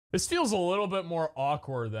This feels a little bit more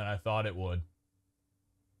awkward than I thought it would.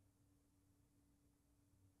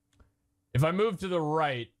 If I move to the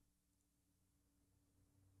right,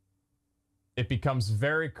 it becomes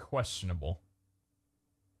very questionable.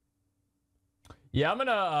 Yeah, I'm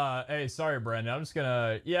gonna, hey, sorry, Brandon. I'm just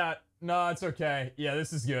gonna, yeah, no, it's okay. Yeah,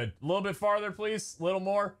 this is good. A little bit farther, please. A little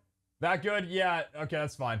more. That good? Yeah, okay,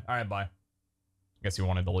 that's fine. All right, bye. I guess you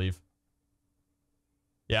wanted to leave.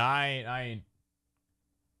 Yeah, I ain't.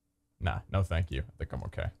 Nah, no thank you. I think I'm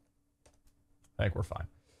okay. I think we're fine.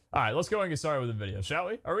 All right, let's go and get started with the video, shall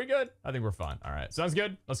we? Are we good? I think we're fine. All right, sounds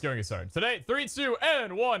good. Let's go and get started. Today, 3, 2,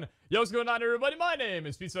 and 1. Yo, what's going on, everybody? My name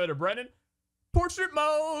is PeteZahHutt Brennan. Portrait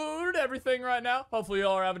mode, everything right now. Hopefully,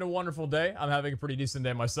 y'all are having a wonderful day. I'm having a pretty decent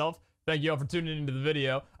day myself. Thank you all for tuning into the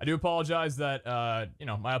video. I do apologize that, you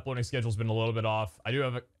know, my uploading schedule's been a little bit off. I do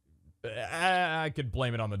have a... I could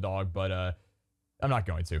blame it on the dog, but, I'm not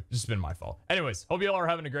going to. It's just been my fault. Anyways, hope you all are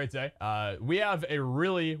having a great day. We have a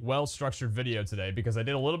really well-structured video today because I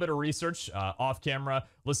did a little bit of research off camera,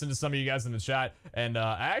 listened to some of you guys in the chat, and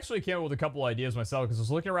I actually came up with a couple ideas myself because I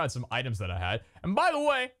was looking around some items that I had. And by the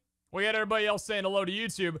way, we got everybody else saying hello to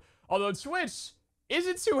YouTube, although Twitch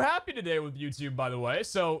isn't too happy today with YouTube, by the way.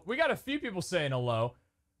 So we got a few people saying hello,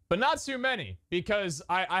 but not too many because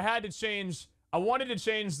I had to change... I wanted to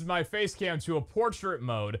change my face cam to a portrait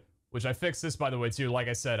mode, which I fixed this, by the way, too. Like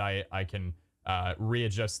I said, I can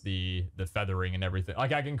readjust the feathering and everything.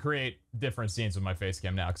 Like, I can create different scenes with my face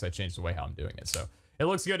cam now because I changed the way how I'm doing it. So, it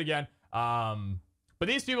looks good again. But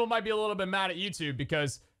these people might be a little bit mad at YouTube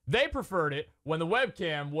because they preferred it when the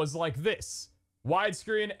webcam was like this.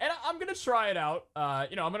 Widescreen. And I'm going to try it out.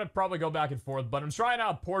 You know, I'm going to probably go back and forth. But I'm trying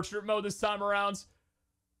out portrait mode this time around.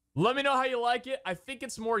 Let me know how you like it. I think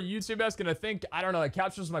it's more YouTube-esque, and I think, I don't know, it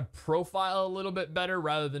captures my profile a little bit better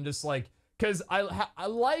rather than just like, because I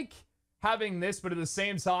like having this, but at the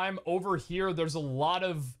same time, over here, there's a lot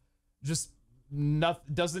of just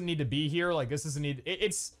nothing, doesn't need to be here. Like, this doesn't need,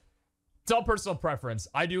 it's all personal preference.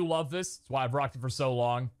 I do love this. That's why I've rocked it for so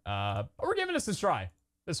long. But we're giving this a try.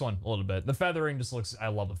 This one, a little bit. The feathering just looks, I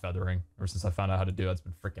love the feathering. Ever since I found out how to do it, it's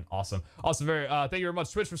been freaking awesome. Also, thank you very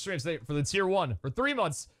much, Twitch, for streams for the tier 1 for 3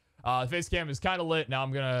 months. Face cam is kind of lit. Now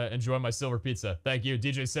I'm going to enjoy my silver pizza. Thank you.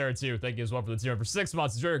 DJ Sarah, too. Thank you as well for the tier for 6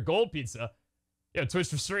 months. Enjoy your gold pizza. Yeah, Twitch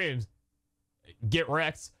for streams. Get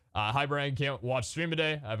wrecked. Hi, Brian. Can't watch stream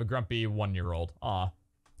today. I have a grumpy 1-year-old. Aw.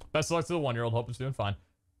 Best of luck to the 1-year-old. Hope it's doing fine.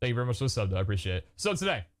 Thank you very much for the sub, though. I appreciate it. So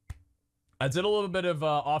today, I did a little bit of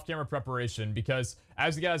off-camera preparation because,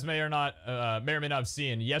 as you guys may or may not have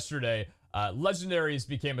seen, yesterday, legendaries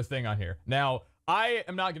became a thing on here. Now, I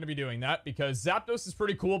am not going to be doing that because Zapdos is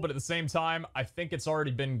pretty cool, but at the same time, I think it's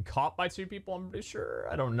already been caught by 2 people, I'm pretty sure.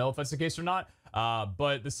 I don't know if that's the case or not.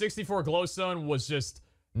 But the 64 glowstone was just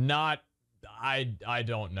not... I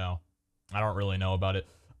don't know. I don't really know about it.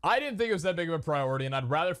 I didn't think it was that big of a priority, and I'd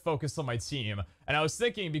rather focus on my team. And I was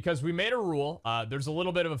thinking, because we made a rule, there's a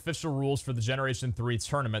little bit of official rules for the Generation 3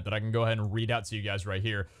 tournament that I can go ahead and read out to you guys right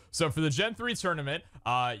here. So for the Gen 3 tournament,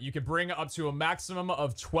 you can bring up to a maximum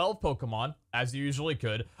of 12 Pokemon, as you usually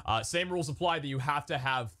could. Same rules apply that you have to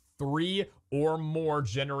have 3 or more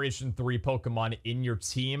Generation 3 Pokemon in your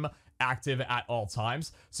team active at all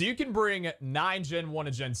times. So you can bring 9 Gen 1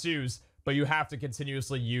 and Gen 2s, but you have to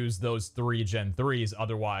continuously use those 3 Gen 3s.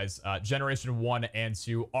 Otherwise, Generation 1 and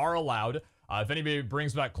 2 are allowed. If anybody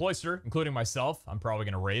brings back Cloyster, including myself, I'm probably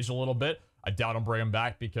going to rage a little bit. I doubt I'll bring him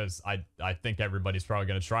back because I think everybody's probably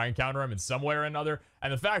going to try and counter him in some way or another.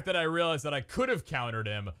 And the fact that I realized that I could have countered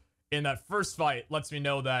him in that first fight lets me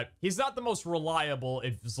know that he's not the most reliable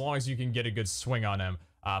as long as you can get a good swing on him.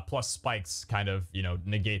 Plus spikes kind of, you know,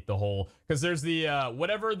 negate the whole, because there's the,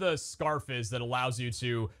 whatever the scarf is that allows you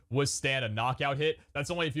to withstand a knockout hit,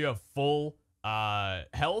 that's only if you have full,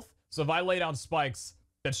 health. So if I lay down spikes,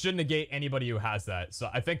 that should negate anybody who has that.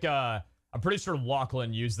 So I think, I'm pretty sure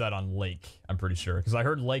Lachlan used that on Laake. I'm pretty sure, because I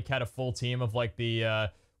heard Laake had a full team of like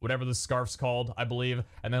the, whatever the scarf's called, I believe,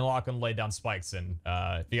 and then Lachlan laid down spikes, and,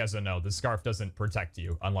 if you guys don't know, the scarf doesn't protect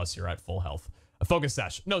you unless you're at full health. A focus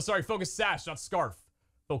sash. No, sorry, focus sash, not scarf.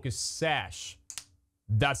 Focus sash.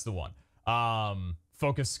 That's the one.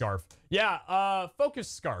 Focus scarf. Yeah, focus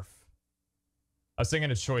scarf. I was thinking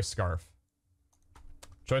a choice scarf.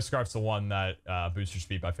 Choice scarf's the one that boosts your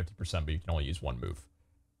speed by 50%, but you can only use 1 move.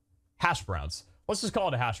 Hash browns. Let's just call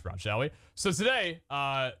it a hash brown, shall we? So today,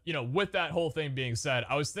 you know, with that whole thing being said,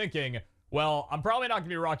 I was thinking, well, I'm probably not going to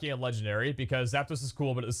be rocking a legendary because Zapdos is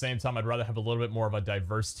cool, but at the same time, I'd rather have a little bit more of a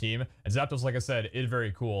diverse team. And Zapdos, like I said, is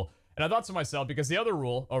very cool. And I thought to myself, because the other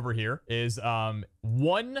rule over here is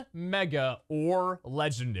 1 mega or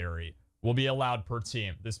legendary will be allowed per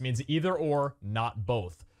team. This means either or, not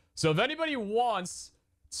both. So if anybody wants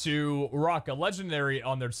to rock a legendary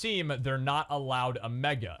on their team, they're not allowed a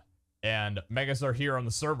mega. And megas are here on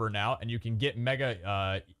the server now, and you can get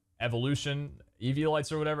mega evolution,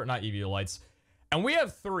 Eviolites or whatever. Not Eviolites. And we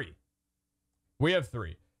have 3. We have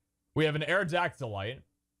 3. We have an Aerodactylite,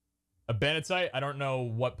 a Banatite. I don't know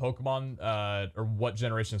what Pokemon or what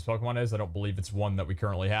generation this Pokemon is. I don't believe it's one that we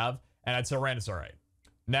currently have. And a Tyrannosaurite.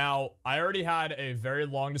 Now, I already had a very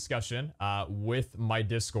long discussion with my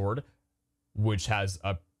Discord, which has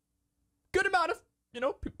a good amount of,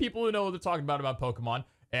 people who know what they're talking about Pokemon.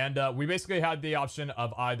 And we basically had the option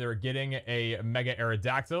of either getting a Mega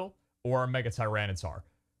Aerodactyl or a Mega Tyranitar.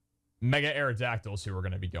 Mega Aerodactyl is who we're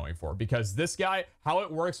going to be going for, because this guy, how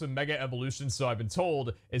it works with Mega Evolution, so I've been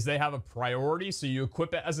told, is they have a priority, so you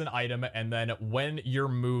equip it as an item, and then when your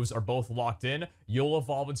moves are both locked in, you'll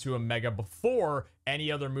evolve into a Mega before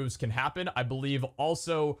any other moves can happen. I believe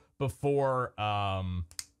also before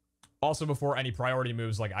any priority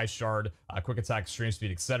moves like Ice Shard, Quick Attack, Extreme Speed,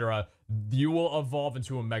 etc., you will evolve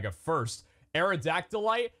into a Mega first.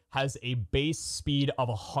 Aerodactylite has a base speed of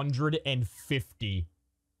 150.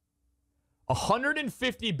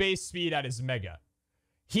 150 base speed at his Mega.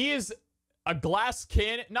 He is a glass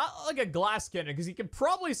cannon, not like a glass cannon, because he can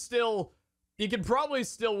probably still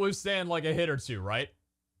withstand like a hit or two, right?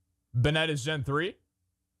 Bennett is Gen 3.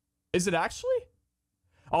 Is it actually?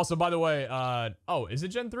 Also, by the way, is it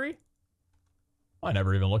Gen 3? I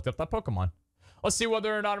never even looked up that Pokemon. Let's see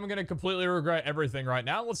whether or not I'm going to completely regret everything right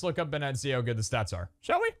now. Let's look up Bennett and see how good the stats are.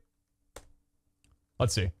 Shall we?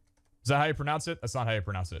 Let's see. Is that how you pronounce it? That's not how you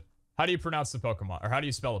pronounce it. How do you pronounce the Pokemon? Or how do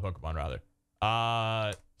you spell the Pokemon, rather?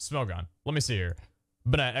 Smogon. Let me see here.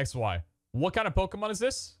 Bennett, XY. What kind of Pokemon is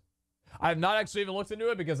this? I have not actually even looked into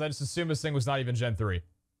it because I just assumed this thing was not even Gen 3.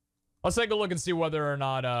 Let's take a look and see whether or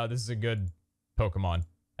not this is a good Pokemon.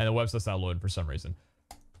 And the website's not loaded for some reason.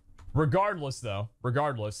 Regardless,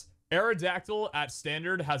 Aerodactyl at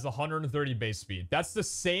standard has 130 base speed. That's the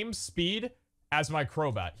same speed as my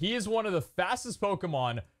Crobat. He is one of the fastest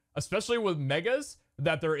Pokemon, especially with Megas,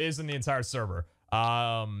 that there is in the entire server.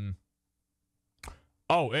 I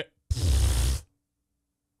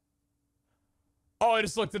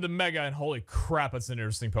just looked at the Mega and holy crap, that's an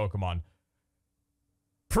interesting Pokemon.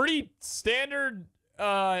 Pretty standard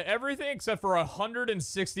everything except for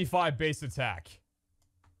 165 base attack.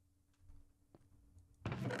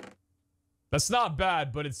 That's not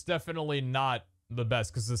bad, but it's definitely not the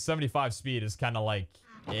best because the 75 speed is kind of like,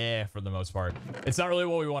 for the most part. It's not really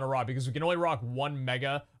what we want to rock because we can only rock one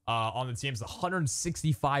Mega on the team. It's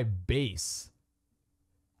 165 base.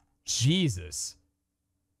 Jesus.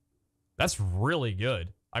 That's really good.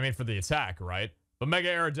 I mean, for the attack, right? But Mega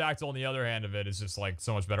Aerodactyl, on the other hand of it, is just like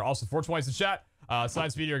so much better. Also, 420's in chat.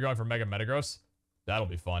 Science Speedy are going for Mega Metagross. That'll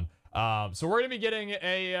be fun. So we're going to be getting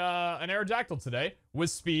an Aerodactyl today with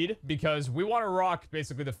speed because we want to rock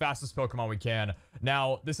basically the fastest Pokemon we can.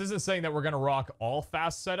 Now, this isn't saying that we're going to rock all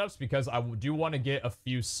fast setups because I do want to get a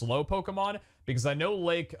few slow Pokemon because I know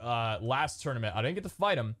Laake last tournament, I didn't get to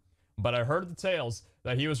fight him, but I heard the tales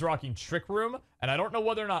that he was rocking Trick Room, and I don't know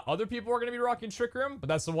whether or not other people are going to be rocking Trick Room, but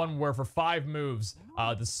that's the one where for 5 moves,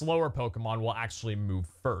 the slower Pokemon will actually move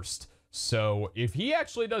first. So if he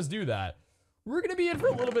actually does do that, we're going to be in for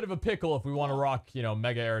a little bit of a pickle if we want to rock, you know,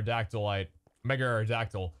 Mega Aerodactyl.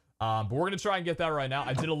 But we're going to try and get that right now.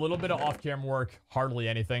 I did a little bit of off-cam work, hardly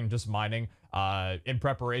anything, just mining, in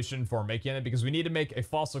preparation for making it because we need to make a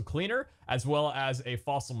fossil cleaner as well as a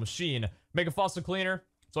fossil machine. Make a fossil cleaner.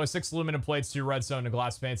 It's only 6 aluminum plates, 2 redstone, and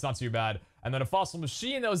glass paint. It's not too bad. And then a fossil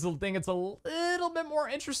machine, that was the thing. It's a little bit more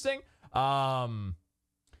interesting. Fossil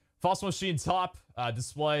machine top,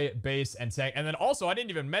 display, base, and tank. And then also, I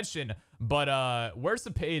didn't even mention, but where's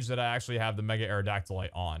the page that I actually have the Mega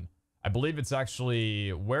Aerodactylite on? I believe it's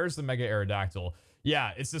actually, where's the Mega Aerodactyl?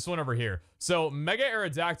 Yeah, it's this one over here. So Mega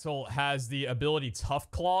Aerodactyl has the ability Tough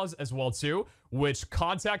Claws as well too, which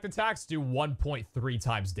contact attacks do 1.3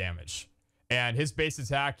 times damage. And his base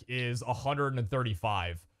attack is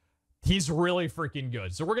 135. He's really freaking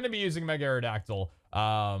good. So we're going to be using Mega Aerodactyl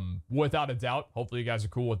without a doubt. Hopefully you guys are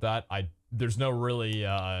cool with that. There's no really,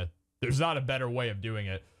 there's not a better way of doing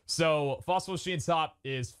it. So Fossil Machine top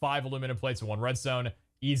is 5 aluminum plates and 1 redstone.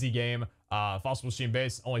 Easy game. Fossil Machine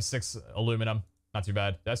base, only 6 aluminum. Not too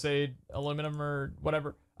bad. Did I say aluminum or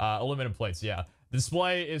whatever? Aluminum plates, yeah. The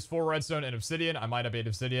display is 4 redstone and obsidian. I might have made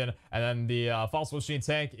obsidian. And then the Fossil Machine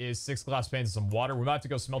tank is 6 glass panes and some water. We're about to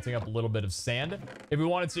go smelting up a little bit of sand if we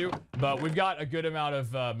wanted to. But we've got a good amount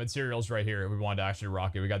of materials right here if we wanted to actually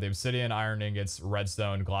rock it. We got the obsidian, iron ingots,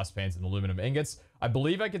 redstone, glass panes, and aluminum ingots. I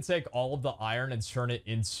believe I can take all of the iron and turn it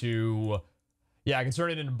into... Yeah, I can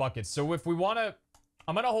turn it into buckets. So if we want to...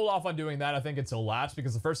 I'm going to hold off on doing that, I think, until last,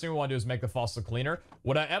 because the first thing we want to do is make the fossil cleaner.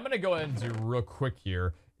 What I am going to go ahead and do real quick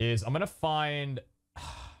here is I'm going to find...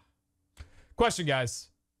 Question, guys.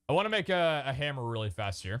 I want to make a hammer really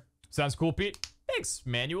fast here. Sounds cool, Pete? Thanks,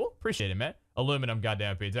 Manual. Appreciate it, man. Aluminum,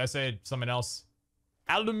 goddamn, Pete. Did I say something else?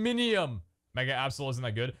 Aluminium. Mega Absol isn't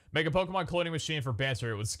that good. Make a Pokemon cloning machine for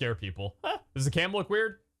banter. It would scare people. Huh? Does the cam look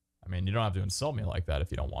weird? I mean, you don't have to insult me like that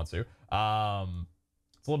if you don't want to. It's a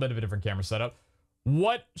little bit of a different camera setup.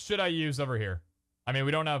 What should I use over here? I mean,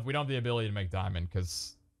 we don't have the ability to make diamond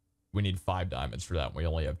because we need 5 diamonds for that. And we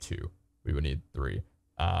only have 2. We would need 3.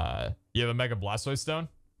 You have a Mega Blastoise Stone?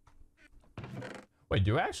 Wait,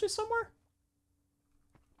 do I actually somewhere?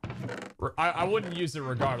 I wouldn't use it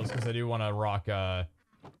regardless because I do want to rock.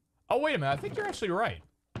 Oh, wait a minute. I think you're actually right.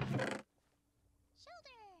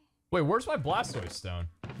 Wait, where's my Blastoise Stone?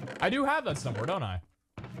 I do have that somewhere, don't I?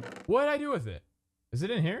 What did I do with it? Is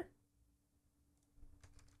it in here?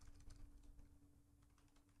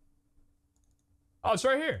 Oh, it's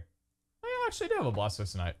right here. I actually do have a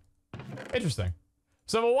Blastoise tonight. Interesting.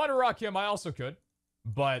 So if I want to rock him, I also could.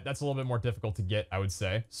 But that's a little bit more difficult to get, I would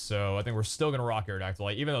say. So I think we're still going to rock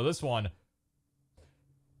Aerodactyl, even though this one...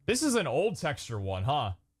 This is an old texture one,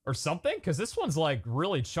 huh? Or something? Because this one's, like,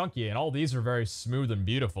 really chunky, and all these are very smooth and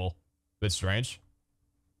beautiful. Bit strange.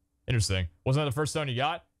 Interesting. Wasn't that the first stone you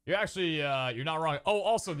got? You're actually, you're not wrong. Oh,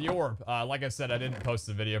 also the orb. Like I said, I didn't post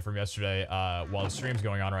the video from yesterday while the stream's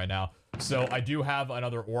going on right now. So I do have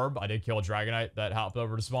another orb. I did kill a Dragonite that hopped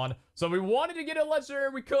over to spawn. So if we wanted to get a legendary,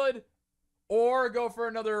 we could. Or go for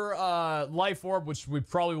another life orb, which we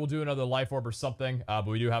probably will do another life orb or something. But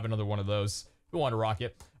we do have another one of those. We want to rock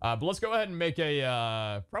it. But let's go ahead and make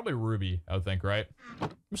a, probably ruby, I would think, right? I'm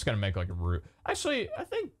just going to make like a ruby. Actually, I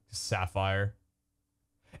think sapphire.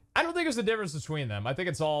 I don't think there's a difference between them. I think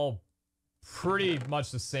it's all pretty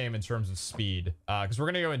much the same in terms of speed. Because we're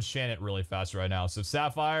going to go enchant it really fast right now. So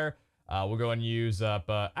sapphire, we'll go and use up...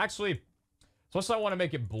 actually, so unless I want to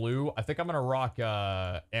make it blue, I think I'm going to rock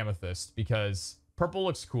amethyst. Because purple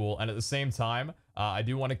looks cool. And at the same time, I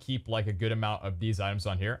do want to keep like a good amount of these items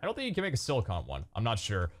on here. I don't think you can make a silicon one. I'm not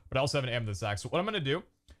sure. But I also have an amethyst axe. So what I'm going to do,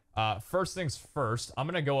 first things first, I'm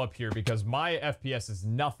going to go up here because my FPS is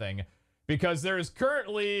nothing. Because there is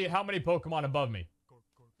currently how many Pokemon above me?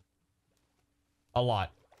 A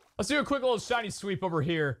lot. Let's do a quick little shiny sweep over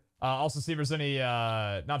here. Also see if there's any,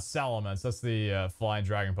 not Salamence. That's the flying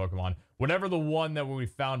dragon Pokemon. Whatever the one that we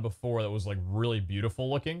found before that was like really beautiful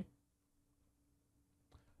looking.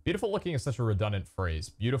 Beautiful looking is such a redundant phrase.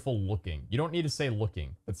 Beautiful looking. You don't need to say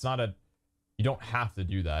looking. That's not a... You don't have to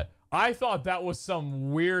do that. I thought that was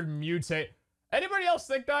some weird mutate. Anybody else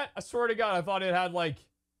think that? I swear to God, I thought it had like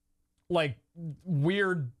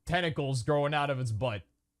weird tentacles growing out of its butt.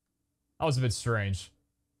 That was a bit strange.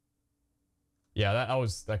 Yeah,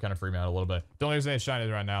 that kind of freaked me out a little bit. Don't think there's any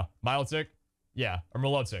shinies right now. Milotic? Yeah, or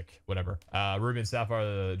Milotic, whatever. Ruby and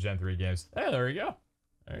Sapphire, the Gen 3 games. Hey, there you go.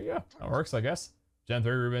 There you go. That works, I guess. Gen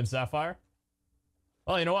 3, Ruby and Sapphire.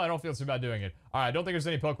 Well, you know what? I don't feel too bad doing it. All right, I don't think there's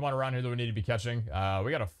any Pokemon around here that we need to be catching.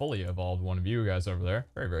 We got a fully evolved one of you guys over there.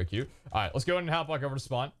 Very, very cute. All right, let's go ahead and hop back over to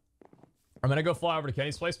spawn. I'm going to go fly over to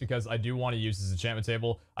Kenny's place because I do want to use his enchantment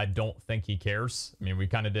table. I don't think he cares. I mean, we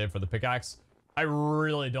kind of did for the pickaxe. I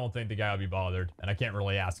really don't think the guy will be bothered. And I can't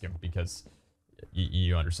really ask him because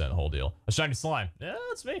you understand the whole deal. A shiny slime. Yeah,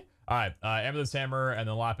 that's me. All right. Amethyst hammer and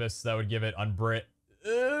then lapis. That would give it unbrit.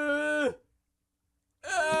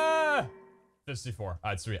 54. All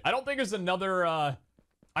right, sweet. I don't think there's another... I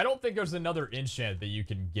don't think there's another enchant that you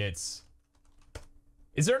can get...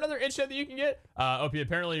 Is there another enchant that you can get? OP,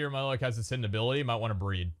 apparently your Muller has this hidden ability. You might want to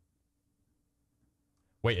breed.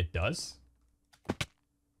 Wait, it does?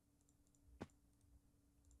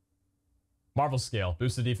 Marvel Scale.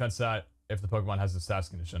 Boost the defense stat if the Pokemon has the stats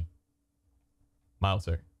condition.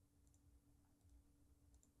 Milotic.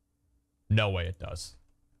 No way it does.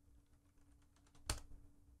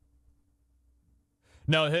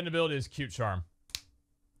 No, the hidden ability is Cute Charm.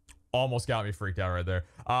 Almost got me freaked out right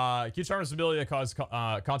there. Cute Charm is the ability that causes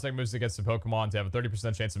contact moves against the Pokemon to have a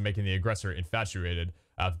 30% chance of making the aggressor infatuated.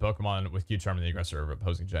 The Pokemon with Cute Charm and the aggressor of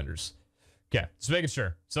opposing genders. Okay, just making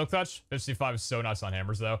sure. Silk Touch, 55 is so nice on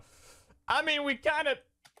hammers, though. I mean, we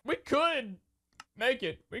could make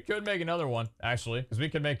it. We could make another one, actually. Because we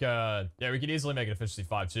could make a... Yeah, we could easily make it a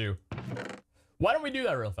 55, too. Why don't we do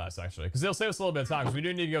that real fast, actually? Because it'll save us a little bit of time. Because we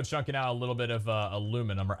do need to go chunking out a little bit of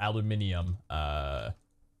aluminum or aluminium.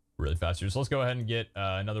 Really fast here. So let's go ahead and get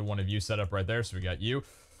another one of you set up right there. So we got you.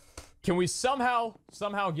 Can we somehow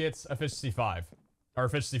get a 55 or a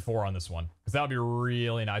 54 on this one? Because that would be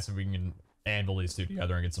really nice if we can anvil these two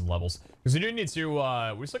together and get some levels. Because we do need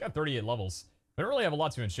to, we still got 38 levels. I don't really have a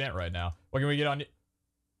lot to enchant right now. What can we get on?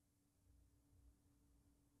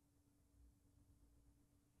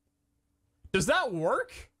 Does that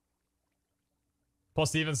work?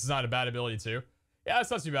 Plus, defense is not a bad ability, too. Yeah,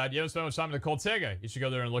 that's not too bad. You haven't spent much time in the Cold Tega. You should go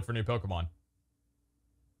there and look for new Pokemon.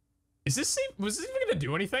 Was this even going to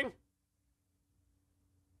do anything?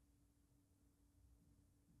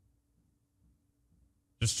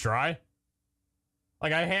 Just try?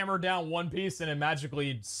 Like, I hammered down one piece and it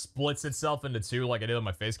magically splits itself into two like I did on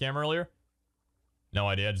my face cam earlier? No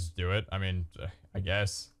idea, just do it. I mean, I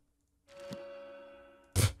guess.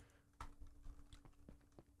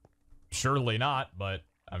 Surely not, but,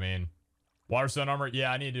 I mean... Waterstone armor?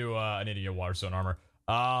 Yeah, I need to get Waterstone armor.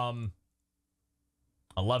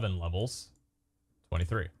 11 levels.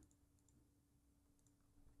 23.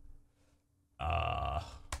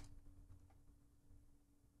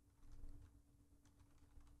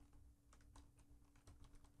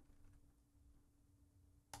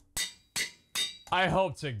 I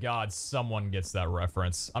hope to God someone gets that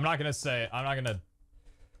reference. I'm not gonna...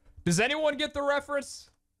 Does anyone get the reference?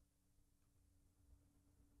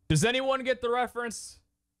 Does anyone get the reference?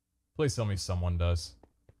 Please tell me someone does.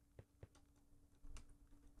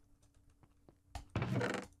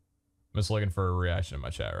 I'm just looking for a reaction in my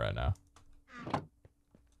chat right now.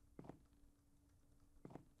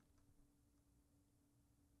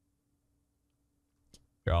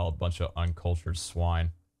 You're all a bunch of uncultured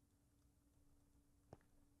swine.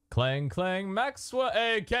 Clang, clang, Maxwell.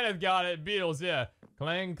 Hey, Kenneth got it. Beatles, yeah.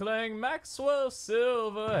 Clang, clang, Maxwell,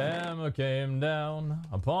 silver hammer came down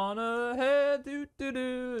upon her head. Doo, doo,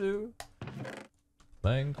 doo, doo.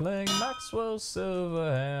 Clang, clang, Maxwell,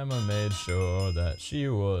 silver hammer made sure that she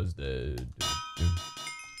was dead. Doo, doo.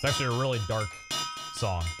 It's actually a really dark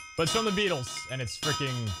song, but it's from the Beatles, and it's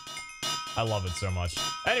freaking... I love it so much.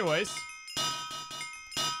 Anyways...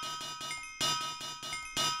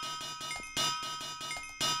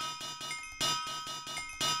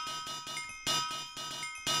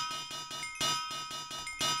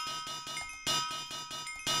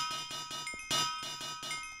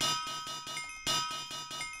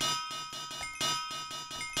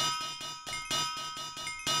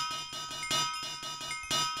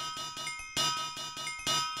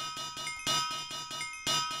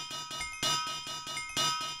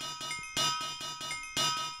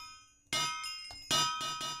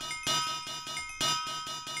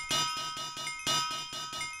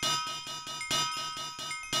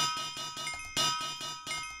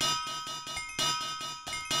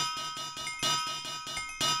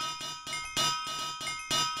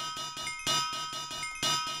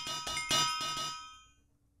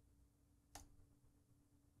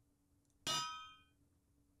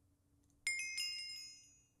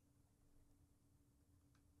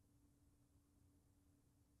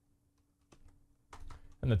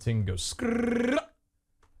 And the thing goes skrrrr.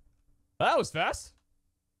 That was fast.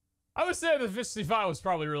 I would say the 55 was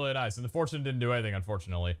probably really nice, and the fortune didn't do anything,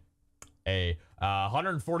 unfortunately.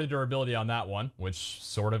 140 durability on that one, which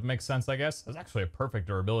sort of makes sense, I guess. That's actually a perfect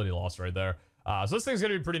durability loss right there. So this thing's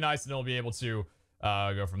gonna be pretty nice, and it'll be able to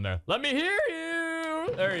go from there. Let me hear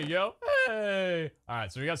you! There you go. Hey!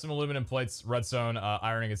 Alright, so we got some aluminum plates, redstone,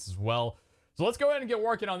 iron ingots as well. So let's go ahead and get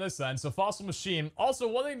working on this then. So Fossil Machine. Also,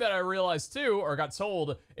 one thing that I realized too, or got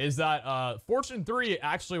told, is that Fortune 3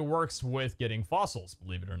 actually works with getting fossils,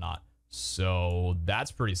 believe it or not. So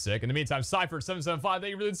that's pretty sick. In the meantime, Cypher775,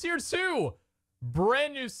 thank you for the tier 2!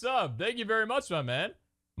 Brand new sub. Thank you very much, my man.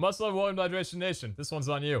 Must love, welcome to Hydration Nation. This one's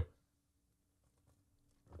on you.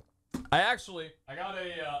 I got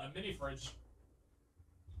a mini fridge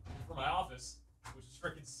for my office, which is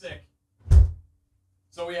freaking sick.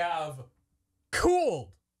 So we have cooled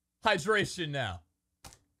hydration now.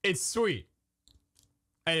 It's sweet.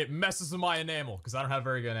 And it messes with my enamel, because I don't have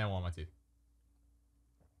very good enamel on my teeth.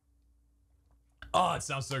 Oh, it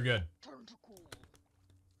sounds so good. Turn to cool.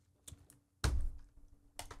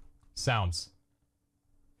 Sounds.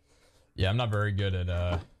 Yeah, I'm not very good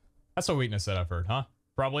at, that's a weakness that I've heard, huh?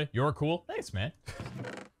 Probably. You're cool? Thanks, man.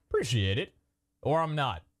 Appreciate it. Or I'm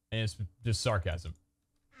not. And it's just sarcasm.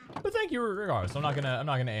 But thank you regardless. I'm not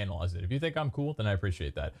gonna analyze it. If you think I'm cool, then I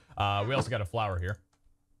appreciate that. We also got a flower here.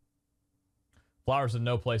 Flowers in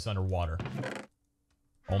no place underwater.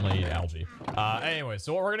 Only algae. Anyway,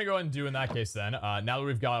 so what we're gonna go ahead and do in that case then, now that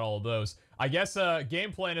we've got all of those, I guess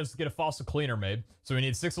game plan is to get a fossil cleaner made. So we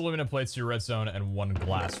need 6 aluminum plates, 2 redstone, and 1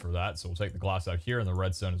 glass for that. So we'll take the glass out here and the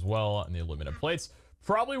redstone as well, and the aluminum plates.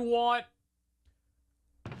 Probably want...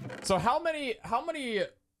 So how many...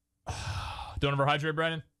 Don't overhydrate,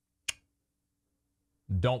 Brandon?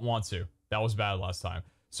 Don't want to. That was bad last time.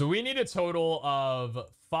 So we need a total of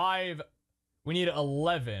 5 We need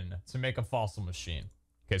 11 to make a fossil machine.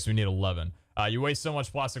 Okay, so we need 11. You waste so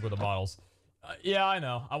much plastic with the bottles. Yeah, I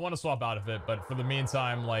know. I want to swap out of it, but for the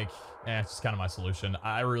meantime, like, it's just kind of my solution.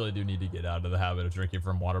 I really do need to get out of the habit of drinking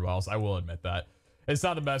from water bottles. I will admit that. It's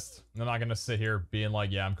not the best. I'm not going to sit here being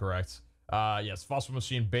like, yeah, I'm correct. Yes, fossil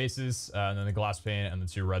machine bases, and then the glass pane, and the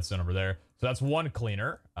 2 redstone over there. So that's 1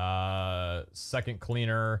 cleaner. Second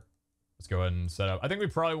cleaner. Let's go ahead and set up. I think we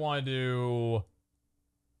probably want to do...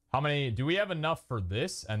 How many? Do we have enough for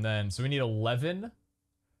this? And then, so we need 11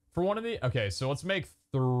 for one of the... Okay, so let's make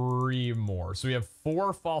 3 more. So we have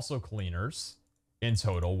 4 fossil cleaners in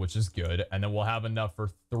total, which is good. And then we'll have enough for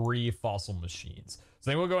 3 fossil machines.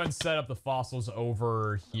 So I think we'll go ahead and set up the fossils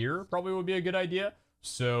over here. Probably would be a good idea.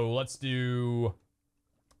 So let's do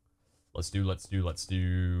something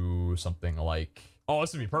like... Oh,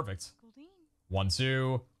 this would be perfect. 1,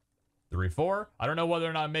 2, 3, 4. I don't know whether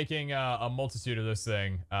or not making a multitude of this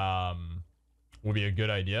thing would be a good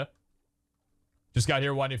idea. Just got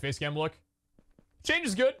here. Why new face cam look? Change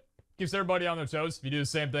is good. Keeps everybody on their toes. If you do the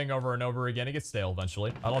same thing over and over again, it gets stale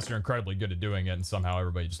eventually. Unless you're incredibly good at doing it and somehow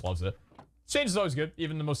everybody just loves it. Change is always good,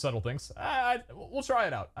 even the most subtle things. We'll try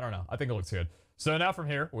it out. I don't know. I think it looks good. So now from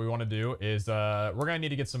here, what we want to do is we're going to need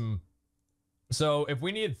to get some... So if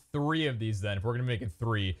we need 3 of these then, if we're going to make it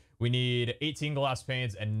 3, we need 18 glass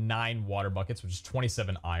panes and 9 water buckets, which is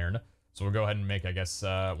 27 iron. So we'll go ahead and make, I guess,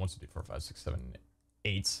 1, 2, 3, 4, 5, 6, 7,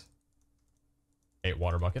 8. 8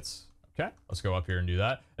 water buckets. Okay, let's go up here and do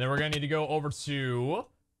that. And then we're going to need to go over to...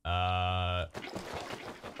 that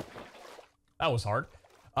was hard.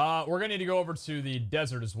 We're going to need to go over to the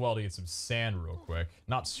desert as well to get some sand real quick.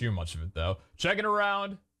 Not too much of it, though. Checking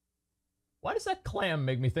around. Why does that clam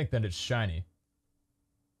make me think that it's shiny?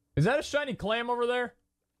 Is that a shiny clam over there?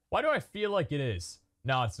 Why do I feel like it is?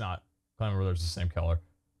 No, it's not. Clam over there is the same color.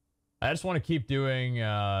 I just want to keep doing, you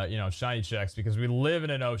know, shiny checks because we live in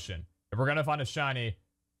an ocean. If we're going to find a shiny, I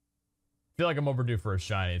feel like I'm overdue for a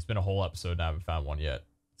shiny. It's been a whole episode and I haven't found one yet.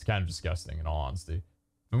 It's kind of disgusting in all honesty.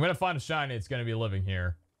 If I'm going to find a shiny, it's going to be living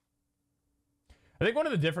here. I think one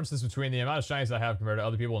of the differences between the amount of shinies I have compared to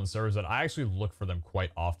other people in the servers is that I actually look for them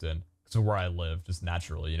quite often. Because of where I live, just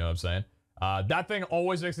naturally, you know what I'm saying? That thing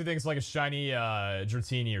always makes me think it's like a shiny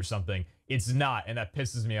Dratini or something. It's not, and that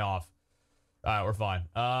pisses me off. Alright, we're fine.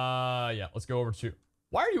 Yeah, let's go over to...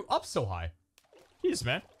 Why are you up so high? Jeez,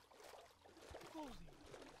 man.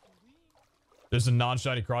 There's a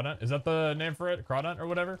non-shiny crawdont. Is that the name for it? Crawdont or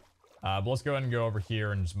whatever? But let's go ahead and go over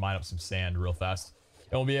here and just mine up some sand real fast.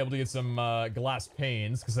 And we'll be able to get some glass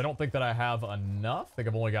panes, because I don't think that I have enough. I think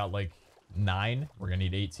I've only got, like, 9. We're gonna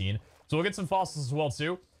need 18. So we'll get some fossils as well,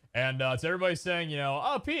 too. And to everybody saying, you know,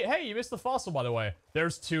 oh, Pete, hey, you missed the fossil, by the way.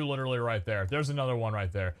 There's 2 literally right there. There's another one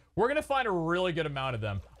right there. We're going to find a really good amount of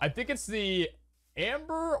them. I think it's the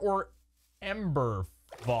amber or ember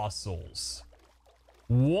fossils.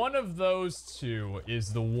 One of those 2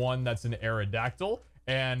 is the one that's an Aerodactyl.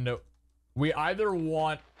 And we either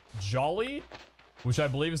want Jolly, which I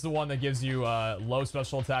believe is the one that gives you low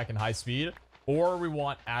special attack and high speed, or we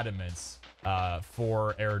want Adamants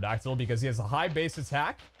for Aerodactyl because he has a high base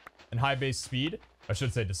attack and high base speed. I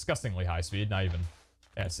should say disgustingly high speed, not even...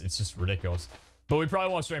 Yeah, it's just ridiculous. But we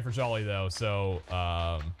probably want strength for Jolly, though, so...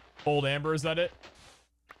 Old Amber, is that it?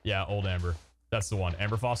 Yeah, Old Amber. That's the one.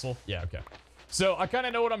 Amber Fossil? Yeah, okay. So, I kind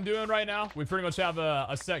of know what I'm doing right now. We pretty much have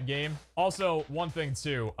a set game. Also, one thing,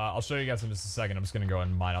 too. I'll show you guys in just a second. I'm just going to go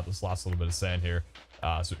and mine out this last little bit of sand here.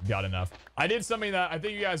 So, we've got enough. I did something that I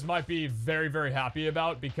think you guys might be very, very happy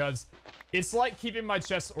about because it's like keeping my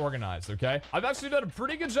chests organized, okay? I've actually done a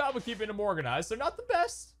pretty good job with keeping them organized. They're not the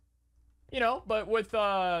best, you know, but with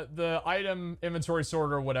the item inventory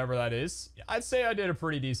sorter or whatever that is, I'd say I did a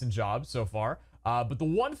pretty decent job so far. But the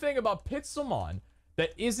one thing about Pixelmon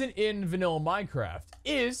that isn't in vanilla Minecraft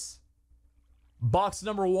is box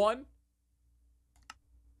number 1,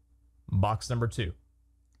 box number 2,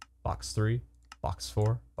 box 3, box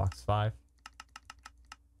 4, box 5,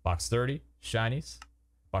 box 30, shinies,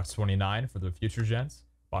 box 29 for the future gens,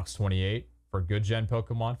 box 28 for good gen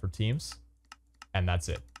Pokemon for teams, and that's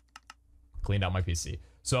it. Cleaned out my PC.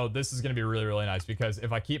 So this is going to be really, really nice because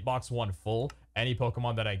if I keep box 1 full, any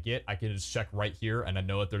Pokemon that I get, I can just check right here and I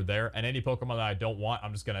know that they're there. And any Pokemon that I don't want,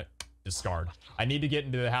 I'm just going to discard. I need to get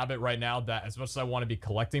into the habit right now that as much as I want to be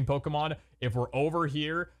collecting Pokemon, if we're over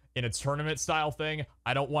here in a tournament style thing,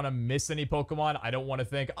 I don't want to miss any Pokemon. I don't want to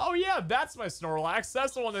think, oh yeah, that's my Snorlax.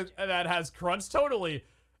 That's the one that has Crunch. Totally.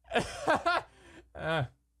 Could have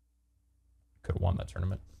won that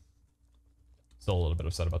tournament. Still a little bit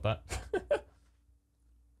upset about that.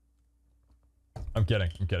 I'm kidding.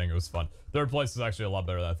 I'm kidding. It was fun. Third place is actually a lot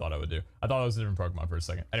better than I thought I would do. I thought it was a different Pokemon for a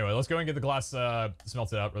second. Anyway, let's go and get the glass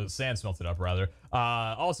smelted up, or the sand smelted up, rather.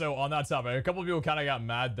 Also, on that topic, a couple of people kind of got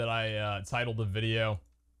mad that I titled the video,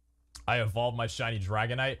 I evolved my shiny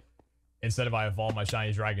Dragonite, instead of I evolved my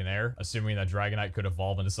shiny Dragonair, assuming that Dragonite could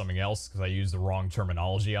evolve into something else, because I used the wrong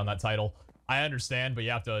terminology on that title. I understand, but you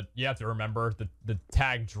have to remember the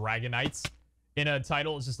tag Dragonite in a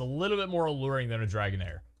title is just a little bit more alluring than a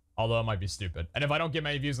Dragonair. Although it might be stupid. And if I don't get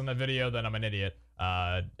many views on that video, then I'm an idiot.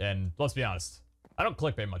 And let's be honest, I don't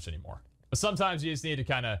clickbait much anymore. But sometimes you just need to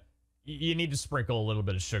kind of, you need to sprinkle a little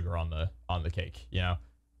bit of sugar on the cake, you know?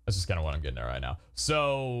 That's just kind of what I'm getting at right now.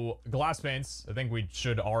 So, glass paints, I think we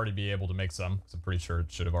should already be able to make some. Because I'm pretty sure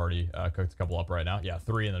it should have already cooked a couple up right now. Yeah,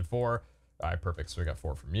 3 and then 4. All right, perfect. So we got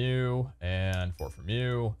 4 from you, and 4 from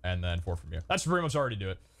you, and then 4 from you. That should pretty much already do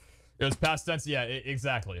it. It was past tense. Yeah,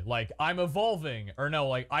 exactly. Like, I'm evolving. Or no,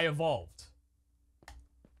 like, I evolved.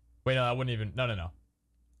 Wait, no, I wouldn't even... No.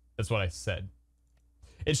 That's what I said.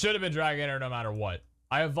 It should have been Dragonair no matter what.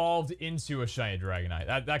 I evolved into a shiny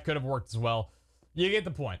Dragonite. That could have worked as well. You get the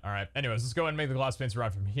point. All right. Anyways, let's go ahead and make the glass paints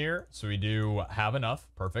arrive from here. So we do have enough.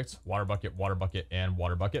 Perfect. Water bucket, and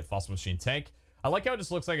water bucket. Fossil machine tank. I like how it just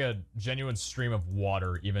looks like a genuine stream of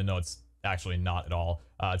water, even though it's actually not at all.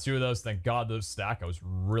 2 of those, thank God those stack. I was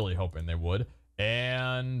really hoping they would.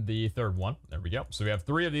 And the third one, there we go. So we have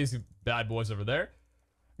 3 of these bad boys over there.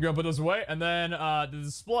 We're gonna put those away. And then the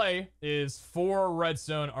display is 4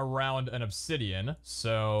 redstone around an obsidian.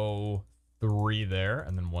 So 3 there,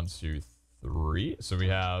 and then 1, 2, 3. So we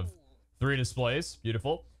have 3 displays.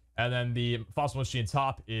 Beautiful. And then the fossil machine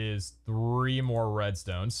top is 3 more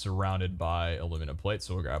redstones surrounded by aluminum plates.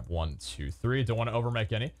 So we'll grab 1, 2, 3. Don't want to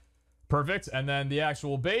overmake any. Perfect. And then the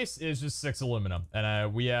actual base is just 6 aluminum.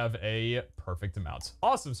 And we have a perfect amount.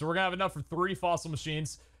 Awesome. So we're going to have enough for 3 fossil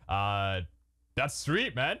machines. That's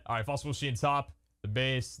sweet, man. All right. Fossil machine top, the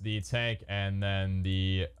base, the tank, and then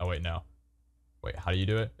the... Oh, wait, no. Wait, how do you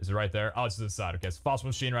do it? Is it right there? Oh, it's to the side. Okay, it's fossil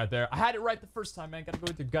machine right there. I had it right the first time, man. Gotta go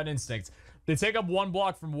with your gut instincts. They take up 1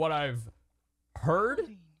 block from what I've heard.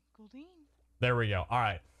 Goldine. There we go. All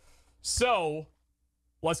right. So,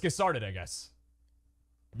 let's get started, I guess.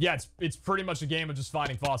 Yeah, it's pretty much a game of just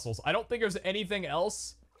finding fossils. I don't think there's anything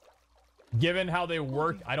else. Given how they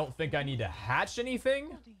work, I don't think I need to hatch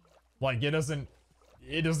anything. Like, it doesn't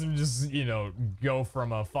just, you know, go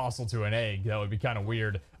from a fossil to an egg. That would be kind of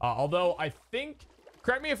weird. Although, I think,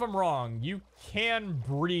 correct me if I'm wrong, you can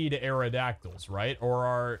breed Aerodactyls, right?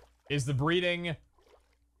 Or is the breeding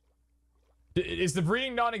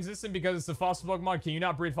non-existent because it's a fossil Pokemon? Can you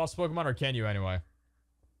not breed fossil Pokemon, or can you anyway?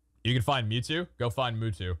 You can find Mewtwo? Go find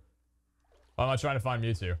Mewtwo. Why am I trying to find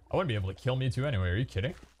Mewtwo? I wouldn't be able to kill Mewtwo anyway. Are you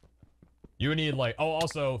kidding? You would need, like... Oh,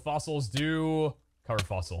 also, fossils do... Covered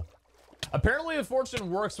fossil. Apparently, the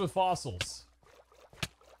fortune works with fossils.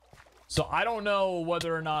 So, I don't know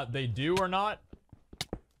whether or not they do or not.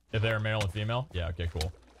 If they're male and female. Yeah, okay,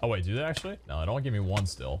 cool. Oh, wait, do they actually? No, they don't give me 1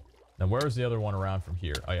 still. Then where's the other one around from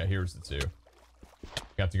here? Oh, yeah, here's the 2.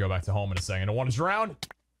 I have to go back to home in a second. I don't want to drown.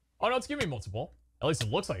 Oh, no, it's giving me multiple. At least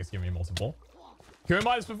it looks like it's giving me multiple. Can we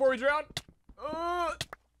mind this before we drown? Hold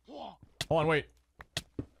on, wait.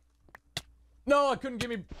 No, it couldn't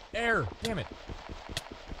give me air. Damn it.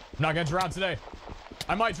 I'm not gonna drown today.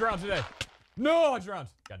 I might drown today. No, I drowned.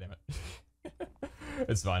 God damn it.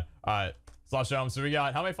 It's fine. Alright. Let's show them. So we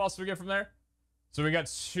got, how many fossils do we get from there? So we got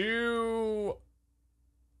 2.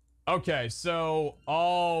 Okay, so,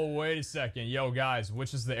 oh, wait a second. Yo, guys,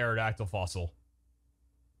 which is the Aerodactyl fossil?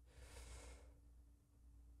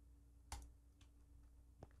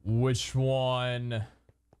 Which one?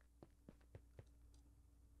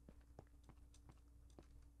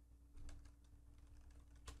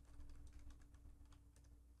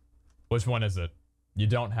 Which one is it? You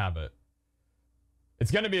don't have it.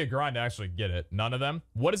 It's going to be a grind to actually get it. None of them.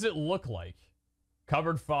 What does it look like?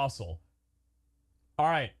 Covered fossil. All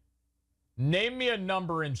right. Name me a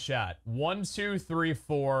number in chat. 1, 2, 3,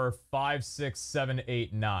 4, 5, 6, 7,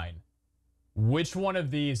 8, 9. Which one of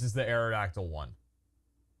these is the Aerodactyl one?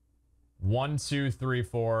 1, 2, 3,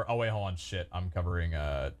 4. Oh, wait, hold on. Shit. I'm covering,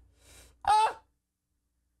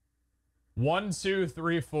 1, 2,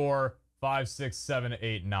 3, 4, 5, 6, 7,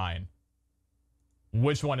 8, 9.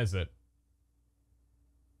 Which one is it?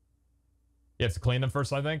 You have to clean them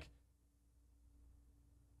first, I think.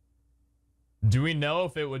 Do we know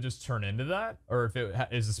if it would just turn into that? Or if it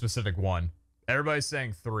is a specific one? Everybody's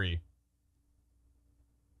saying 3.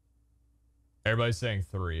 Everybody's saying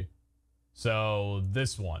 3. So,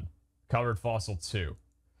 this one. Covered fossil 2.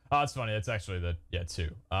 Oh, that's funny. That's actually the... Yeah,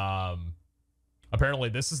 2. Apparently,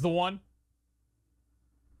 this is the one.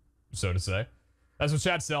 So to say. That's what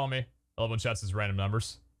chat's telling me. I love when chat says random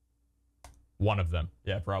numbers. One of them.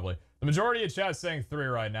 Yeah, probably. The majority of chat is saying 3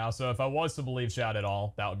 right now, so if I was to believe chat at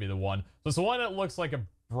all, that would be the one. So it's the one that looks like a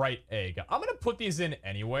bright egg. I'm going to put these in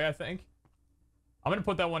anyway, I think. I'm going to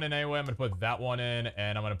put that one in anyway. I'm going to put that one in,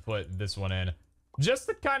 and I'm going to put this one in. Just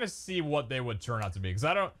to kind of see what they would turn out to be. Because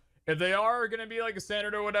I don't... If they are going to be like a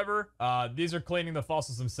standard or whatever, these are cleaning the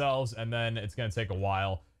fossils themselves, and then it's going to take a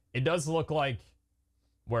while. It does look like...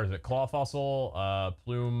 Where is it? Claw fossil,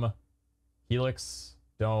 plume, helix,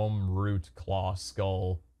 dome, root, claw,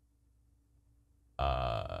 skull.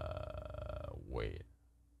 Wait.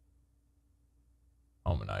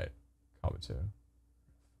 Omanite. Cockatoo.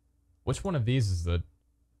 Which one of these is the...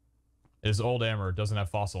 It is old amber. It doesn't have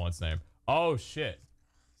fossil in its name. Oh, shit.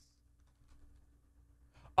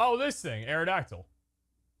 Oh, this thing. Aerodactyl.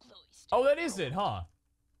 Oh, that is it, huh?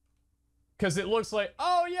 Because it looks like...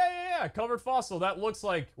 Oh, yeah. Covered fossil. That looks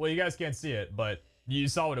like... Well, you guys can't see it, but you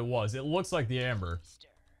saw what it was. It looks like the amber.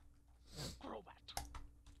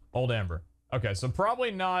 Old amber. Okay, so probably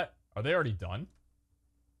not... Are they already done?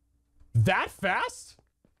 That fast?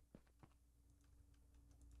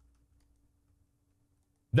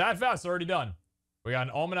 That fast, already done. We got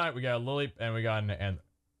an Almanite, we got a Lily, and we got an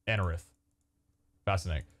Anorith.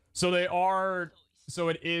 Fascinating. So they are... So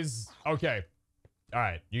it is... Okay.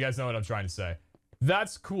 Alright, you guys know what I'm trying to say.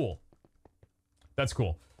 That's cool. That's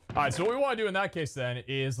cool. Alright, so what we want to do in that case then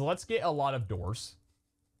is let's get a lot of doors.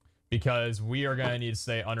 Because we are going to need to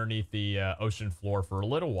stay underneath the ocean floor for a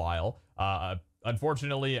little while.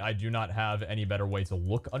 Unfortunately, I do not have any better way to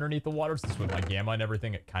look underneath the water. Since with my gamma and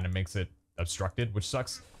everything, it kind of makes it obstructed, which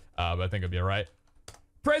sucks. But I think it'll be alright.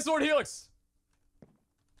 Praise Lord Helix!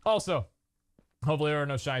 Also, hopefully there are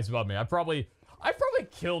no shinies above me. I probably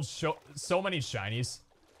killed so many shinies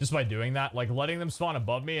just by doing that. Like, letting them spawn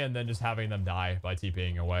above me and then just having them die by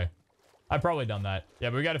TPing away. I've probably done that. Yeah,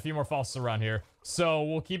 but we got a few more fossils around here. So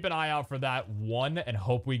we'll keep an eye out for that one and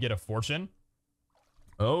hope we get a fortune.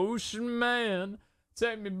 Ocean man,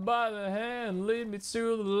 take me by the hand, lead me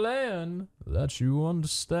to the land that you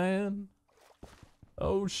understand.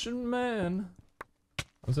 Ocean man.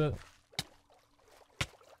 What's it?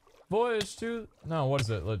 Voyage to... No, what is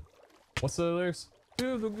it? What's the lyrics?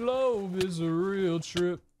 To the globe is a real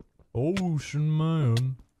trip. Ocean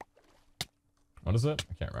man. What is it?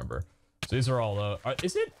 I can't remember. So these are all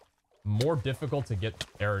is it more difficult to get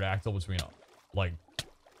Aerodactyl between like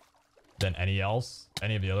than any of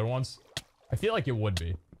the other ones? I feel like it would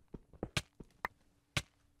be.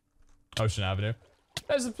 Ocean Avenue.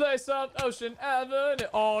 There's a place off Ocean Avenue.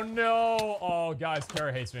 Oh no. Oh guys,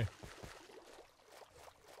 Kara hates me.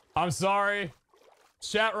 I'm sorry.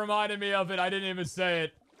 Chat reminded me of it. I didn't even say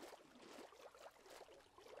it.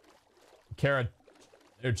 Kara,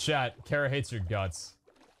 or chat, Kara hates your guts.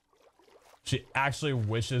 She actually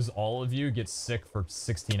wishes all of you get sick for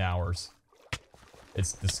 16 hours.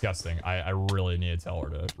 It's disgusting. I really need to tell her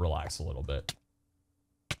to relax a little bit.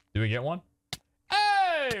 Do we get one?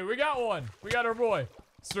 Hey, we got one. We got our boy.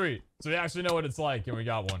 Sweet. So we actually know what it's like, and we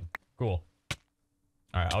got one. Cool.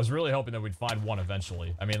 All right, I was really hoping that we'd find one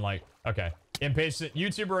eventually. I mean, like, okay.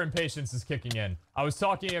 YouTuber impatience is kicking in. I was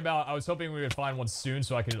hoping we would find one soon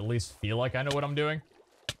so I could at least feel like I know what I'm doing.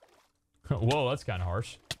 Whoa, that's kind of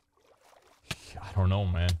harsh. I don't know,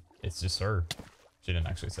 man. It's just her. She didn't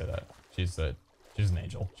actually say that. She's an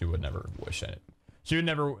angel. She would never wish it. She would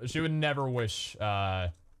never wish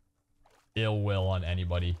ill will on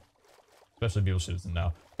anybody. Especially people she doesn't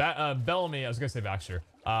know. Bellamy, I was gonna say Baxter.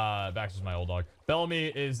 Baxter's my old dog. Bellamy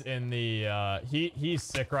is in the he's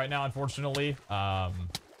sick right now, unfortunately.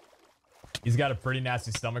 He's got a pretty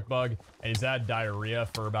nasty stomach bug, and he's had diarrhea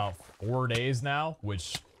for about 4 days now,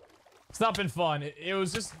 which it's not been fun. It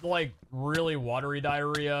was just like really watery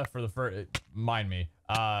diarrhea for the first,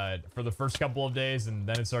 for the first couple of days, and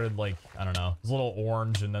then it started like, I don't know, it was a little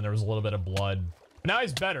orange, and then there was a little bit of blood. But now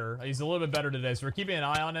he's better. He's a little bit better today, so we're keeping an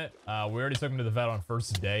eye on it. We already took him to the vet on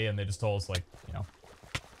first day, and they just told us, like, you know,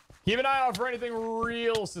 keep an eye out for anything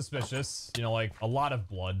real suspicious. You know, like a lot of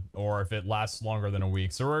blood, or if it lasts longer than a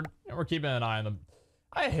week. So we're keeping an eye on them.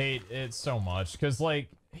 I hate it so much, because, like,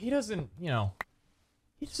 he doesn't, you know,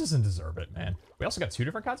 he just doesn't deserve it, man. We also got 2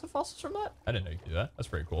 different kinds of fossils from that? I didn't know you could do that. That's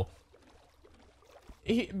pretty cool.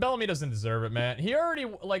 Bellamy doesn't deserve it, man. He already,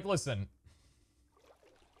 like, listen.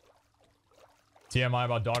 TMI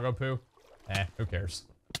about doggo poo? Who cares?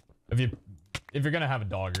 If you're gonna have a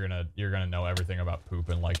dog, you're gonna know everything about poop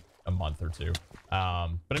in like a month or 2. But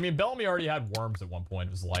I mean, Bellamy already had worms at one point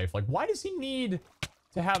of his life. Like, why does he need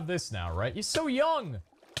to have this now, right? He's so young.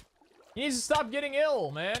 He needs to stop getting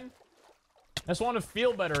ill, man. I just want to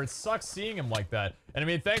feel better. It sucks seeing him like that. And I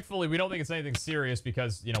mean, thankfully, we don't think it's anything serious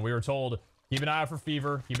because, you know, we were told keep an eye out for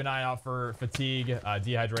fever, keep an eye out for fatigue,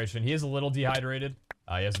 dehydration. He is a little dehydrated.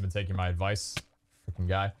 He hasn't been taking my advice. Freaking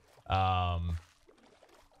guy.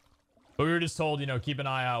 But we were just told, you know, keep an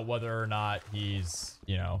eye out whether or not he's,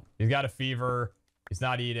 you know, he's got a fever. He's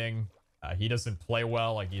not eating. He doesn't play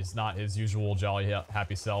well. Like, he's not his usual jolly,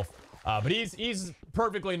 happy self. But he's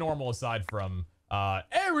perfectly normal aside from,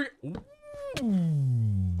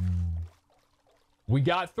 we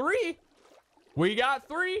got 3. We got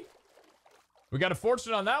 3. We got a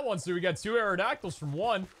fortune on that one, so we got 2 Aerodactyls from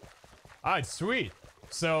 1. All right, sweet.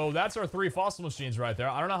 So that's our 3 fossil machines right there.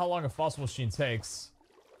 I don't know how long a fossil machine takes,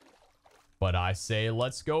 but I say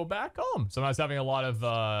let's go back home. Sometimes having a lot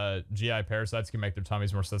of GI parasites can make their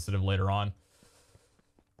tummies more sensitive later on.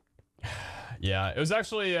 Yeah, it was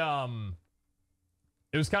actually,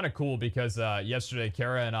 it was kind of cool because yesterday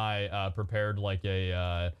Kara and I prepared like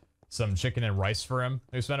some chicken and rice for him.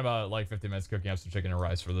 We spent about like 50 minutes cooking up some chicken and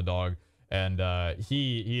rice for the dog, and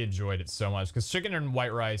he enjoyed it so much because chicken and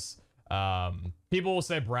white rice. People will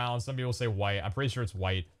say brown, some people say white. I'm pretty sure it's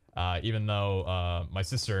white, even though my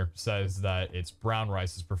sister says that it's brown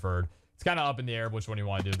rice is preferred. It's kind of up in the air which one you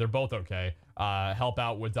want to do. They're both okay. Help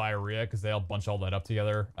out with diarrhea because they'll bunch all that up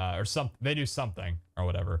together, or they do something or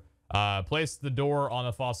whatever. Place the door on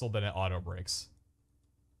the fossil, then it auto breaks.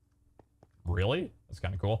 Really? That's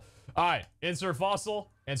kind of cool. All right, insert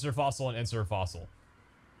fossil, and insert fossil.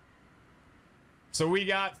 So we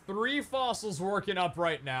got 3 fossils working up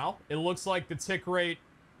right now. It looks like the tick rate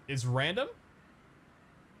is random.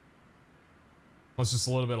 It's just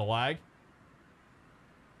a little bit of lag.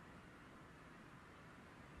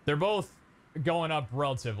 They're both going up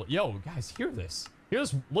relatively. Yo, guys, hear this. Hear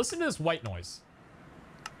this. Listen to this white noise.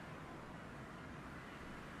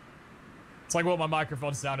 It's like what my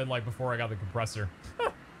microphone sounded like before I got the compressor.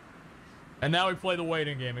 And now we play the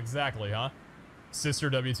waiting game. Exactly, huh? Sister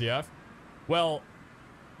WTF? Well,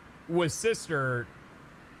 with sister,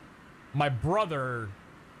 my brother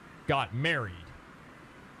got married.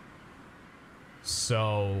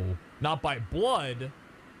 So, not by blood.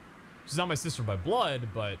 She's not my sister by blood,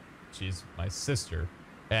 but she's my sister.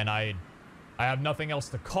 And I have nothing else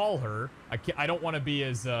to call her. I don't want to be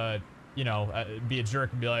as, you know, be a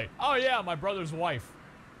jerk and be like, oh yeah, my brother's wife.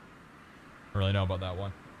 I don't really know about that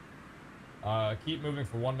one. Keep moving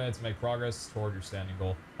for 1 minute to make progress toward your standing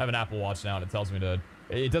goal. I have an Apple Watch now and it tells me to...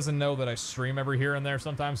 It doesn't know that I stream every here and there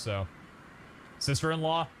sometimes, so...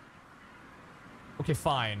 Sister-in-law? Okay,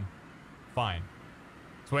 fine. Fine.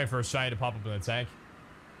 Just waiting for a shiny to pop up in the tank.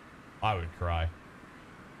 I would cry.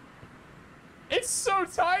 It's so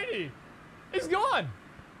tiny! It's gone!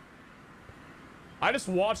 I just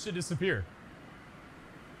watched it disappear.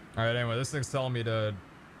 Alright, anyway, this thing's telling me to...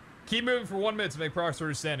 Keep moving for 1 minute to make progress toward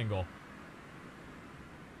your standing goal.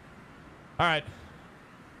 Alright.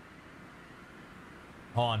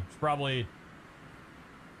 Hold on. It's probably...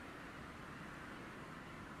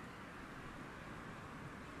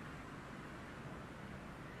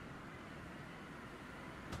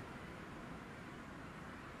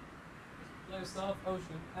 Place off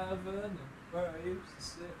Ocean Avenue, where I used to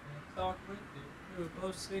sit and talk with you. We were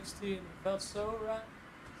both 16 and felt so right.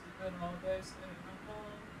 Sleeping all day, staying up all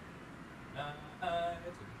night.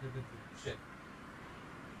 Shit.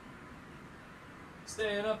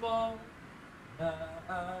 Staying up all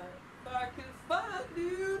night. If I could find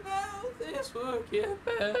you now, things would get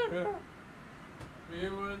better. We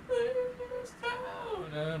would leave this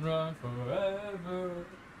town and run forever.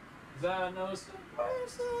 'Cause I know somewhere,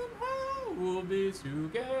 somehow we'll be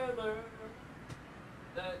together.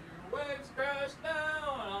 That your waves crash down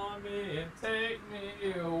on me and take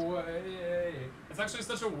me away. It's actually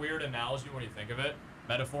such a weird analogy when you think of it.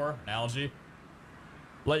 Metaphor, analogy.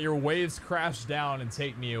 Let your waves crash down and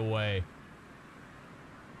take me away.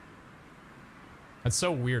 That's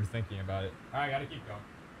so weird thinking about it. Alright, I gotta keep going.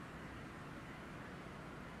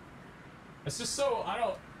 It's just so, I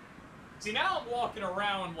don't... See, now I'm walking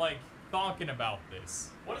around, like, talking about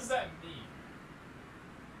this. What does that mean?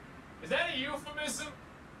 Is that a euphemism?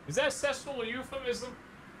 Is that a sexual euphemism?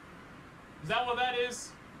 Is that what that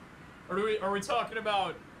is? Or are we talking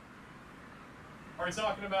about... Are we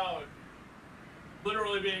talking about...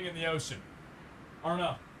 literally being in the ocean? I don't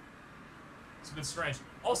know. It's a bit strange.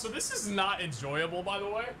 Also, this is not enjoyable, by the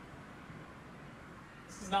way.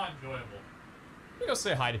 This is not enjoyable. Let me go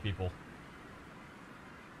say hi to people.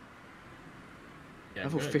 Yeah,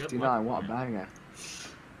 level 59, what a banger.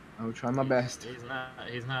 I will try my best.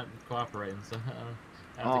 He's not cooperating, so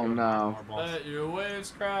oh no. Let your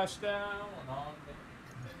waves crash down on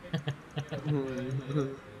me.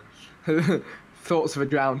 Thoughts of a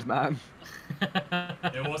drowned man.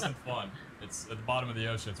 It wasn't fun. It's at the bottom of the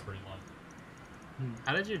ocean. It's pretty long.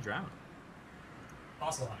 How did you drown?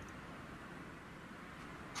 Fossil hunting.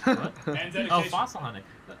 What? And dedication. Oh, fossil hunting.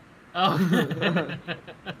 Oh.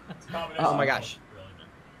 It's a combination Oh my of gosh. both, really, man.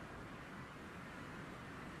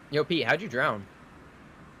 Yo, Pete, how'd you drown?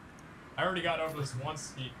 I already got over this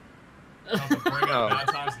once. I'm gonna bring Oh. up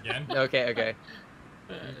bad times again. Okay.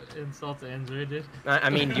 Insult to injury, dude. I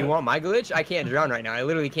mean, do you want my glitch? I can't drown right now. I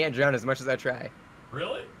literally can't drown as much as I try.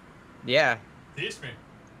 Really? Yeah. Teach me.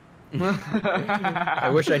 I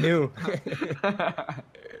wish I knew.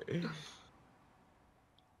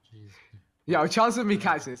 Jeez. Yo, chances of me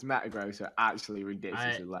catching this Metagross are actually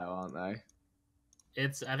ridiculously low, aren't they? I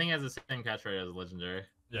think it has the same catch rate as Legendary.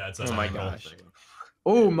 Yeah, it's Oh my gosh.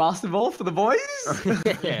 Oh, Master Ball for the boys?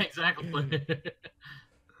 Yeah, exactly.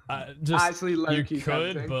 Just, Actually, you low-key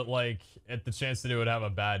could, tempting. but like, at the chance to do it have a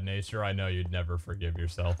bad nature, I know you'd never forgive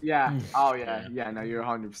yourself. Yeah. Oh, yeah. Yeah, no, you're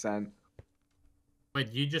 100%.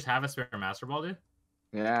 Wait, you just have a spare Master Ball, dude?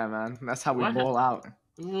 Yeah, man. That's how we What? ball out.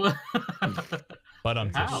 But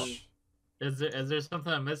How? Is there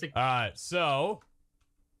something I'm missing? All right, so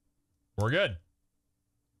we're good.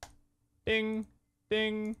 Ding,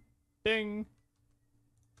 ding, ding.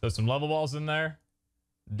 So some level balls in there.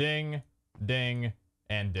 Ding, ding,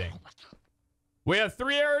 and ding. We have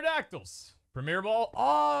 3 Aerodactyls. Premier Ball.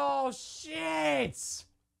 Oh, shit.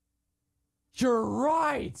 You're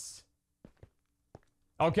right.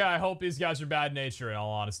 Okay, I hope these guys are bad nature in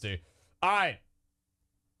all honesty. All right.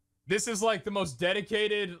 This is like the most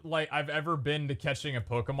dedicated like I've ever been to catching a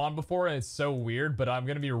Pokemon before, and it's so weird, but I'm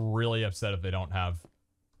going to be really upset if they don't have.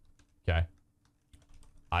 Okay.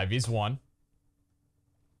 Ivy's 1.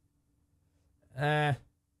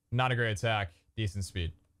 Not a great attack. Decent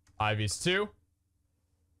speed. Ivy's 2.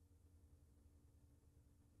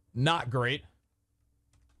 Not great.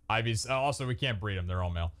 Ivy's... also, we can't breed them. They're all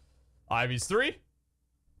male. Ivy's 3.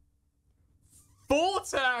 Full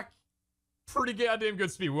attack. Pretty goddamn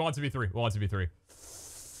good speed. We want it to be 3. We want it to be 3.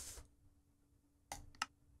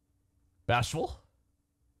 Bashful.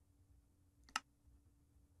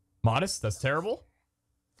 Modest. That's terrible.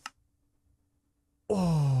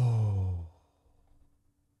 Oh.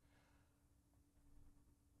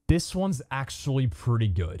 This one's actually pretty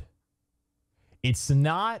good. It's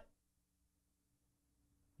not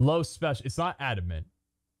low special. It's not adamant.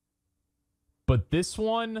 But this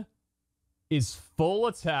one is full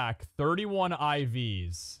attack, 31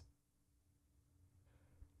 IVs.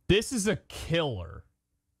 This is a killer.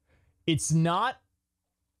 It's not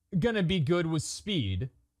going to be good with speed.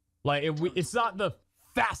 Like, it's not the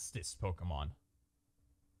fastest Pokemon.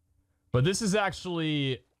 But this is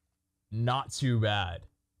actually not too bad,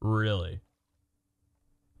 really.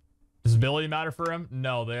 Does ability matter for him?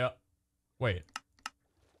 No, they... Wait.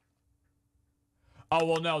 Oh,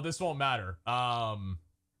 well, no, this won't matter.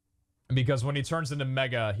 Because when he turns into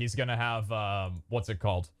Mega, he's going to have... what's it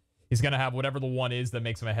called? He's going to have whatever the one is that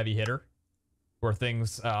makes him a heavy hitter. Where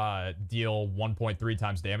things deal 1.3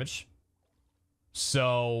 times damage.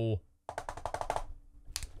 So...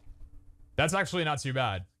 That's actually not too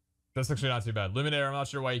bad. That's actually not too bad. Luminaire, I'm not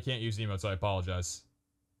sure why you can't use emotes, so I apologize.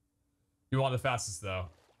 You want the fastest, though.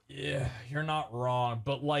 Yeah, you're not wrong.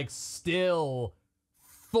 But, like, still...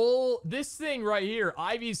 Full... This thing right here,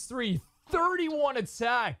 Ivy's 3, 31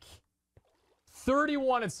 attack.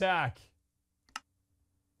 31 attack.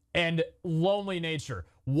 And Lonely Nature.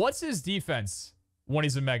 What's his defense when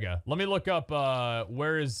he's a Mega? Let me look up,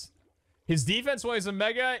 where is... His defense when he's a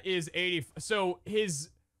Mega is 80... So, his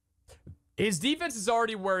defense is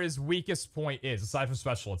already where his weakest point is, aside from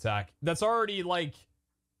special attack. That's already, like...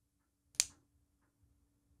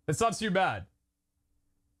 It's not too bad.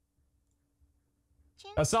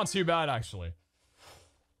 That's not too bad, actually.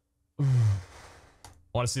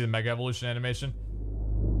 Want to see the Mega Evolution animation?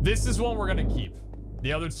 This is one we're going to keep.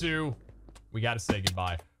 The other two, we got to say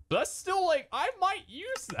goodbye. But that's still, like, I might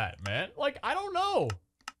use that, man. Like, I don't know.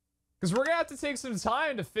 Because we're going to have to take some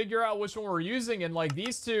time to figure out which one we're using. And, like,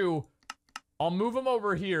 these two... I'll move them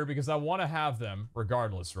over here because I want to have them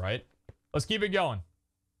regardless, right? Let's keep it going.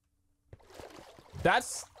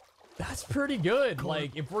 That's pretty good.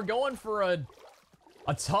 Like, if we're going for a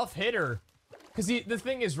tough hitter, because the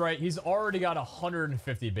thing is, right, he's already got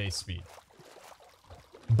 150 base speed.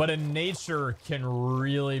 But a nature can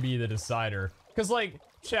really be the decider. Because, like,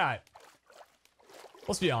 chat,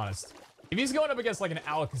 let's be honest. If he's going up against, like, an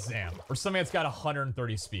Alakazam or something that's got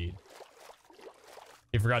 130 speed,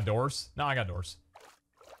 you forgot doors? No, I got doors.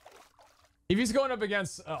 If he's going up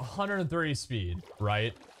against 130 speed,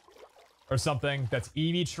 right? Or something that's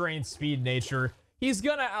EV trained speed nature, He's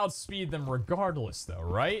gonna outspeed them regardless, though,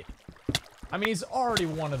 right? I mean, he's already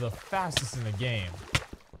one of the fastest in the game.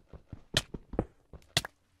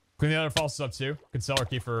 Clean the other fossils up, too. Could sell our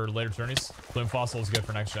key for later tourneys. Clean fossil is good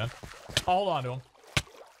for next gen. I'll hold on to him.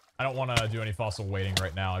 I don't want to do any fossil waiting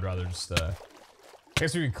right now. I'd rather just, I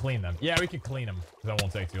guess we could clean them. Yeah, we could clean them. That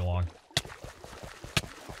won't take too long.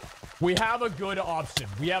 We have a good option.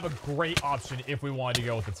 We have a great option if we wanted to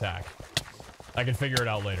go with attack. I can figure it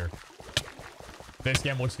out later. Face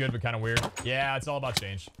cam looks good, but kind of weird. Yeah, it's all about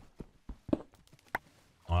change.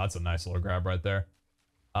 Oh, that's a nice little grab right there.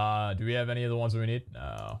 Do we have any of the ones that we need?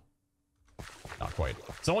 No. Not quite.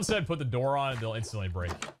 Someone said put the door on and they'll instantly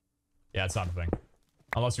break. Yeah, it's not a thing.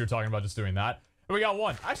 Unless you're talking about just doing that. And we got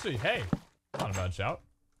one. Actually, hey. Not a bad shout.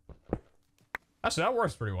 Actually, that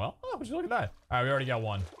works pretty well. Oh, would you look at that? Alright, we already got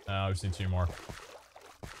one. We just need 2 more.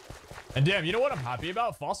 And damn, you know what I'm happy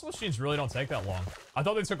about? Fossil machines really don't take that long. I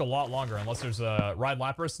thought they took a lot longer, unless there's a ride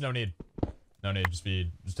Lapras. No need. No need. Just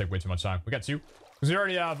take way too much time. We got 2. Because we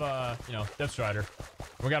already have, you know, Depth Strider.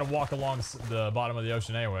 We gotta walk along the bottom of the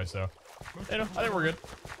ocean anyway, so. You know, I think we're good.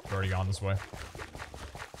 We've already gone this way.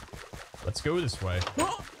 Let's go this way.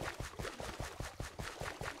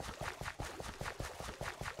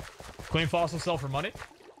 Clean fossil sell for money.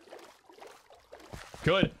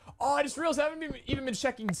 Good. Oh, I just realized I haven't even been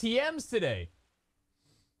checking TMs today.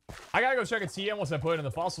 I gotta go check a TM once I put it in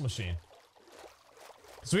the fossil machine.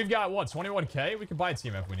 So we've got, what, 21k? We can buy a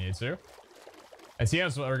TM if we need to. And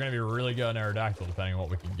TMs are gonna be really good in Aerodactyl, depending on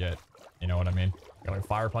what we can get. You know what I mean? Got like a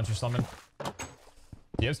Fire Punch or something.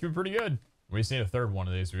 TMs can be pretty good. We just need a 3rd one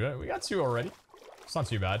of these. We got 2 already. It's not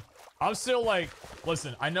too bad. I'm still like,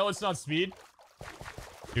 listen, I know it's not speed.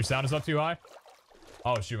 Your sound is up too high?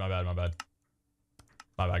 Oh, shoot, my bad, my bad.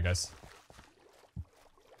 My bad, guys.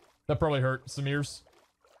 That probably hurt some ears.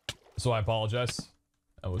 So I apologize.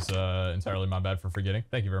 That was entirely my bad for forgetting.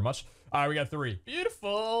 Thank you very much. All right, we got 3.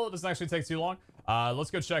 Beautiful. Doesn't actually take too long.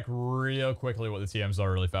 Let's go check real quickly what the TMs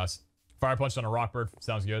are really fast. Fire Punch on a Rockbird.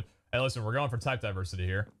 Sounds good. Hey, listen, we're going for type diversity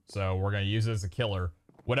here. So we're going to use it as a killer.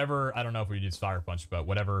 Whatever, I don't know if we use Fire Punch, but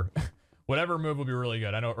whatever whatever move will be really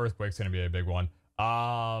good. I know Earthquake's going to be a big one.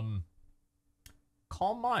 Calm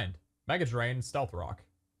Mind. Mega Drain, Stealth Rock.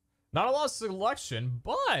 Not a lot of selection,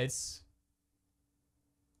 but...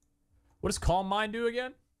 What does Calm Mind do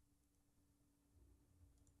again?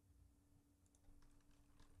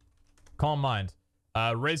 Calm Mind.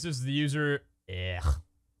 Raises the user...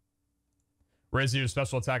 Raises your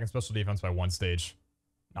special attack and special defense by 1 stage.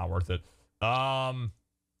 Not worth it. What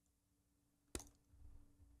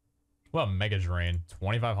about Mega Drain?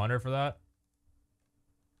 2,500 for that?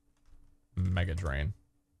 Mega Drain.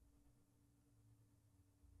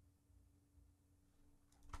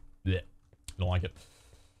 Yeah. Don't like it.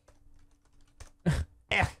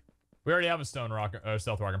 We already have a Stone Rock,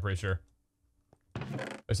 Stealth Rock, I'm pretty sure.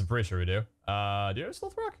 At least I'm pretty sure we do. Do you have a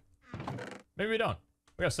Stealth Rock? Maybe we don't.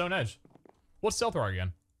 We got Stone Edge. What's Stealth Rock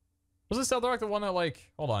again? Was this Stealth Rock the one that,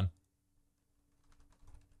 like... Hold on.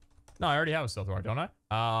 No, I already have a Stealth Rock, don't I?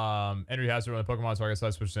 Entry hazard when the Pokemon target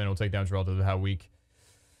side switches in, it will take damage relative to how weak.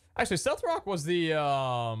 Actually, Stealth Rock was the, You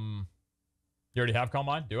already have Calm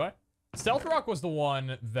Mind, do I? Stealth Rock was the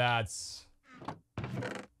one that...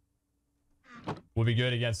 will be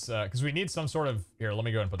good against, because we need some sort of... Here, let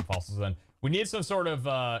me go ahead and put the fossils in. We need some sort of,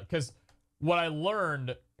 because what I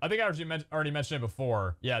learned... I think I already mentioned it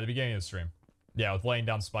before. Yeah, at the beginning of the stream. Yeah, with laying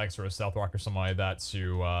down spikes or a Stealth Rock or something like that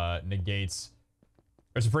to negate...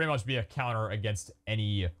 Or to pretty much be a counter against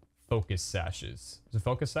any Focus Sashes. Is it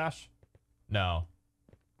Focus Sash? No.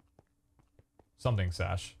 Something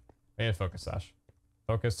Sash. Maybe a Focus Sash.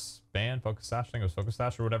 Focus Band? Focus Sash? I think it was Focus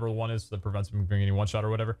Sash or whatever one is that prevents him from getting any one-shot or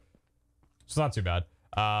whatever. It's not too bad.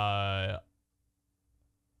 I'll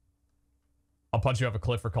punch you off a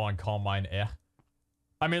cliff for calling Calm Mind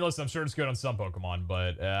I mean, listen, I'm sure it's good on some Pokemon,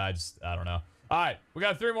 but I don't know. Alright, we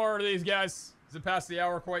got 3 more of these guys. Is it past the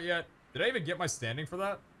hour quite yet? Did I even get my standing for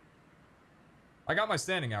that? I got my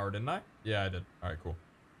standing hour, didn't I? Yeah, I did. Alright, cool.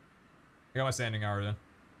 I got my standing hour then.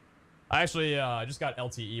 I actually, I just got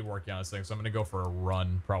LTE working on this thing, so I'm gonna go for a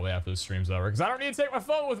run probably after the stream's over. Because I don't need to take my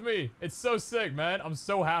phone with me! It's so sick, man. I'm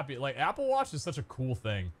so happy. Like, Apple Watch is such a cool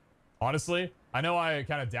thing. Honestly, I know I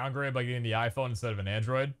kind of downgraded by getting the iPhone instead of an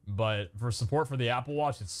Android, but for support for the Apple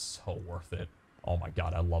Watch, it's so worth it. Oh my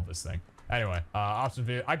god, I love this thing. Anyway, option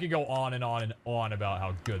video. I could go on and on and on about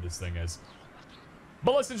how good this thing is.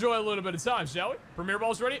 But let's enjoy a little bit of time, shall we? Premier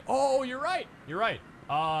Ball's ready? Oh, you're right. You're right.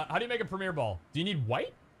 How do you make a Premier Ball? Do you need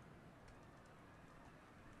white?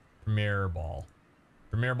 Premier Ball.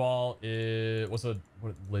 Premier Ball is...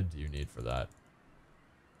 what lid do you need for that?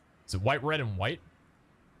 Is it white, red, and white?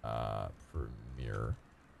 Premier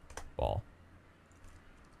Ball.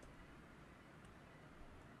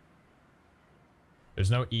 There's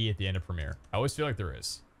no E at the end of Premier. I always feel like there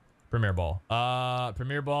is. Premier Ball.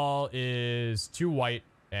 Premier Ball is 2 white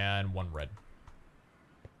and 1 red.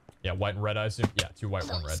 Yeah, white and red, I assume. Yeah, 2 white,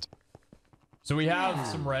 1 red. So we have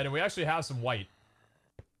some red, and we actually have some white.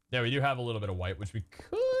 Yeah, we do have a little bit of white, which we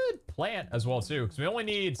could plant as well, too. Because we only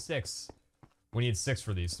need 6. We need 6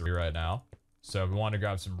 for these 3 right now. So we want to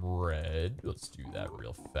grab some red. Let's do that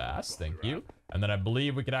real fast. Thank you. And then I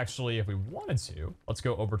believe we could actually, if we wanted to, let's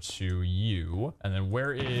go over to you. And then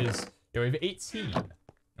where is... Yeah, we have 18.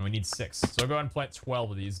 And we need 6. So I'll go ahead and plant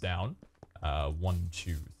 12 of these down. 1,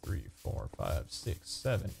 2, 3, 4, 5, 6,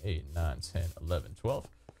 7, 8, 9, 10, 11, 12.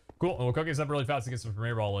 Cool. And we'll cook this up really fast to get some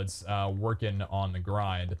Premier Ball lids working on the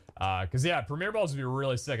grind. Because, yeah, Premier Balls would be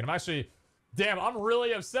really sick. And I'm actually... Damn, I'm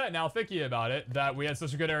really upset now thinking about it that we had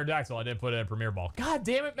such a good Aerodactyl. I didn't put in a Premier Ball. God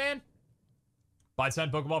damn it, man. Buy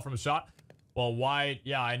 10 Pokeball from a shot. Well, why?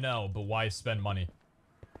 Yeah, I know, but why spend money? You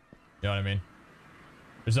know what I mean?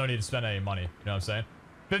 There's no need to spend any money. You know what I'm saying?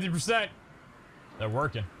 50%. They're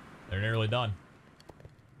working. They're nearly done.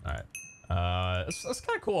 All right. It's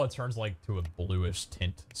kind of cool. It turns like to a bluish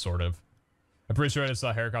tint, sort of. I'm pretty sure I just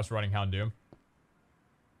saw Heracross running Houndoom.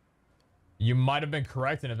 You might have been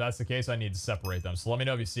correct, and if that's the case, I need to separate them. So let me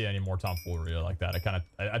know if you see any more tomfoolery like that.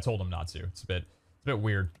 I told him not to. It's a bit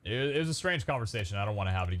weird. It was a strange conversation. I don't want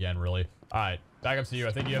to have it again, really. All right, back up to you.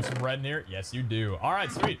 I think you have some red in here. Yes, you do. All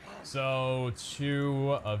right, sweet. So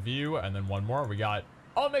 2 of you, and then 1 more. We got,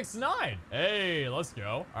 oh, it makes 9. Hey, let's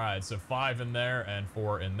go. All right, so 5 in there and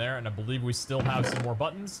 4 in there, and I believe we still have some more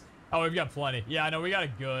buttons. Oh, we've got plenty. Yeah, I know we got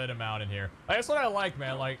a good amount in here. That's what I like,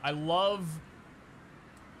 man. Like, I love...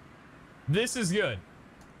 This is good.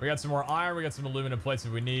 We got some more iron. We got some aluminum plates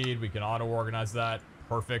if we need. We can auto-organize that.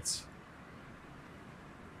 Perfect.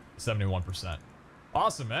 71%.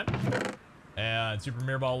 Awesome, man. And 2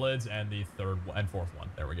 Premier Ball lids and the 3rd and 4th one.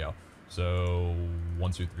 There we go. So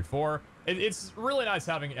 1, 2, 3, 4. It's really nice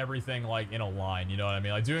having everything like in a line. You know what I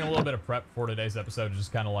mean? Like doing a little bit of prep for today's episode,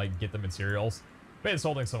 just kind of like get the materials. Made this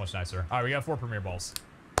whole thing so much nicer. All right, we got 4 Premier Balls.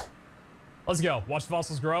 Let's go. Watch the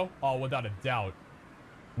fossils grow. Oh, without a doubt.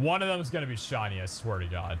 One of them is going to be shiny, I swear to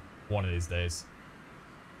God. One of these days.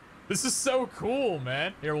 This is so cool,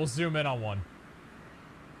 man. Here, we'll zoom in on one.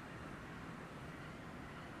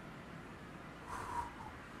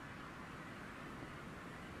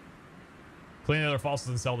 Clean the other fossils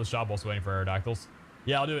and sell the shop whilst waiting for Aerodactyls.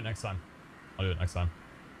 Yeah, I'll do it next time.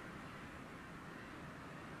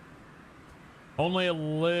 Only a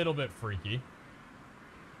little bit freaky.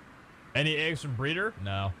 Any eggs from Breeder?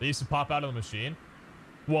 No. They used to pop out of the machine.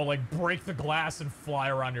 Well, like, break the glass and fly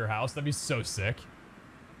around your house. That'd be so sick.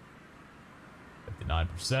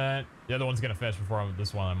 59%. The other one's gonna finish before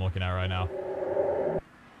this one I'm looking at right now.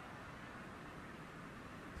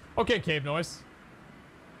 Okay, cave noise.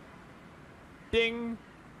 Ding.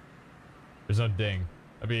 There's no ding.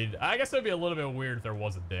 I mean, I guess it'd be a little bit weird if there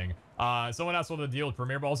was a ding. Someone asked what the deal with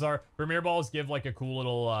Premier Balls are. Premier Balls give, like, a cool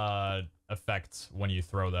little, effect when you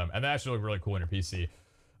throw them. And they actually look really cool in your PC.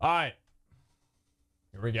 Alright.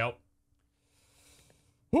 Here we go.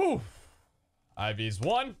 Whew. IV's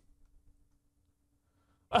 1.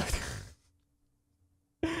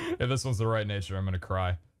 If this one's the right nature, I'm gonna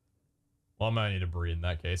cry. Well, I'm gonna need to breed in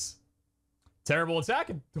that case. Terrible attack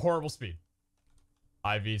and horrible speed.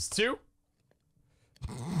 IV's 2.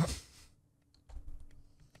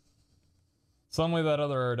 Suddenly that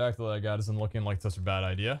other Aerodactyl I got isn't looking like such a bad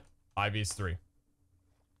idea. IV's 3.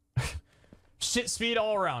 Shit speed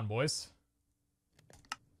all around, boys.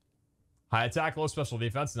 High attack, low special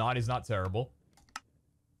defense. He's not terrible.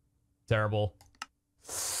 Terrible.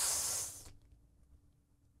 It's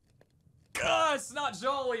not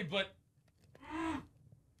jolly, but...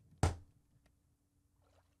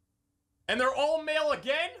 And they're all male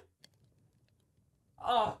again?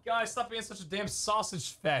 Oh, guys, stop being such a damn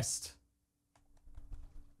sausage fest.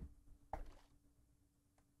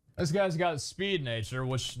 This guy's got speed nature,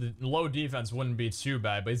 which the low defense wouldn't be too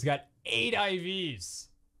bad, but he's got 8 IVs.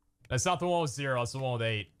 That's not the one with 0, that's the one with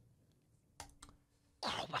 8.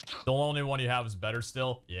 The only one you have is better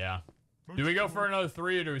still? Yeah. Do we go for another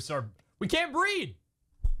 3 or do we start... We can't breed!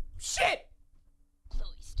 Shit!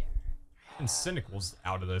 And Cynical's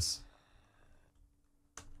out of this.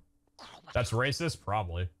 That's racist?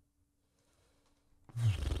 Probably.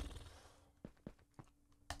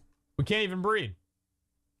 We can't even breed.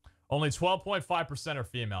 Only 12.5% are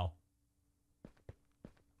female.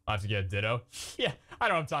 I have to get a Ditto. Yeah, I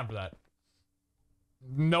don't have time for that.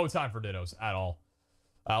 No time for Dittos at all.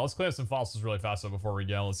 Let's clean up some fossils really fast though before we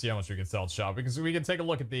go. Let's see how much we can sell at shop because we can take a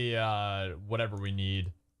look at the whatever we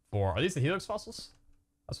need for. Are these the helix fossils?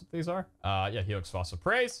 That's what these are. Yeah, helix fossil.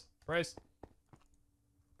 Praise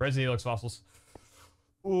the helix fossils.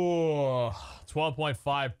 Ooh,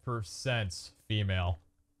 12.5% female.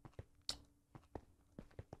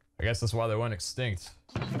 I guess that's why they went extinct.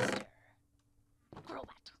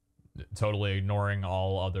 Totally ignoring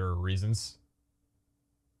all other reasons.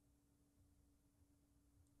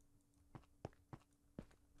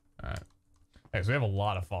 Alright. Okay, so we have a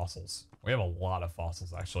lot of fossils. We have a lot of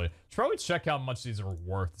fossils, actually. Should probably check how much these are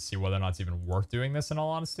worth to see whether or not it's even worth doing this, in all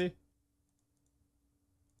honesty.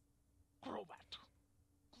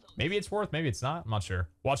 Maybe it's worth, maybe it's not. I'm not sure.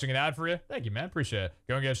 Watching an ad for you? Thank you, man. Appreciate it.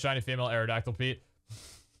 Go and get a shiny female Aerodactyl, Pete.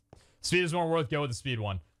 Speed is more worth. Go with the speed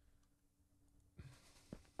one.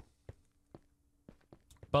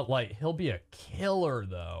 But, like, he'll be a killer,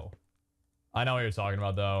 though. I know what you're talking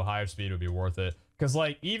about, though. Higher speed would be worth it. Because,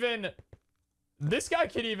 like, even... This guy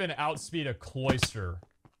could even outspeed a Cloyster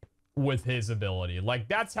with his ability. Like,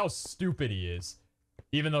 that's how stupid he is.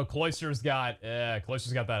 Even though Cloyster's got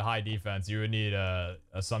that high defense, you would need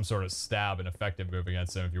some sort of stab and effective move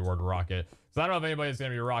against him if you were to rock it. So I don't know if anybody's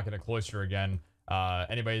going to be rocking a Cloyster again.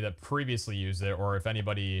 Anybody that previously used it, or if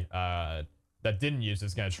anybody that didn't use it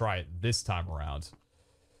is going to try it this time around.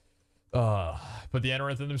 Put the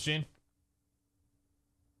Anorith in the machine.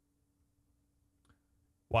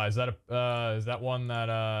 Why is that is that one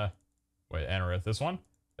that wait, Anorith, this one?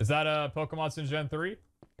 Is that Pokemon in Gen 3?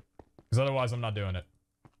 Because otherwise I'm not doing it.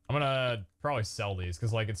 I'm gonna probably sell these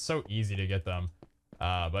because like it's so easy to get them.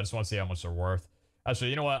 But I just want to see how much they're worth. Actually,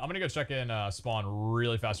 you know what? I'm gonna go check in spawn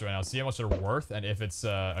really fast right now, see how much they're worth, and if it's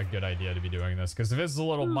a good idea to be doing this. Because if this is a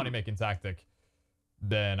little money-making tactic,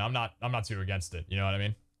 then I'm not too against it. You know what I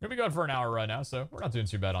mean? We're gonna be going for an hour right now, so we're not doing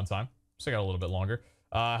too bad on time. Still got a little bit longer.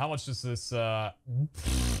 How much does this?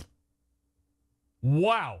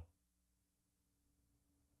 Wow.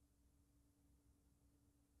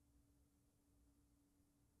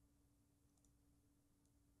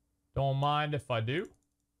 Don't mind if I do.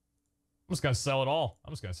 I'm just gonna sell it all.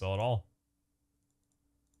 I'm just gonna sell it all.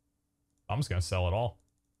 I'm just gonna sell it all.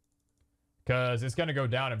 Because it's gonna go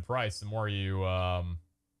down in price the more you, it's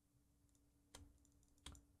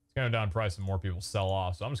gonna go down in price the more people sell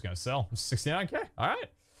off. So I'm just gonna sell. 69k.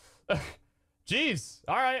 Alright. Jeez.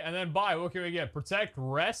 Alright, and then buy. What can we get? Protect,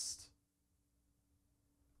 Rest,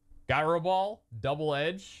 Gyro Ball, Double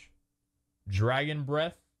Edge, Dragon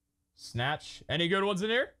Breath, Snatch. Any good ones in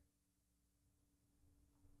here?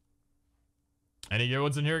 Any good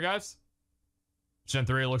ones in here, guys? Gen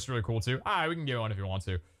 3 looks really cool, too. Alright, we can get one if you want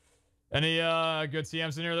to. Any good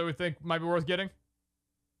TMs in here that we think might be worth getting?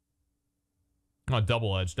 Oh,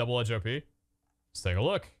 Double Edge. Double Edge OP. Let's take a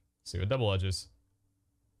look. See what Double Edge is.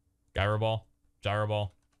 Gyro Ball. Gyro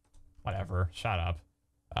Ball. Whatever. Shut up.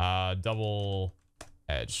 Double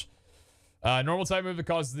Edge. Normal type move that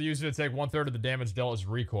causes the user to take 1/3 of the damage dealt as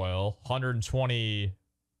recoil. 120.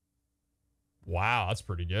 Wow, that's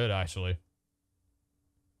pretty good, actually.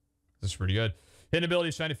 This is pretty good. Hidden ability,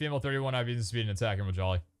 shiny female, 31 IV speed and attack, and we're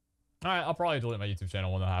jolly. Alright, I'll probably delete my YouTube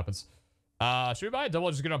channel when that happens. Should we buy a double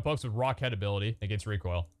edge good on pokes with rock head ability against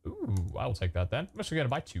recoil? Ooh, I will take that then. I'm actually gonna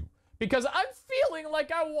buy 2. Because I'm feeling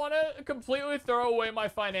like I want to completely throw away my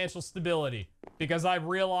financial stability. Because I've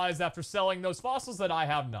realized after selling those fossils that I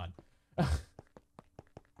have none.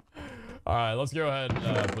 Alright, let's go ahead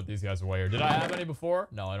and put these guys away here. Did I have any before?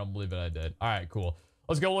 No, I don't believe that I did. Alright, cool.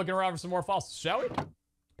 Let's go looking around for some more fossils, shall we?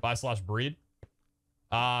 Buy/breed.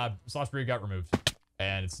 /breed got removed.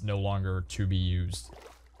 And it's no longer to be used.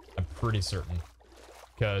 I'm pretty certain.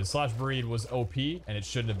 Because /breed was OP, and it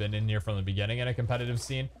shouldn't have been in here from the beginning in a competitive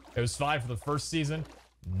scene. It was fine for the first season,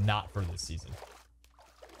 not for this season.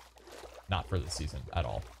 Not for this season at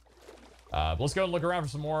all. But let's go and look around for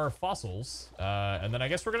some more fossils. And then I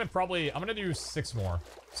guess we're gonna probably, I'm gonna do 6 more.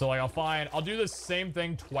 So like I'll do the same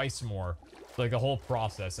thing twice more. Like the whole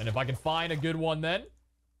process. And if I can find a good one then,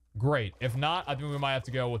 great. If not, I think we might have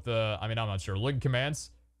to go with the, I mean, I'm not sure. Lig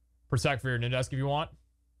commands. Protect for your Nindesk if you want.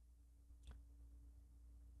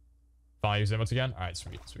 Finally use emotes again. Alright,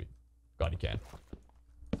 sweet, sweet. Glad you can.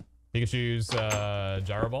 Pikachu's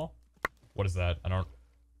Gyro Ball. What is that? I don't...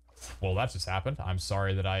 Well, that just happened. I'm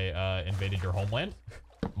sorry that I invaded your homeland.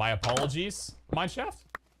 My apologies, Mineshaft.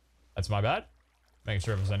 That's my bad. Making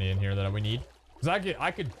sure if there's any in here that we need. Because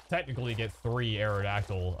I could technically get 3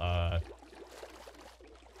 Aerodactyl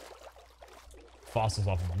fossils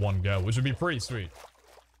off of one go, which would be pretty sweet.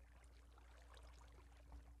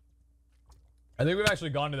 I think we've actually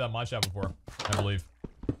gone to that Mineshaft before, I believe.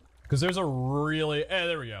 Because there's a really... Hey,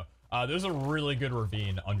 there we go. There's a really good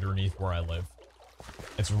ravine underneath where I live.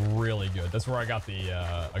 It's really good. That's where I got the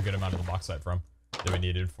a good amount of the bauxite from that we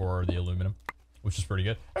needed for the aluminum, which is pretty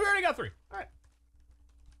good. And we already got 3. All right.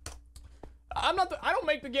 I don't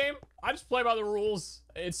make the game. I just play by the rules.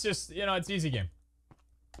 It's just, you know, it's easy game.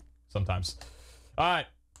 Sometimes. All right.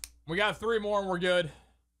 We got 3 more and we're good.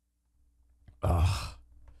 Ugh.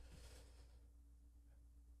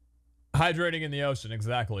 Hydrating in the ocean,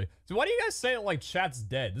 exactly. So why do you guys say it like chat's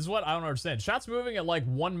dead? This is what I don't understand. Chat's moving at like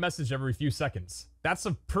 1 message every few seconds. That's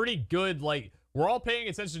a pretty good, like, we're all paying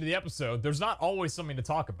attention to the episode. There's not always something to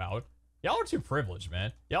talk about. Y'all are too privileged,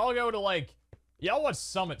 man. Y'all go to like, y'all watch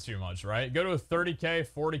Summit too much, right? Go to a 30K,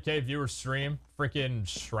 40K viewer stream, freaking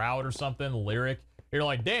Shroud or something, Lyric. You're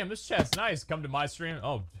like, damn, this chat's nice. Come to my stream.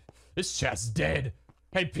 Oh, this chat's dead.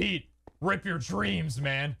 Hey, Pete, rip your dreams,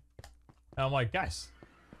 man. And I'm like, guys,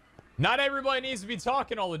 not everybody needs to be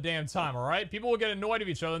talking all the damn time, all right? People will get annoyed of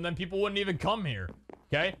each other, and then people wouldn't even come here,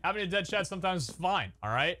 okay? Having a dead chat sometimes is fine, all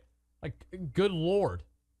right? Like, good lord.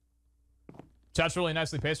 Chat's really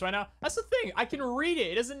nicely paced right now. That's the thing. I can read it.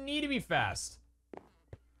 It doesn't need to be fast.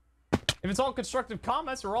 If it's all constructive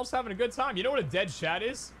comments, we're all just having a good time. You know what a dead chat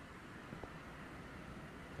is?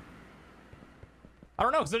 I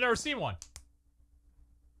don't know, because I've never seen one.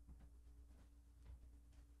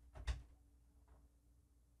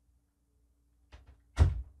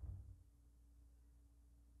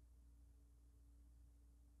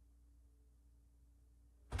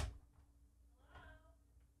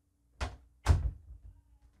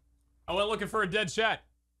 I went looking for a dead chat.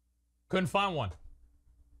 Couldn't find one.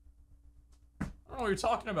 I don't know what you're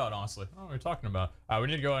talking about, honestly. I don't know what you're talking about. We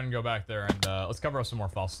need to go ahead and go back there and let's cover up some more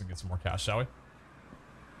files and get some more cash, shall we?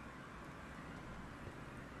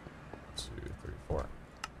 2, 3, 4.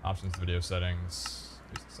 Options, video settings.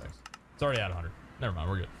 366. It's already at 100. Never mind,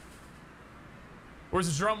 we're good.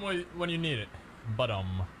 Where's the drum when you need it?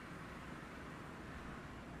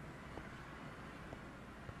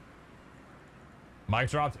 Mic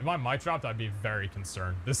dropped. If my mic dropped, I'd be very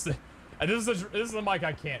concerned. This is the mic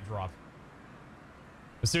I can't drop.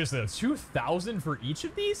 But seriously, 2,000 for each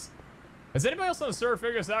of these? Has anybody else on the server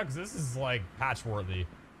figured this out? Because this is like patch worthy.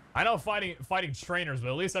 I know fighting trainers, but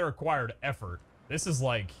at least that required effort. This is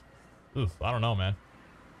like, oof, I don't know, man.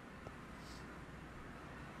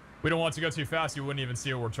 We don't want to go too fast. You wouldn't even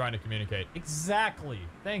see what we're trying to communicate. Exactly.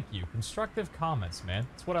 Thank you. Constructive comments, man.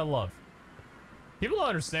 That's what I love. People don't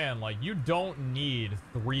understand, like, you don't need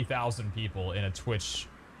 3,000 people in a Twitch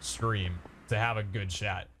stream to have a good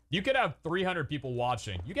chat. You could have 300 people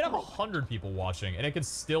watching. You could have 100 people watching, and it could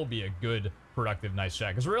still be a good, productive, nice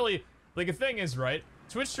chat. Because really, like, the thing is, right,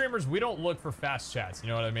 Twitch streamers, we don't look for fast chats. You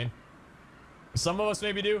know what I mean? Some of us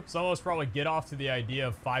maybe do. Some of us probably get off to the idea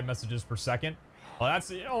of 5 messages per second. Well,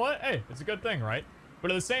 that's, you know what? Hey, it's a good thing, right?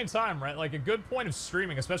 But at the same time, right, like, a good point of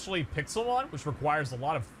streaming, especially Pixelmon, which requires a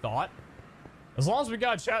lot of thought, as long as we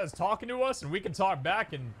got a chat that's talking to us and we can talk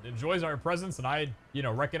back and enjoys our presence and I, you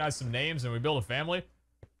know, recognize some names and we build a family,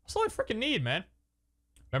 that's all I freaking need, man.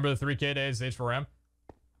 Remember the 3K days, H4M?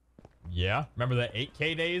 Yeah. Remember the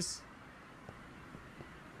 8K days?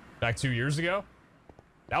 Back 2 years ago?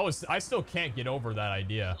 That was, I still can't get over that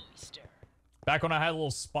idea. Back when I had a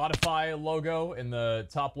little Spotify logo in the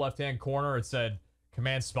top left-hand corner, it said,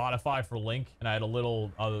 command Spotify for link, and I had a little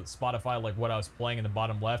Spotify, like what I was playing in the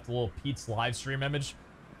bottom left, a little Pete's live stream image.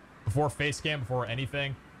 Before Facecam, before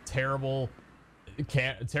anything. Terrible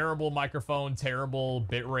microphone, terrible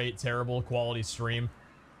bitrate, terrible quality stream.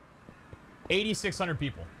 8,600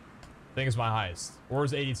 people. I think is my highest. Or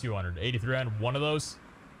is 8,200? 8,300, one of those?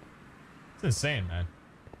 It's insane, man.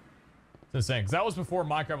 It's insane, because that was before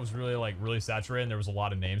Minecraft was really, like, really saturated, and there was a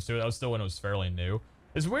lot of names to it. That was still when it was fairly new.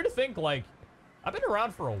 It's weird to think, like, I've been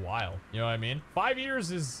around for a while, you know what I mean? 5 years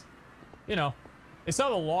is, you know, it's not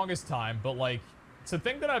the longest time, but like, to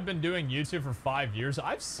think that I've been doing YouTube for 5 years,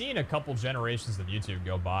 I've seen a couple generations of YouTube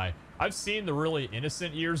go by. I've seen the really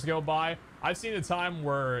innocent years go by. I've seen the time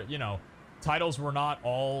where, you know, titles were not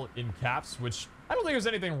all in caps, which I don't think there's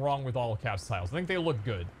anything wrong with all caps titles. I think they look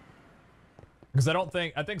good. Because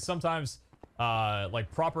I think sometimes,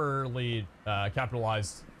 like, properly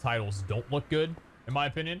capitalized titles don't look good, in my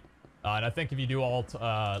opinion. And I think if you do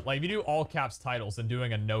all caps titles, then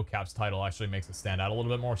doing a no caps title actually makes it stand out a little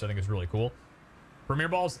bit more, which I think is really cool. Premiere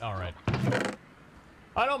balls, all right.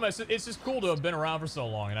 I don't know, man. It's just cool to have been around for so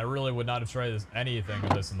long, and I really would not have tried anything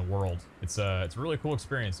with this in the world. It's a really cool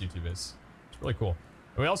experience. YouTube is. It's really cool.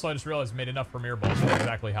 And we also, I just realized, made enough premiere balls for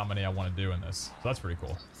exactly how many I want to do in this. So that's pretty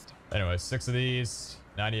cool. Anyway, 6 of these,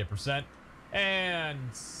 98%, and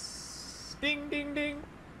ding, ding, ding,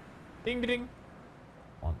 ding, ding.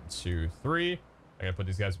 1, 2, 3. I gotta put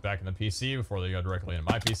these guys back in the PC before they go directly into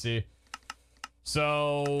my PC.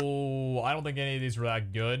 So I don't think any of these were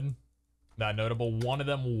that good, that notable. One of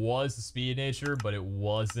them was the speed nature, but it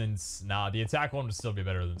wasn't. Nah, the attack one would still be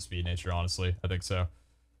better than the speed nature, honestly. I think so.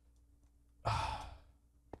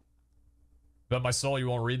 Bet my soul you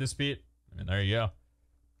won't read this, Pete. I mean, there you go.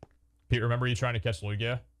 Pete, remember you trying to catch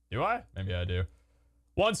Lugia? Do I? Maybe I do.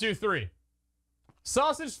 1, 2, 3.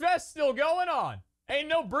 Sausage Fest still going on. Ain't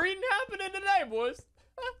no breeding happening today, boys.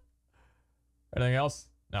 Anything else?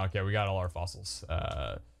 No, okay, we got all our fossils.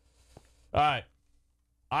 All right.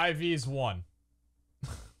 IV's 1.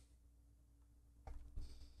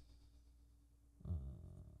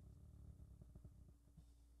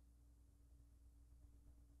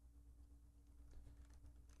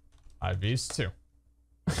 IV's 2.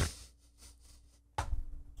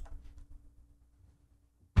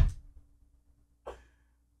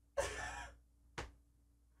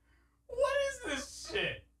 What is this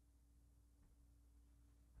shit?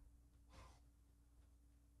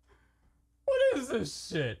 What is this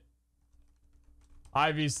shit?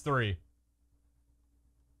 IV's 3.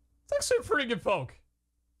 It's actually a pretty good poke.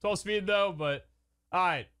 12 speed though, but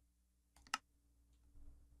alright.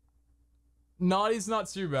 Naughty's not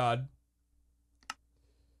too bad.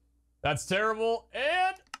 That's terrible.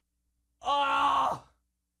 And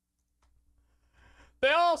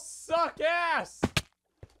they all suck ass.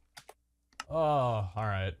 Oh, all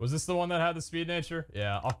right. Was this the one that had the speed nature?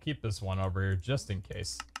 Yeah, I'll keep this one over here just in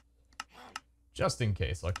case. Just in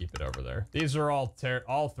case, I'll keep it over there. These are all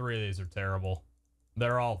three of these are terrible.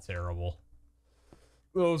 They're all terrible.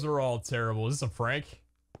 Those are all terrible. Is this a prank?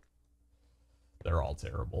 They're all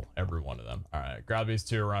terrible. Every one of them. All right, grab these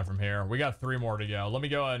 2 around from here. We got 3 more to go. Let me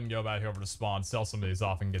go ahead and go back over to spawn, sell some of these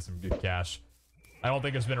off, and get some good cash. I don't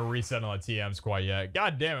think there's been a reset on the TMs quite yet.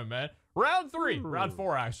 God damn it, man. Round 3. Round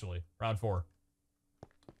 4, actually. Round 4.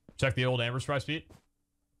 Check the old Amber's price, Pete.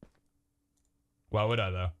 Why would I,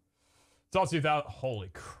 though? It's all 2,000. Holy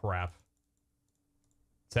crap.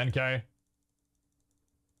 10K.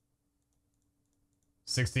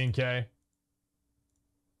 16K.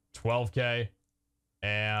 12K.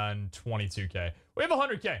 And 22K. We have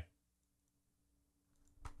 100K.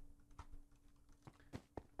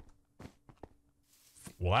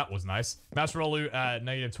 Well, that was nice. Master loot at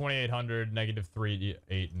negative 2,800, negative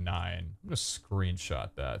 389. I'm gonna screenshot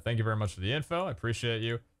that. Thank you very much for the info. I appreciate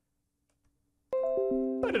you.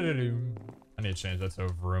 I need to change that to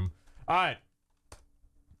room. All right.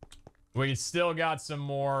 We still got some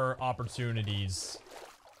more opportunities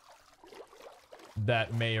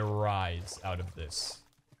that may arise out of this.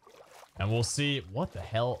 And we'll see. What the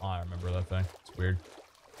hell? Oh, I remember that thing. It's weird.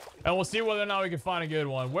 And we'll see whether or not we can find a good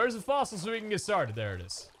one. Where's the fossil so we can get started? There it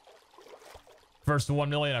is. First to 1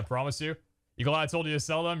 million, I promise you. You glad I told you to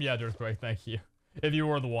sell them? Yeah, Earthquake, thank you. If you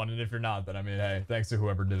were the one, and if you're not, then I mean, hey, thanks to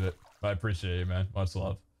whoever did it. I appreciate you, man. Much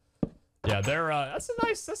love. Yeah, they're that's a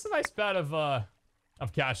nice bet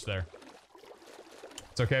of cash there.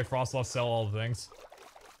 It's okay, Frostloff sell all the things.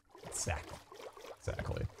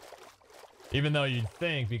 Exactly. Even though you'd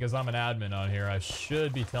think, because I'm an admin on here, I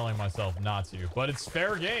should be telling myself not to. But it's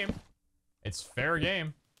fair game. It's fair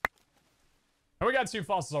game. And we got 2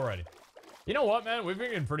 fossils already. You know what, man? We've been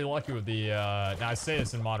getting pretty lucky with the, now I say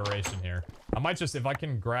this in moderation here. I might just, if I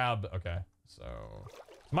can grab, okay. So,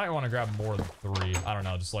 I might want to grab more than 3. I don't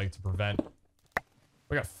know, just like to prevent.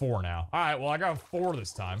 We got 4 now. All right, well, I got 4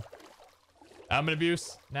 this time. Admin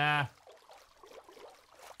abuse? Nah.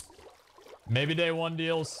 Maybe day 1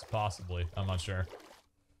 deals? Possibly. I'm not sure.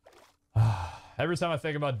 Every time I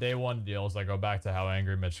think about day 1 deals, I go back to how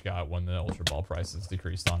angry Mitch got when the Ultra Ball prices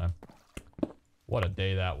decreased on him. What a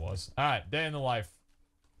day that was. All right, day in the life.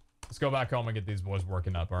 Let's go back home and get these boys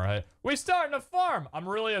working up, all right? We starting a farm! I'm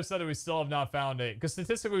really upset that we still have not found a... Because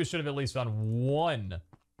statistically, we should have at least found 1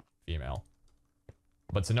 female.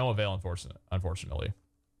 But to no avail, unfortunately.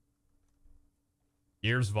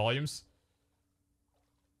 Ears, volumes?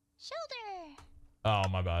 Shoulder. Oh,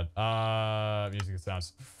 my bad. Music and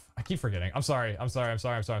sounds. I keep forgetting. I'm sorry. I thought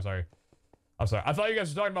you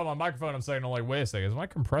guys were talking about my microphone. I'm saying, like, wait a second. Is my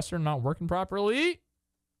compressor not working properly?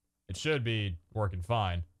 It should be working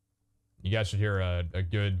fine. You guys should hear a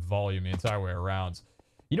good volume the entire way around.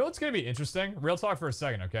 You know what's going to be interesting? Real talk for a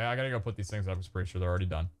second, okay? I got to go put these things up. I'm pretty sure they're already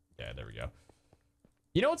done. Yeah, there we go.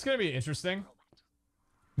 You know what's going to be interesting?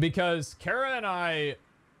 Because Kara and I...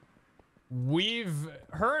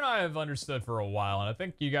 her and I have understood for a while, and I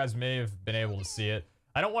think you guys may have been able to see it.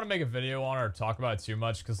 I don't want to make a video on it or talk about it too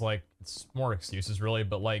much, because, like, it's more excuses, really,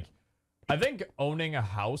 but, like, I think owning a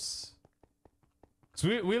house...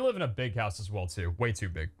 Because we live in a big house as well, too. Way too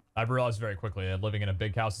big. I've realized very quickly that living in a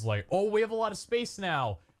big house is like, oh, we have a lot of space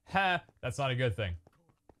now. Ha, that's not a good thing.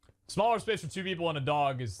 Smaller space for 2 people and a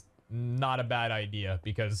dog is not a bad idea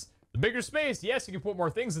because the bigger space, yes, you can put more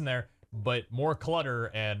things in there, but more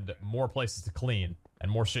clutter and more places to clean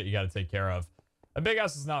and more shit you got to take care of. A big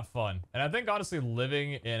house is not fun. And I think, honestly,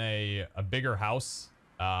 living in a bigger house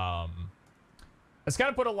has kind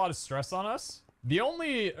of put a lot of stress on us. The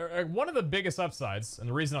only, one of the biggest upsides, and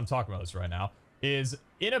the reason I'm talking about this right now, is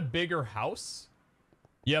in a bigger house,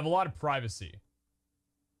 you have a lot of privacy.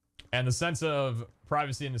 And the sense of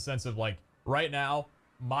privacy in the sense of, like, right now,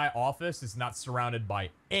 my office is not surrounded by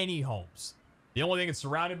any homes. The only thing it's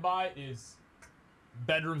surrounded by is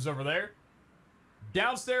bedrooms over there.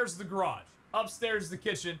 Downstairs is the garage. Upstairs is the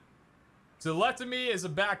kitchen. To the left of me is a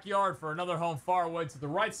backyard for another home far away. To the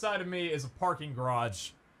right side of me is a parking garage.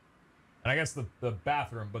 And I guess the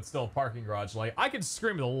bathroom, but still a parking garage. Like, I can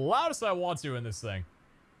scream the loudest I want to in this thing.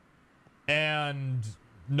 And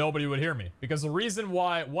nobody would hear me. Because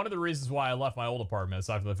one of the reasons why I left my old apartment,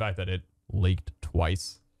 aside from the fact that it leaked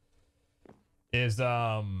twice, is,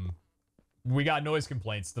 we got noise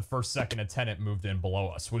complaints the first second a tenant moved in below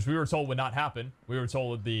us, which we were told would not happen. We were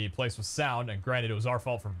told that the place was sound, and granted, it was our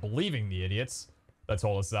fault for believing the idiots that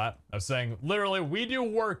told us that. I was saying, literally, we do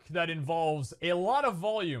work that involves a lot of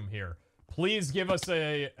volume here. Please give us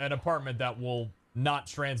an apartment that will not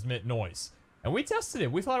transmit noise. And we tested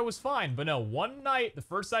it. We thought it was fine. But no, one night, the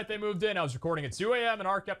first night they moved in, I was recording at 2 a.m. an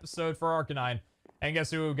ARC episode for Arcanine. And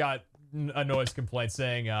guess who got a noise complaint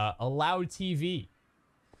saying, a loud TV.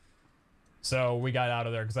 So we got out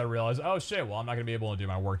of there because I realized, oh shit, well, I'm not going to be able to do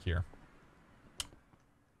my work here.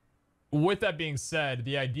 With that being said,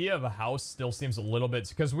 the idea of a house still seems a little bit,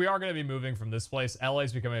 because we are going to be moving from this place. LA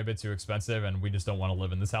is becoming a bit too expensive and we just don't want to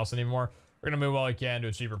live in this house anymore. We're going to move while we can to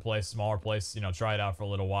a cheaper place, smaller place, you know, try it out for a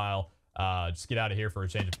little while. Just get out of here for a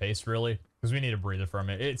change of pace, really, because we need a breather from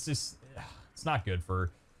it. It's just, it's not good for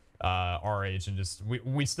our age, and just,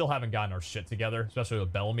 we still haven't gotten our shit together, especially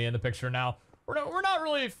with Bellamy in the picture now. We're not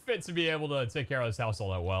really fit to be able to take care of this house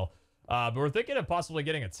all that well. But we're thinking of possibly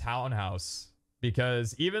getting a townhouse,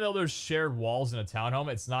 because even though there's shared walls in a townhome,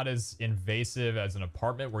 it's not as invasive as an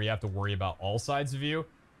apartment where you have to worry about all sides of you.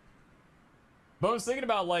 But I was thinking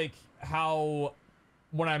about, like, how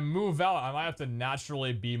when I move out, I might have to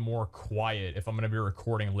naturally be more quiet if I'm going to be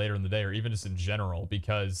recording later in the day, or even just in general,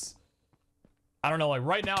 because I don't know, like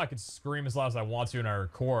right now I can scream as loud as I want to and I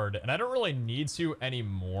record, and I don't really need to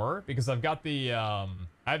anymore because I've got the, I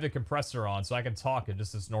have the compressor on, so I can talk at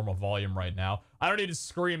just this normal volume right now. I don't need to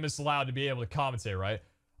scream this loud to be able to commentate, right?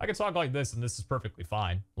 I can talk like this and this is perfectly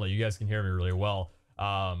fine. Like, you guys can hear me really well.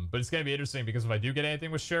 But it's going to be interesting because if I do get anything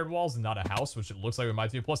with shared walls and not a house, which it looks like we might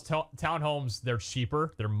do, plus townhomes, they're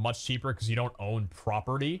cheaper. They're much cheaper because you don't own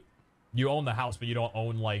property. You own the house, but you don't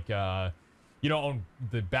own, like, you don't own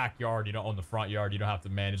the backyard, you don't own the front yard, you don't have to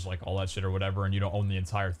manage, like, all that shit or whatever, and you don't own the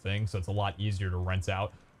entire thing, so it's a lot easier to rent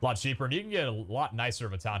out. A lot cheaper, and you can get a lot nicer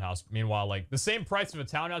of a townhouse. Meanwhile, like, the same price of a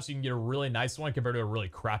townhouse, you can get a really nice one compared to a really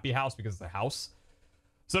crappy house because it's a house.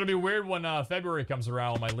 So it'll be weird when February comes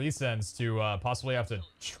around, when my lease ends, to possibly have to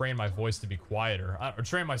train my voice to be quieter, or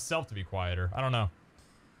train myself to be quieter. I don't know.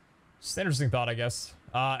 Just an interesting thought, I guess.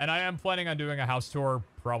 And I am planning on doing a house tour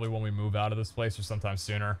probably when we move out of this place or sometime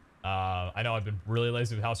sooner. I know I've been really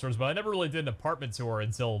lazy with house tours, but I never really did an apartment tour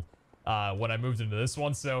until when I moved into this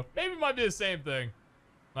one, so maybe it might be the same thing.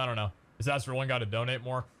 I don't know. Is Astro one got to donate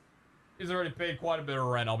more? He's already paid quite a bit of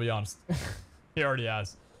rent, I'll be honest. He already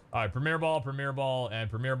has. All right, Premier Ball, and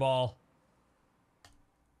Premier Ball.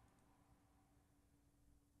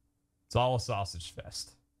 It's all a sausage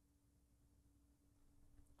fest.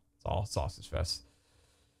 It's all a sausage fest.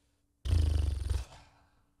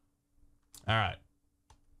 All right.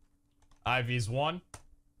 IV's 1.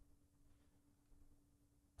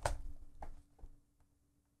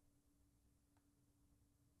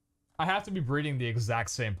 I have to be breeding the exact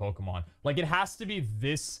same Pokemon. Like, it has to be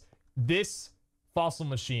this fossil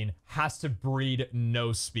machine has to breed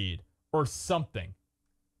no speed or something.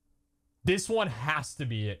 This one has to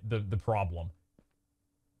be the problem.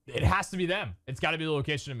 It has to be them. It's got to be the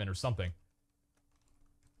location I'm in or something.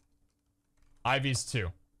 IV's 2.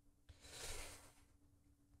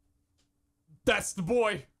 That's the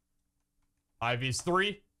boy. IV's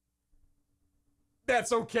 3.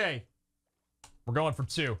 That's okay. We're going for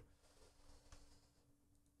 2.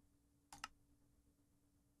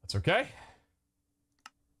 That's okay.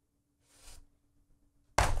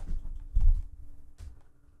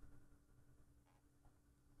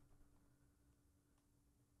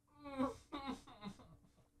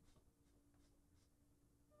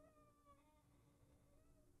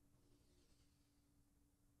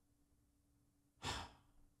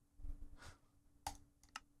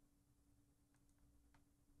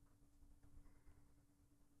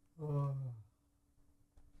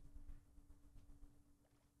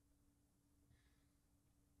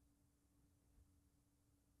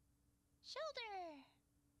 Shoulder.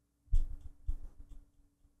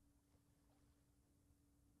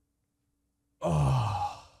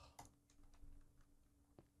 Oh.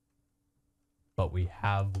 But we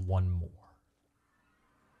have one more.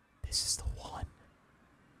 This is the one.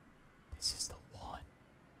 This is the one.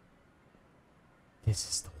 This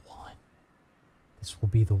is the one. This will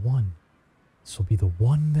be the one. This will be the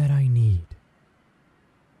one that I need.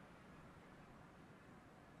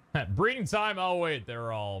 Breeding time. Oh, wait.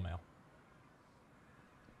 They're all male.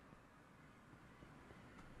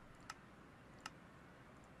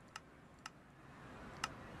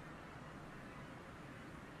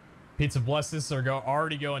 Pizza blesses are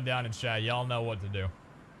already going down in chat. Y'all know what to do.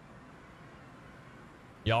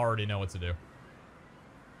 Y'all already know what to do.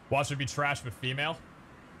 Watch it be trash but female.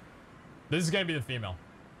 This is gonna be the female.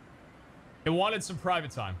 It wanted some private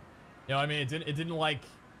time. You know what I mean? It didn't like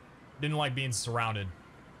being surrounded.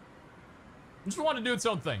 It just wanted to do its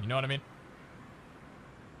own thing, you know what I mean?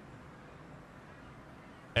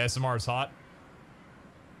 ASMR is hot.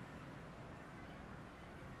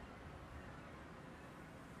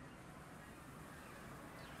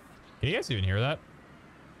 Can you guys even hear that?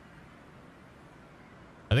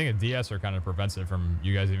 I think a DS are kind of prevents it from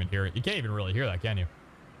you guys even hearing it. You can't even really hear that, can you?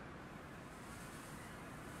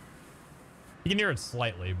 You can hear it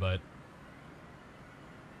slightly, but...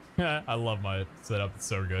 I love my setup. It's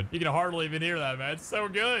so good. You can hardly even hear that, man. It's so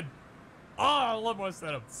good. Oh, I love my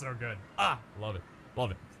setup. It's so good. Ah, love it.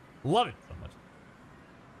 Love it. Love it so much.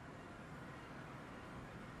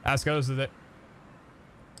 Ask others if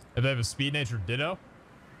they have a speed nature ditto.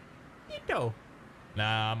 Ditto.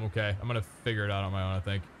 Nah, I'm okay. I'm gonna figure it out on my own, I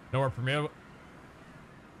think. No more premiere. We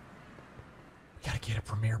gotta get a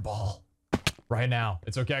premiere ball. Right now.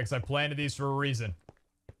 It's okay, because I planted these for a reason.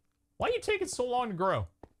 Why are you taking so long to grow?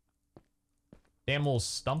 Damn little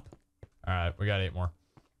stump. Alright, we got 8 more.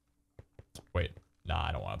 Wait. Nah,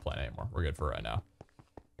 I don't want to plant anymore. We're good for right now.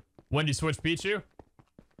 When do you switch Pichu?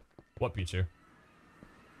 What Pichu?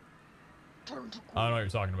 I don't know what you're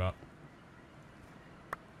talking about.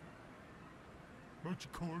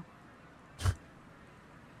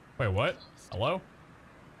 Wait, what? Hello?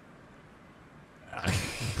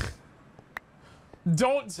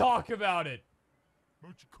 Don't talk about it.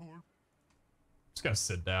 Just gotta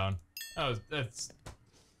sit down. That's.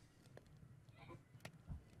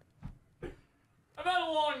 I've had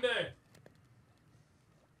a long day.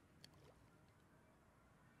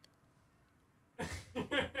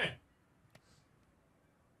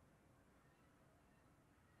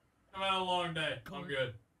 I've had a long day. I'm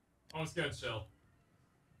good. I'm just gonna chill.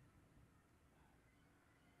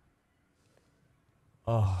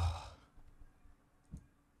 Oh.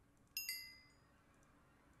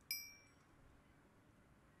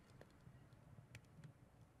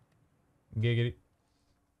 Giggity.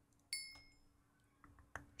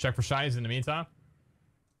 Check for shinies in the meantime.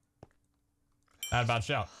 Not about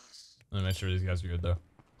shout. Let me make sure these guys are good though.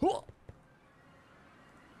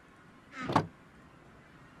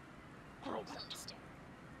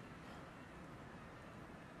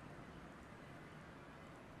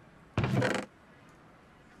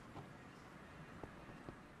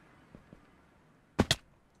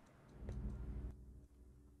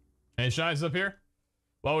 Any shinies up here?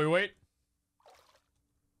 While we wait.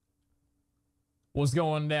 What's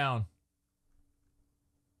going down?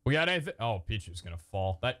 We got anything? Oh, Pichu's gonna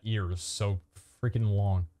fall. That ear is so freaking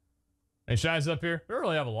long. Any shinies up here? We don't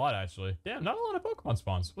really have a lot, actually. Damn, not a lot of Pokemon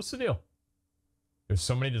spawns. What's the deal? There's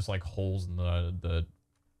so many just like holes in the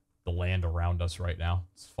land around us right now.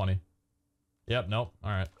 It's funny. Yep, nope.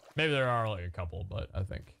 Alright. Maybe there are like a couple, but I don't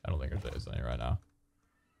think there's any right now.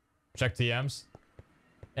 Check TMs.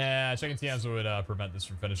 Yeah, checking TMs would prevent this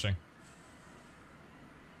from finishing.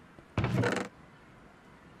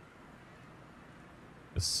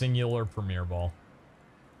 The singular premiere ball.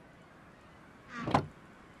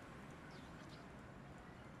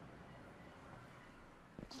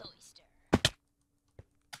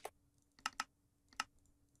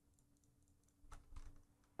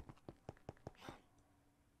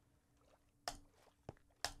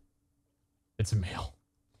 It's a male.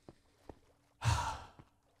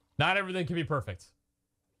 Not everything can be perfect.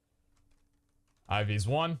 Ivy's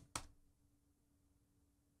 1.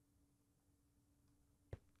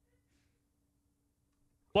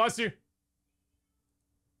 Bless you.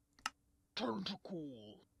 Turn to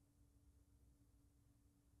cool.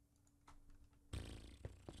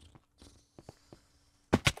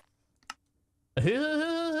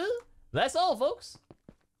 That's all, folks.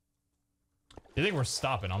 You think we're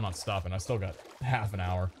stopping? I'm not stopping. I still got half an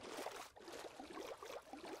hour.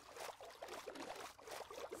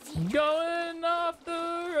 Going off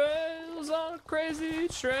the rails on a crazy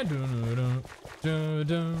trend.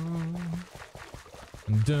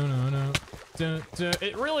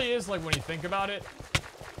 It really is like when you think about it.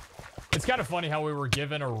 It's kind of funny how we were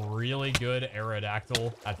given a really good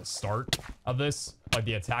Aerodactyl at the start of this, like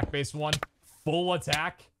the attack-based one. Full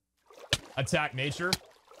attack nature.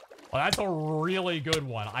 Well, that's a really good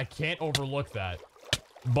one. I can't overlook that.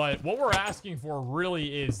 But what we're asking for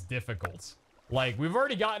really is difficult. Like, we've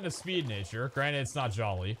already gotten a speed nature. Granted, it's not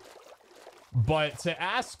jolly. But to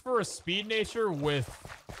ask for a speed nature with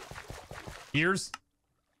ears.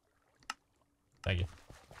 Thank you.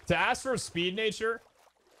 To ask for a speed nature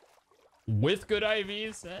with good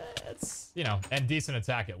IVs, it's, you know, and decent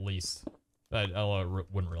attack at least. That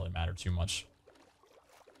wouldn't really matter too much.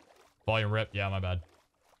 Volume rip. Yeah, my bad.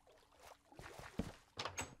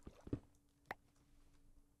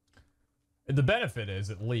 The benefit is,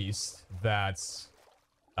 at least, that,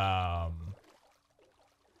 the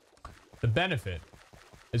benefit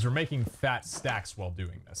is we're making fat stacks while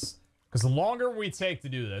doing this. Because the longer we take to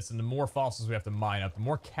do this, and the more fossils we have to mine up, the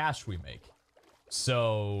more cash we make.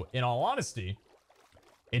 So, in all honesty,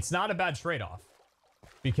 it's not a bad trade-off.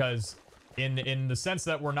 Because in the sense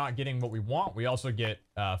that we're not getting what we want, we also get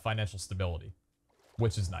financial stability,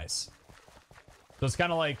 which is nice. So it's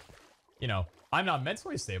kind of like, you know, I'm not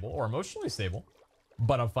mentally stable or emotionally stable,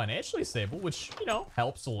 but I'm financially stable, which, you know,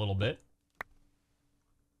 helps a little bit.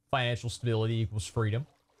 Financial stability equals freedom.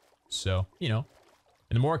 So, you know,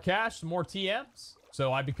 and the more cash, the more TMs.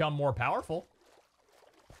 So I become more powerful.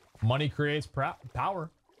 Money creates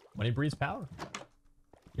power. Money breeds power.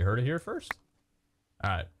 You heard it here first.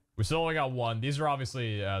 All right. We still only got one. These are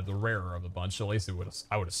obviously the rarer of the bunch. At least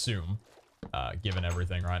I would assume, given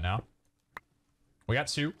everything right now. We got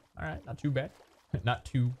two. All right, not too bad. Not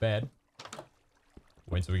too bad.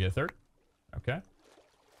 Wait until we get a third. Okay. I'm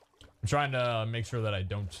trying to make sure that I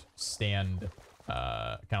don't stand,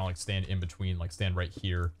 kind of like stand in between, like stand right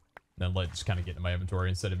here, and then let it just kind of get into my inventory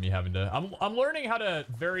instead of me having to. I'm learning how to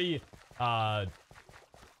very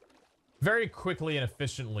quickly and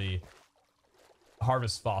efficiently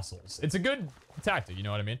harvest fossils. It's a good tactic, you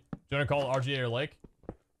know what I mean? Do you want to call it RGA or Lake?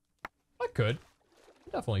 I could.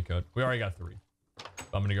 Definitely could. We already got 3.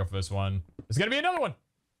 I'm gonna go for this one. There's gonna be another one.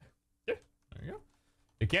 Yeah, there you go.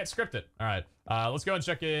 You can't script it. All right. Let's go and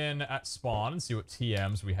check in at spawn and see what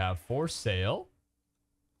TMs we have for sale.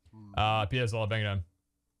 PeteZahHutt, bang it on.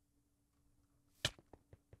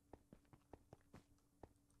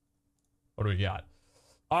 What do we got?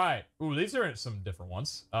 All right. Ooh, these are some different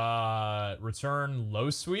ones. Return low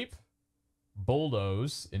sweep,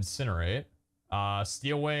 bulldoze, incinerate,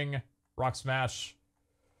 steel wing, rock smash.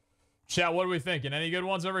 Chat, what are we thinking? Any good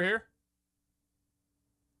ones over here?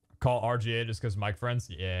 Call RGA just because mic friends?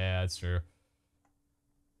 Yeah, that's true.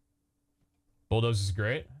 Bulldoze is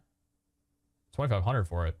great. 2,500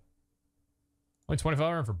 for it. Only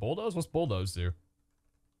 2,500 for Bulldoze? What's Bulldoze do?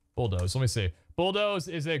 Bulldoze, let me see. Bulldoze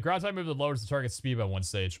is a ground type move that lowers the target's speed by 1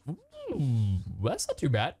 stage. Ooh, that's not too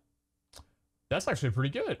bad. That's actually pretty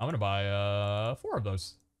good. I'm going to buy 4 of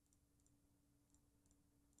those.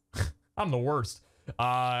 I'm the worst.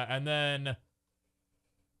 And then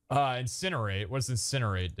incinerate. What does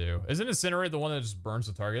incinerate do? Isn't incinerate the one that just burns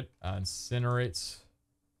the target? Incinerate.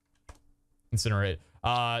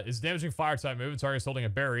 Is damaging fire type move. The target's holding a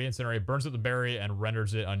berry. Incinerate burns up the berry and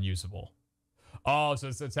renders it unusable. Oh, so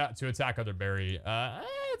it's to attack other berry.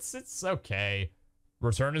 It's okay.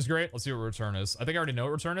 Return is great. Let's see what return is. I think I already know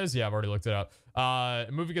what return is. Yeah, I've already looked it up.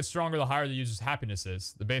 Movie gets stronger the higher the user's happiness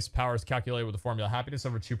is. The base power is calculated with the formula happiness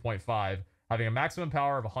over 2.5, having a maximum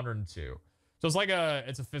power of 102. So it's like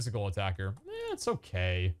it's a physical attacker. It's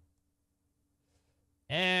okay.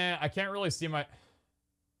 I can't really see my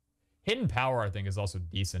hidden power. I think is also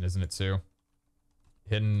decent, isn't it too?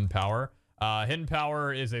 Hidden power. Hidden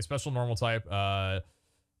power is a special normal type.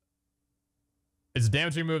 It's a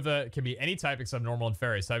damaging move that can be any type except normal and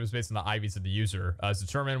fairy. Type is based on the IVs of the user. It's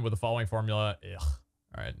determined with the following formula. Ugh.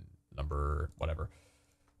 All right, number whatever.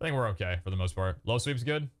 I think we're okay for the most part. Low sweep's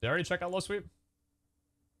good. Did I already check out low sweep?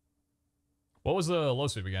 What was the low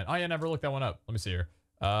sweep again? Oh yeah, never looked that one up. Let me see here.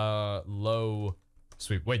 Low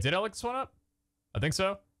sweep. Wait, did I look this one up? I think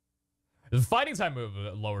so. The fighting type move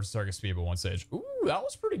lowers target speed by 1 stage. Ooh, that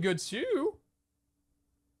was pretty good too.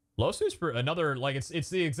 Low sweep's for another, like it's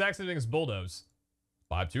the exact same thing as bulldoze.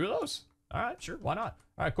 2 of those. All right, sure, why not?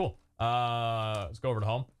 All right, cool. Let's go over to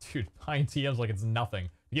home. Dude, buying TMs like it's nothing.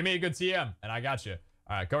 Give me a good TM, and I got you.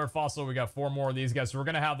 All right, covered fossil. We got 4 more of these guys. So we're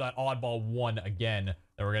gonna have that oddball one again.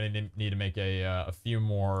 That we're gonna need to make a few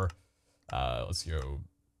more. Let's go.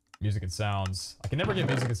 Music and sounds. I can never get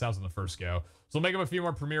music and sounds on the first go. So we'll make up a few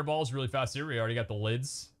more premier balls really fast here. We already got the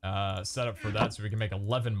lids set up for that, so we can make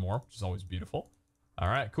 11 more, which is always beautiful. All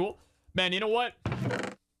right, cool. Man, you know what?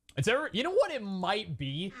 You know what it might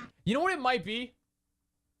be? You know what it might be?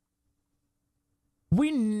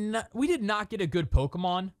 We did not get a good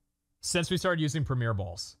Pokemon since we started using premier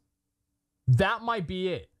balls. That might be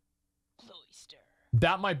it. Cloister.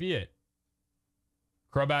 That might be it.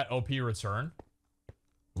 Crobat OP return.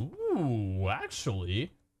 Ooh,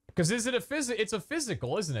 actually. Because is it it's a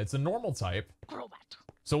physical, isn't it? It's a normal type. Crobat.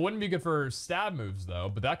 So it wouldn't be good for stab moves, though.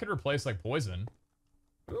 But that could replace, like, poison.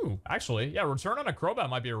 Ooh, actually. Yeah, return on a Crobat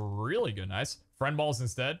might be really good. Nice. Friend balls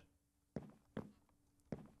instead.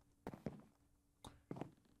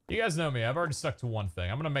 You guys know me. I've already stuck to one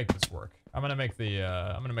thing. I'm going to make this work. I'm going to make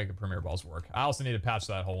the premier balls work. I also need to patch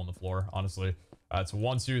that hole in the floor, honestly. It's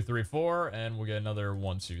 1, 2, 3, 4. And we'll get another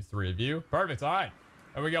 1, 2, 3 of you. Perfect. All right.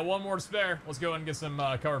 And we got one more to spare. Let's go ahead and get some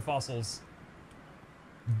covered fossils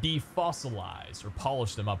defossilized, or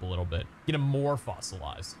polish them up a little bit. Get them more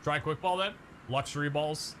fossilized. Try quick ball then. Luxury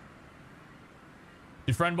balls.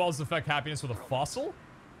 Do friend balls affect happiness with a fossil?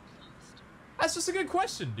 That's just a good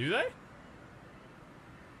question. Do they?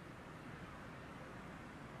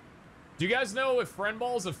 Do you guys know if friend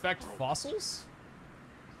balls affect fossils?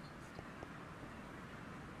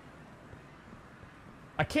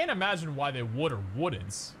 I can't imagine why they would or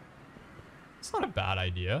wouldn't. It's not a bad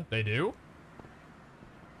idea. They do.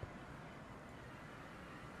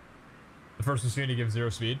 The first machine to give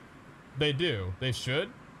 0 speed. They do. They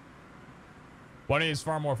should. Why don't you use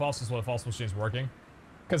far more fossils while the fossil machine's working?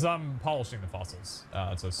 Because I'm polishing the fossils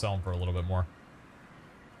to sell them for a little bit more.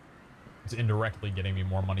 It's indirectly getting me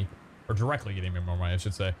more money. Or directly getting me more money, I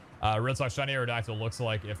should say. Real talk, shiny Aerodactyl looks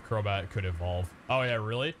like if Crobat could evolve. Oh yeah,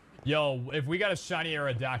 really? Yo, if we got a shiny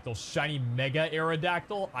Aerodactyl, shiny Mega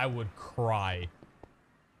Aerodactyl, I would cry.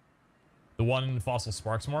 The one in Fossil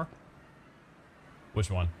sparks more?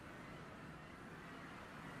 Which one?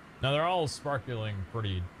 Now they're all sparkling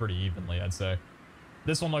pretty evenly, I'd say.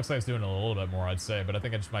 This one looks like it's doing a little bit more, I'd say, but I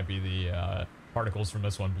think it just might be the particles from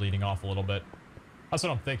this one bleeding off a little bit. That's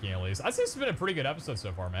what I'm thinking, at least. I'd say it's been a pretty good episode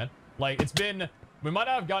so far, man. Like, it's been... We might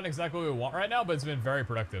not have gotten exactly what we want right now, but it's been very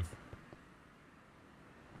productive.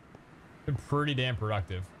 Been pretty damn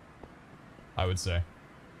productive, I would say.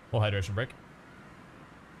 Little hydration break.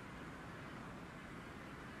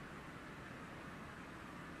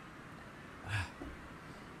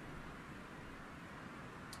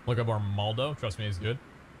 Look up Armaldo. Trust me, he's good.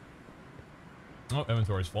 Oh,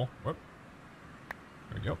 inventory's full. Whoop.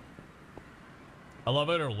 There we go. I love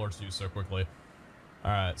it. It alerts you so quickly.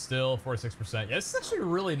 All right, still 46%. Yeah, this is actually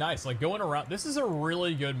really nice. Like, going around... This is a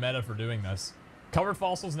really good meta for doing this. Covered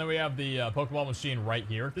fossils, and then we have the Pokeball machine right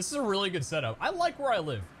here. This is a really good setup. I like where I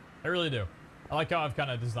live. I really do. I like how I've kind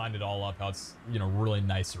of designed it all up, how it's, you know, really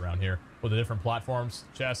nice around here. With the different platforms,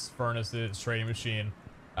 chests, furnaces, trading machine.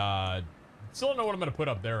 Still don't know what I'm going to put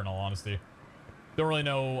up there, in all honesty. Don't really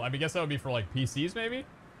know. I mean, I guess that would be for, like, PCs, maybe?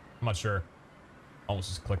 I'm not sure. Almost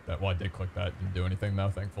just clicked that. Well, I did click that. Didn't do anything, though,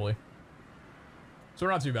 thankfully. So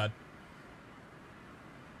we're not too bad.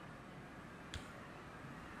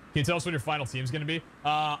 Can you tell us what your final team's going to be?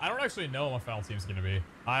 I don't actually know what my final team's going to be.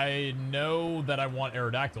 I know that I want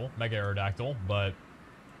Aerodactyl, Mega Aerodactyl, but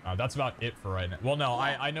that's about it for right now. Well, no,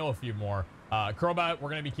 I know a few more. Crobat, we're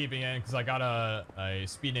going to be keeping in because I got a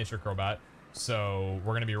Speed Nature Crobat. So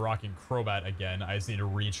we're going to be rocking Crobat again. I just need to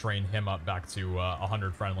retrain him up back to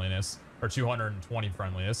 100 friendliness, or 220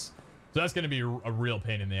 friendliness. So that's going to be a real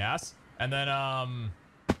pain in the ass. And then I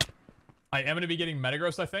am going to be getting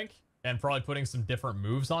Metagross, I think. And probably putting some different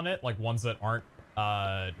moves on it, like ones that aren't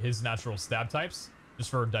his natural stab types, just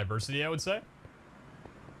for diversity, I would say.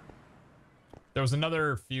 There was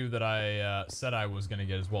another few that I said I was going to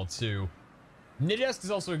get as well, too. Nidesk is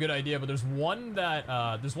also a good idea, but there's one that,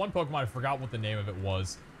 there's one Pokemon, I forgot what the name of it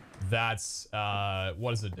was, that's, what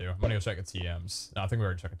does it do? I'm going to go check the TMs. No, I think we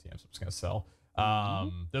already checked the TMs, I'm just going to sell.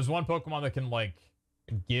 There's one Pokemon that can, like,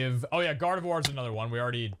 give, oh yeah, Gardevoir is another one, we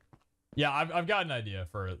already... Yeah, I've got an idea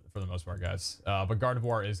for the most part, guys. But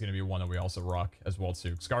Gardevoir is going to be one that we also rock as well, too.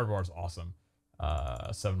 Because Gardevoir is awesome.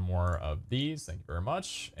 7 more of these. Thank you very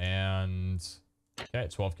much. And, okay,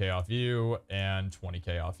 12k off you and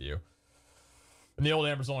 20k off you. And the old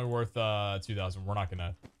Amber's only worth 2,000. We're not going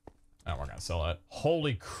to... No, we're going to sell that.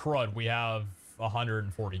 Holy crud, we have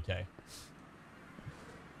 140k.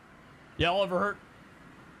 Yeah, Oliver Hurt.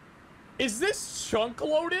 Is this chunk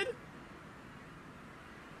loaded?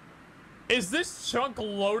 Is this chunk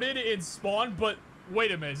loaded in spawn? But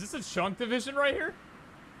wait a minute, is this a chunk division right here?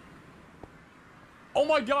 Oh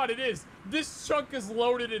my god, it is. This chunk is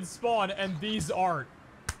loaded in spawn, and these aren't.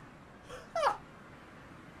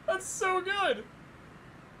 That's so good.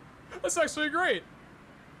 That's actually great.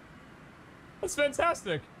 That's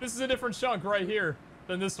fantastic. This is a different chunk right here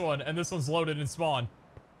than this one, and this one's loaded in spawn.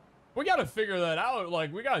 We gotta figure that out.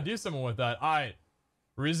 Like, we gotta do something with that. Alright.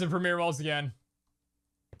 Reason Premier Balls again.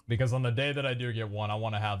 Because on the day that I do get one, I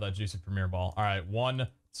want to have that juicy Premier Ball. Alright, 1,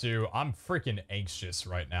 2. I'm freaking anxious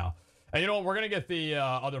right now. And you know what? We're gonna get the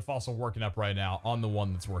other fossil working up right now on the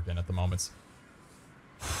one that's working at the moment.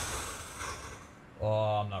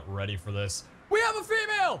 Oh, I'm not ready for this. We have a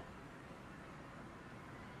female!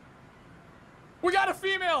 We got a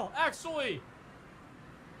female, actually!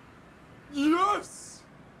 Yes!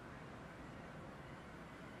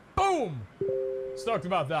 Boom! Stoked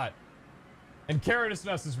about that. And Kara just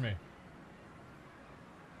messaged me.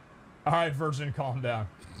 Alright, Virgin, calm down.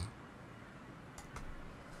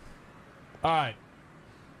 Alright.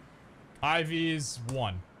 Ivy's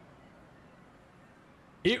 1.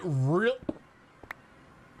 It really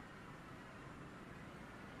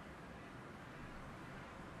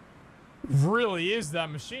is that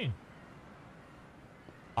machine.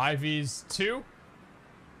 Ivy's 2.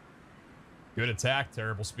 Good attack,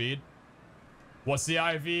 terrible speed. What's the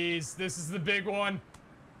IVs? This is the big one.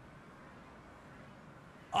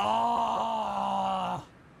 Ah!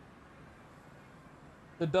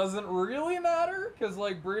 It doesn't really matter, because,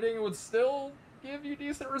 like, breeding would still give you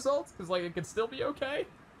decent results, because, like, it could still be okay.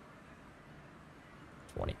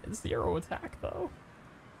 20 is 0 attack, though.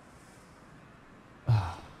 So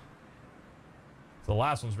the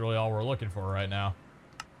last one's really all we're looking for right now.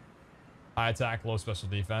 High attack, low special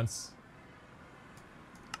defense.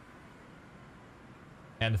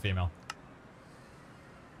 And the female.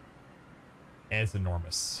 And it's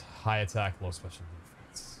enormous. High attack, low special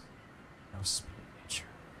defense. No speed nature.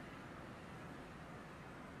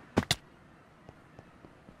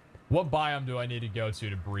 What biome do I need to go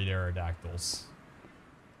to breed Aerodactyls?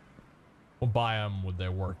 What biome would they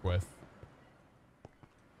work with?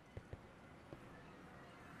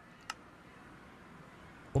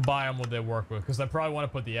 What biome would they work with? Because I probably want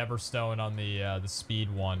to put the Everstone on the speed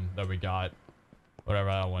one that we got. Whatever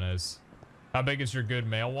that one is. How big is your good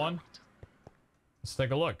male one? Let's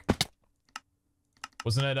take a look.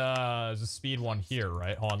 Wasn't it, there's a speed one here,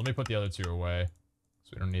 right? Hold on, let me put the other two away.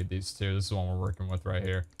 So we don't need these two. This is the one we're working with right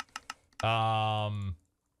here.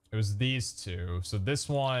 It was these two. So this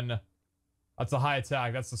one, that's a high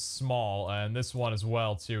attack. That's a small. And this one as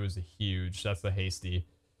well, too, is a huge. That's the hasty.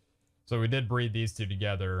 So we did breed these two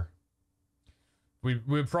together. We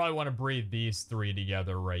would probably want to breed these 3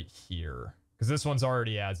 together right here. Because this one's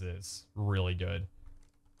already as is. Really good.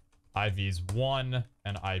 IV's 1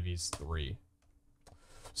 and IV's 3.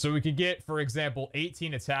 So we could get, for example,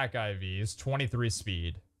 18 attack IVs, 23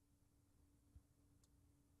 speed.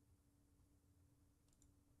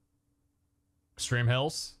 Extreme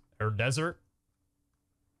Hills or Desert.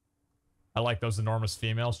 I like those enormous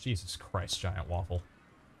females. Jesus Christ, giant waffle.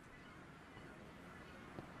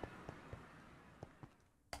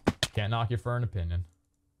 Can't knock you for an opinion.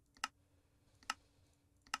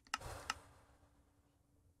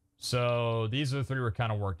 So these are the 3 we're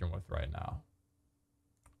kind of working with right now.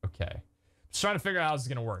 Okay. Just trying to figure out how this is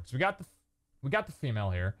going to work. So we got the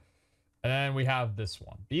female here. And then we have this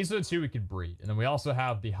one. These are the 2 we could breed. And then we also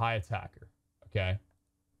have the high attacker. Okay.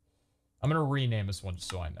 I'm going to rename this one just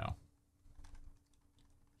so I know.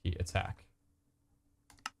 He attack.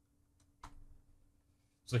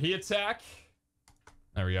 So he attack.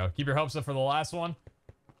 There we go. Keep your hopes up for the last one.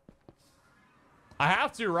 I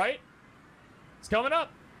have to, right? It's coming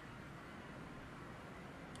up.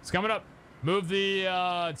 It's coming up. Move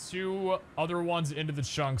the 2 other ones into the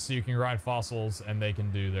chunk so you can grind fossils and they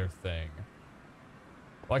can do their thing.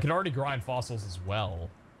 Well, I can already grind fossils as well.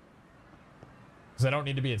 Because I don't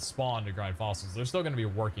need to be at spawn to grind fossils. They're still going to be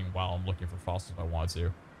working while I'm looking for fossils if I want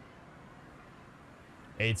to.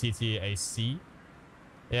 ATTAC?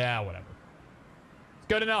 Yeah, whatever. It's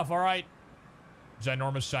good enough, alright?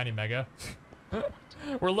 Ginormous shiny mega.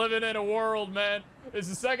 We're living in a world, man. It's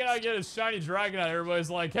the second I get a shiny Dragonite, everybody's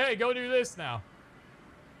like, hey, go do this now.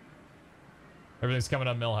 Everything's coming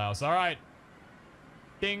up Millhouse. All right.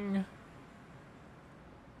 Ding.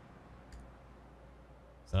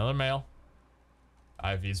 It's another male.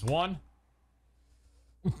 IV's 1.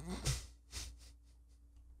 It's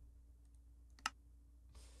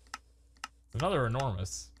another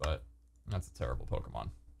enormous, but that's a terrible Pokemon.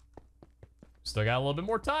 Still got a little bit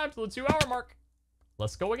more time till the 2-hour mark.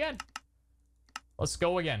 Let's go again. Let's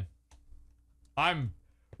go again. I'm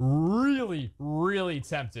really, really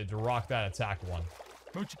tempted to rock that attack one.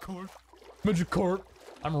 Magikarp. Midget Court.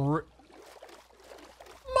 My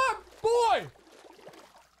boy!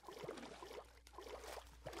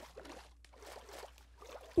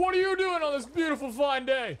 What are you doing on this beautiful fine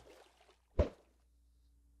day?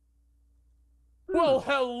 Well,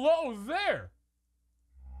 hello there.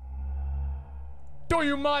 Don't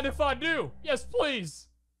you mind if I do? Yes, please.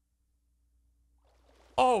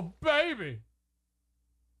 Oh, baby.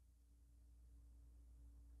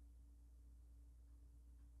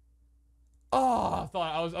 Oh, I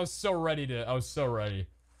thought I was so ready to. I was so ready.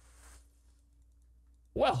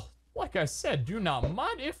 Well, like I said, do not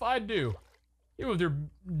mind if I do. You with your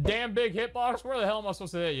damn big hitbox. Where the hell am I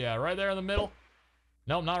supposed to hit? Yeah, right there in the middle.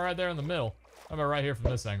 Nope, not right there in the middle. How about right here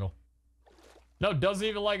from this angle? No, doesn't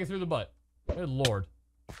even like it through the butt. Good lord.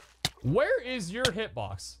 Where is your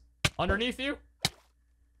hitbox? Underneath you?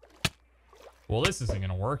 Well, this isn't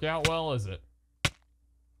gonna work out well, is it?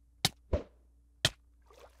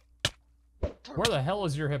 Where the hell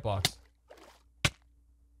is your hitbox?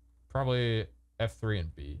 Probably F3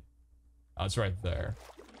 and B. Oh, it's right there.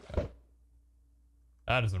 Okay.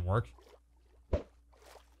 That doesn't work. Okay,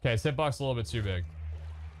 his hitbox a little bit too big.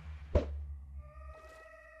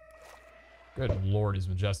 Good lord, he's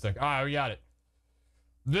majestic. Alright, we got it.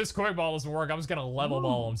 This quick ball doesn't work. I'm just gonna level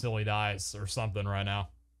ball him until he dies or something right now.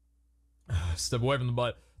 Step away from the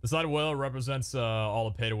butt. The side of whale represents all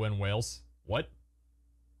the pay-to-win whales. What?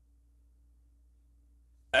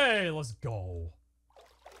 Hey, let's go.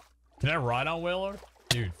 Can I ride on Whaler?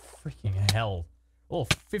 Dude, freaking hell. Oh,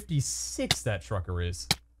 56 that trucker is.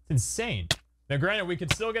 It's insane. Now, granted, we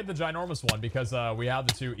could still get the ginormous one because we have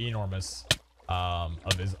the two enormous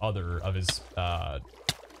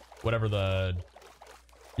whatever the...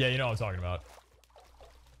 Yeah, you know what I'm talking about.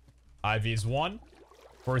 IV's 1.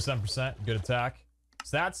 47%. Good attack.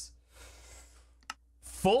 Stats.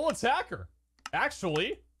 Full attacker.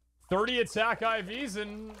 Actually, 30 attack IVs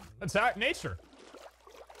and attack nature.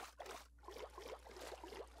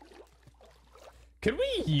 Could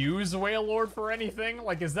we use Whale Lord for anything?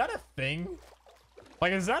 Like, is that a thing?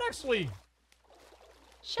 Like, is that actually...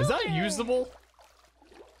 Is that usable?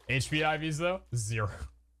 HP IVs, though? 0.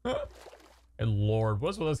 And Lord,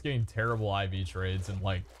 what's with us getting terrible IV trades in,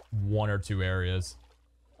 like, 1 or 2 areas?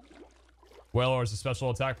 Whale Lord's a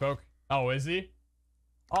special attack poke. Oh, is he?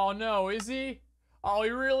 Oh, no, is he? Oh, he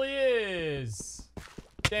really is.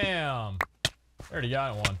 Damn. I already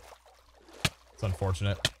got one. It's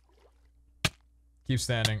unfortunate. Keep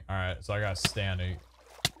standing. Alright, so I got standing.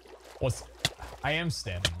 I am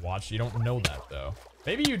standing, watch. You don't know that, though.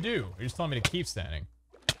 Maybe you do. You're just telling me to keep standing.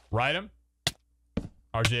 Ride him.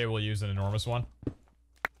 RGA will use an enormous one.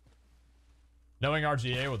 Knowing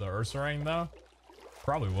RGA with the Ursaring, though,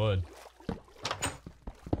 probably would.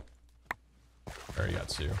 Already got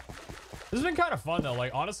 2. This has been kind of fun, though.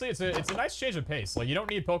 Like, honestly, it's a nice change of pace. Like, you don't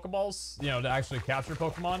need Pokeballs, you know, to actually capture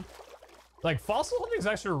Pokemon. Like, fossil hunting is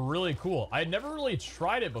actually really cool. I had never really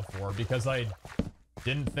tried it before because I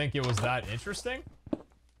didn't think it was that interesting.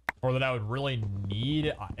 Or that I would really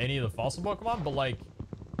need any of the fossil Pokemon, but, like,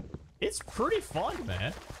 it's pretty fun,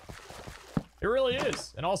 man. It really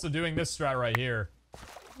is. And also doing this strat right here.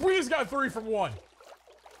 We just got 3 from 1.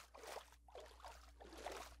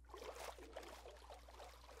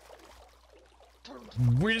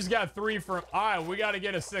 We just got 3 from... Alright, we gotta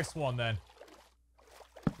get a 6th one, then.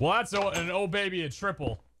 Well, that's an oh baby, a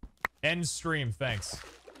triple. End stream, thanks.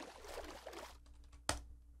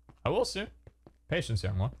 I will soon. Patience,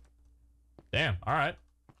 young one. Damn, alright.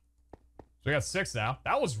 So we got 6 now.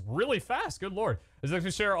 That was really fast, good lord. Does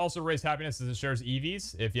XP Share also raise happiness as it shares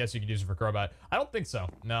EVs? If yes, you can use it for Crobat. I don't think so,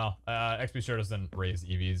 no. XP Share doesn't raise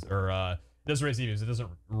EVs, or it does raise EVs, it doesn't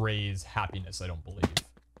raise happiness, I don't believe.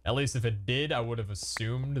 At least if it did, I would have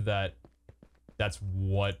assumed that that's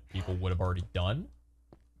what people would have already done.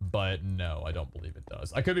 But no, I don't believe it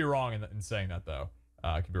does. I could be wrong in saying that, though.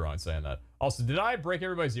 I could be wrong in saying that. Also, did I break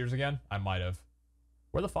everybody's ears again? I might have.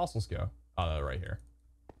 Where'd the fossils go? Oh, right here.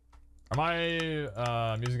 Are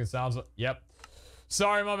my music and sounds? Yep.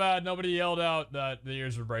 Sorry, my bad. Nobody yelled out that the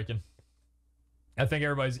ears were breaking. I think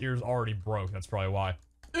everybody's ears already broke. That's probably why.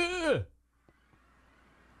 Ugh!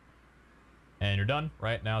 And you're done.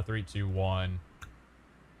 Right now, 3, 2, 1.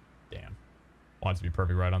 Damn. Want it to be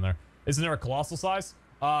perfect right on there. Isn't there a colossal size?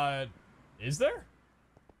 Is there?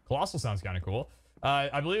 Colossal sounds kind of cool.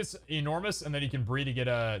 I believe it's enormous, and then you can breed to get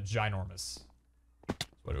a ginormous. That's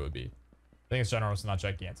what it would be. I think it's ginormous, not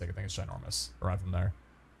gigantic. I think it's ginormous. Right from there.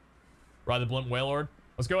 Ride the blimp Wailord.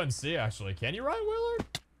 Let's go ahead and see, actually. Can you ride Wailord?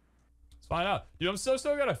 Let's find out. Dude, I'm so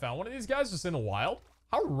glad I found one of these guys just in the wild.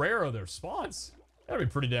 How rare are their spawns? That'd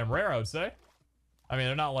be pretty damn rare, I would say. I mean,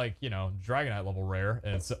 they're not like, you know, Dragonite level rare.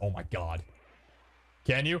 And it's, oh my god.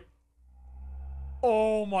 Can you?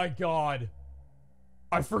 Oh my god.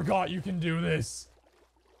 I forgot you can do this.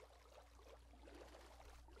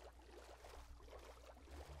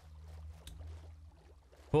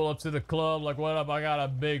 Pull up to the club like, what up? I got a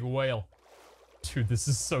big whale. Dude, this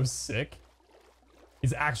is so sick.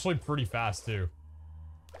 He's actually pretty fast, too.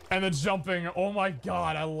 And the jumping. Oh my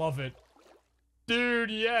god, I love it. Dude,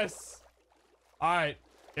 yes. Alright.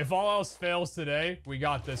 If all else fails today, we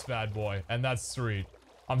got this bad boy. And that's sweet.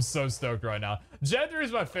 I'm so stoked right now. Gen 3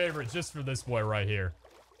 is my favorite just for this boy right here.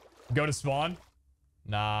 Go to spawn?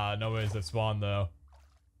 Nah, nobody's at spawn, though.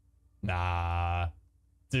 Nah.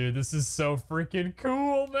 Dude, this is so freaking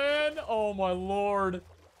cool, man. Oh, my lord.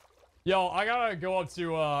 Yo, I gotta go up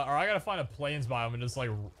to, or I gotta find a plains biome and just,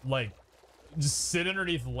 just sit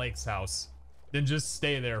underneath Lake's house. Then just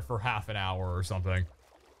stay there for half an hour or something.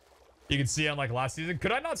 You can see it on, like, last season.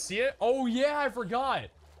 Could I not see it? Oh, yeah, I forgot.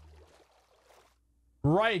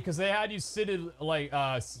 Right, because they had you seated, like,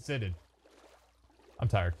 seated. I'm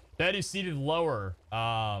tired. They had you seated lower,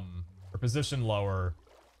 or positioned lower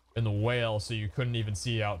in the whale, so you couldn't even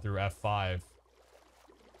see out through F5.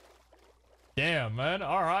 Damn, man.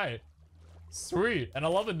 All right. Sweet. And I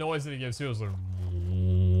love the noise that it gives, too. It's like...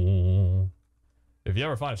 If you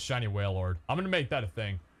ever find a shiny whale lord, I'm going to make that a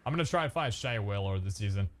thing. I'm going to try and find a shiny whale lord this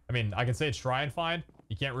season. I mean, I can say try and find.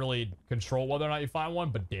 You can't really control whether or not you find one,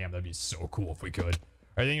 but damn, that'd be so cool if we could.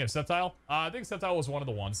 Are you thinking of Sceptile? I think Sceptile was one of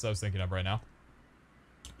the ones I was thinking of right now.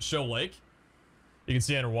 Show Lake. You can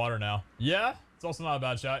see underwater now. Yeah, it's also not a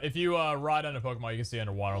bad shot. If you ride on a Pokemon, you can see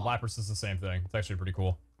underwater. Lapras is the same thing. It's actually pretty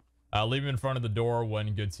cool. Leave him in front of the door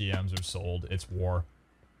when good TMs are sold. It's war.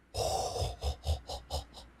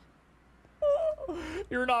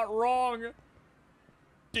 You're not wrong.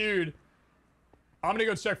 Dude. I'm gonna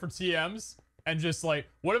go check for TMs. And just like,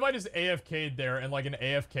 what if I just AFK'd there in like an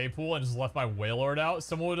AFK pool and just left my Wailord out?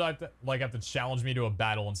 Someone would have to challenge me to a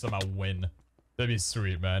battle and somehow win. That'd be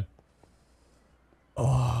sweet, man.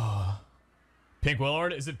 Oh. Pink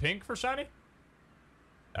Wailord? Is it pink for shiny?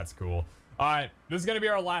 That's cool. Alright, this is gonna be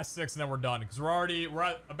our last 6 and then we're done. Because we're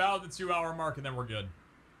at about the 2-hour mark and then we're good.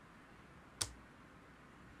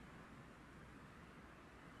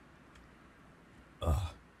 Ugh.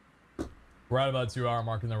 We're at about 2-hour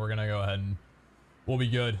mark and then we're gonna go ahead and we'll be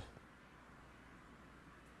good.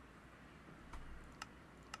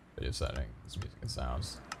 Video settings, music and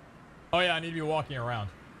sounds. Oh yeah, I need to be walking around.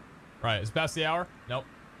 Right, is it past the hour? Nope.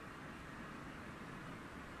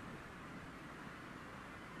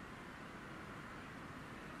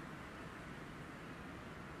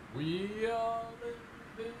 We all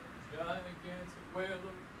live in gigantic whaler,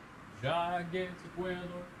 gigantic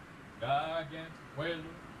whaler, gigantic whaler.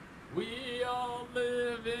 We all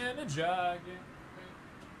live in a gigantic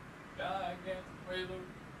whaler, gigantic whaler,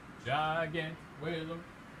 gigantic whaler.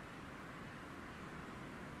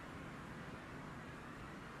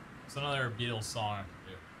 It's another Beatles song I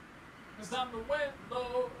can do. 'Cause I'm the whale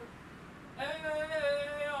lord.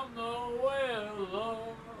 Hey, I'm the whale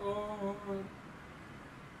lord.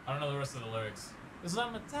 I don't know the rest of the lyrics. 'Cause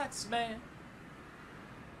I'm a tax man.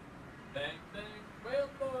 Bang, bang, whale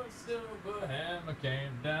lord, silver hammer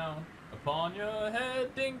came down upon your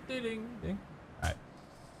head. Ding, ding, ding, ding. Alright.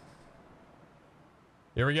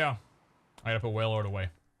 Here we go. I gotta put whale lord away.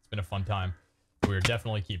 It's been a fun time. We're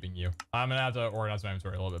definitely keeping you. I'm gonna have to organize my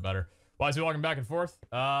inventory a little bit better. Why is he walking back and forth?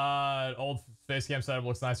 Old face cam setup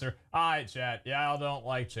looks nicer. Alright, chat. Yeah, I don't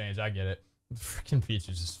like change. I get it. Freaking Peach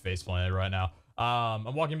is just face planted right now.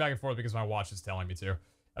 I'm walking back and forth because my watch is telling me to.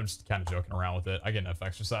 I'm just kind of joking around with it. I get enough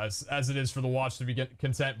exercise as it is for the watch to be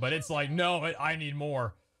content, but it's like, no, I need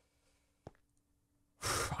more.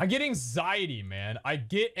 I get anxiety, man. I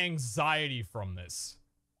get anxiety from this.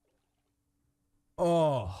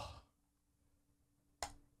 Oh.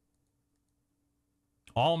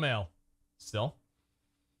 All male. Still.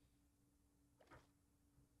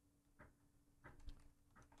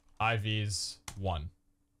 IVs 1.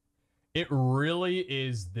 It really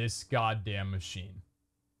is this goddamn machine.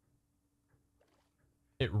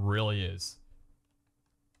 It really is.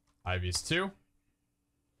 IVs 2.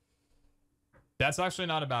 That's actually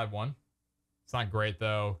not a bad one. It's not great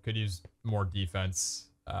though. Could use more defense.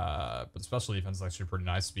 But special defense is actually pretty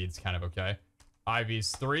nice. Speed's kind of okay.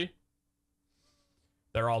 IVs 3.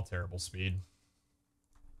 They're all terrible speed.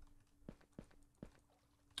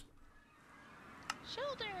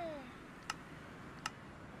 Shoulder.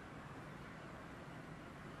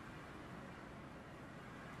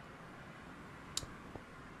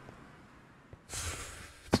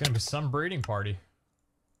 It's gonna be some breeding party.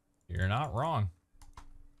 You're not wrong.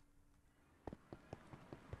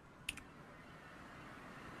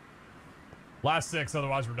 Last 6,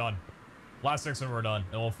 otherwise we're done. Last 6 and we're done,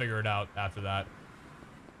 and we'll figure it out after that.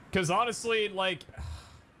 Because honestly, like,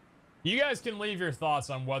 you guys can leave your thoughts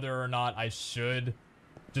on whether or not I should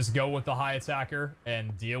just go with the high attacker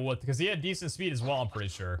and deal with, because he had decent speed as well, I'm pretty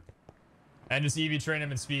sure. And just EV train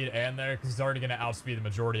him in speed and there, because he's already going to outspeed the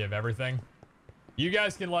majority of everything. You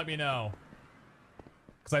guys can let me know.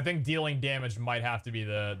 Because I think dealing damage might have to be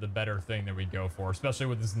the better thing that we go for, especially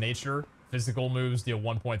with his nature. Physical moves deal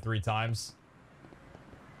 1.3 times.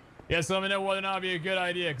 Yeah, so let me know whether or not it'd be a good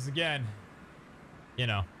idea, because again, you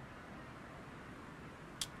know.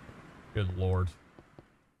 Good lord.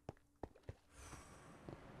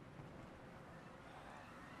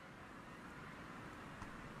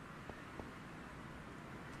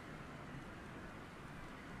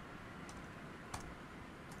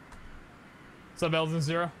 What's up, Elton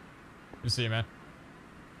Zero? Good to see you, man.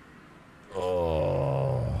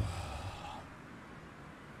 Oh.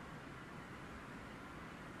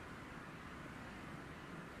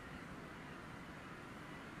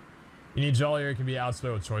 You need Jolly or it can be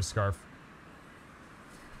outsplit with Choice Scarf.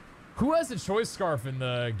 Who has a Choice Scarf in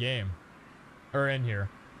the game? Or in here?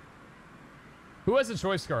 Who has a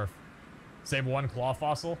Choice Scarf? Save 1 Claw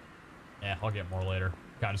Fossil? Yeah, I'll get more later.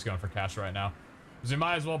 Kind of just going for cash right now. Because we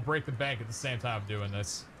might as well break the bank at the same time of doing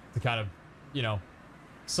this. To kind of, you know,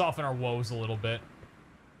 soften our woes a little bit.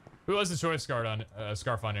 Who has a Choice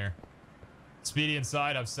Scarf on here? Speedy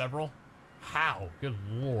inside, I have several. How? Good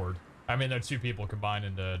lord. I mean, they're 2 people combined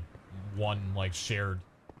into one, like, shared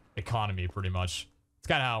economy, pretty much. It's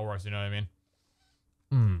kind of how it works, you know what I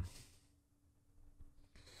mean?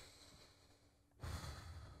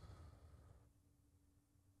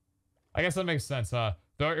 I guess that makes sense, huh?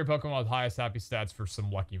 Throw out your Pokemon with highest happy stats for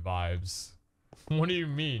some lucky vibes. What do you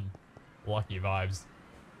mean? Lucky vibes.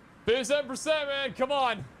 57%, man, come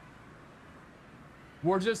on!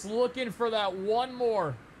 We're just looking for that one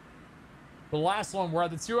more. The last one, we're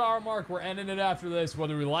at the 2-hour mark. We're ending it after this,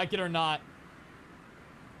 whether we like it or not.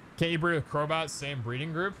 Can you breed with Crobat, same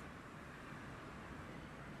breeding group?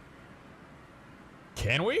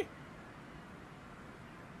 Can we?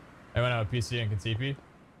 Anyone have a PC and can TP?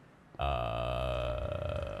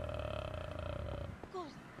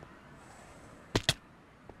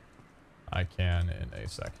 I can in a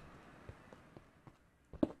sec.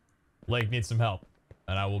 Lake needs some help,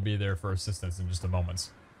 and I will be there for assistance in just a moment.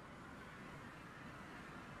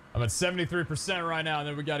 I'm at 73% right now, and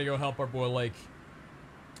then we gotta go help our boy Lake.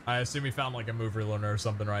 I assume we found like a move relearner or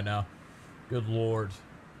something right now. Good lord.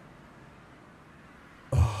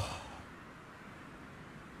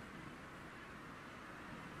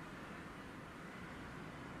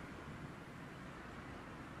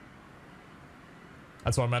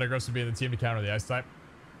 That's why Metagross would be in the team to counter the ice type.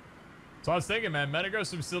 So I was thinking, man,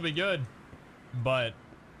 Metagross would still be good, but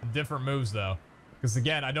different moves though. Because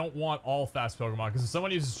again, I don't want all fast Pokemon. Because if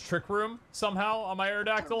someone uses Trick Room somehow on my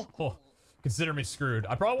Aerodactyl, oh, consider me screwed.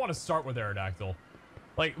 I probably want to start with Aerodactyl.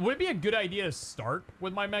 Like, would it be a good idea to start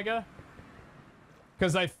with my Mega?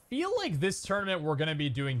 Because I feel like this tournament we're going to be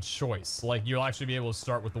doing choice. Like, you'll actually be able to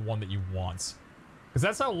start with the one that you want. Because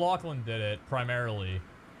that's how Lachlan did it, primarily.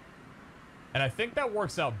 And I think that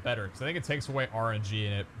works out better. Because I think it takes away RNG,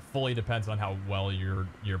 and it fully depends on how well your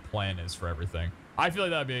plan is for everything. I feel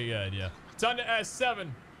like that would be a good idea. Time to S7.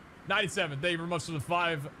 97. Thank you very much for the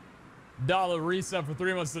 $5 resub for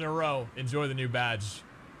 3 months in a row. Enjoy the new badge.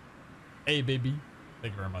 Hey, baby.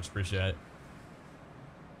 Thank you very much. Appreciate it.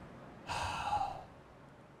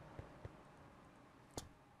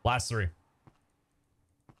 Last 3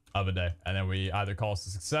 of a day. And then we either call it a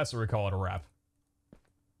success or we call it a wrap.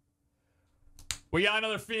 We got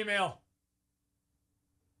another female.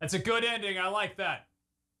 That's a good ending. I like that.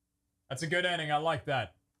 That's a good ending. I like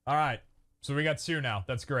that. All right. So we got 2 now.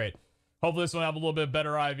 That's great. Hopefully this one will have a little bit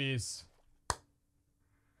better IVs.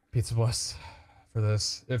 Pizza Bliss for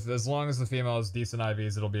this. As long as the female has decent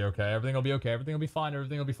IVs, it'll be okay. Everything will be okay. Everything will be fine.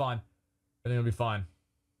 Everything will be fine. Everything will be fine.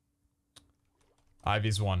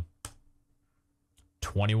 IVs 1.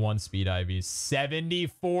 21 speed IVs.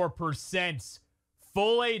 74%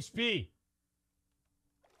 full HP.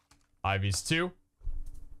 IVs 2.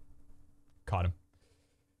 Caught him.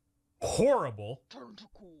 Horrible.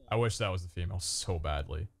 I wish that was the female so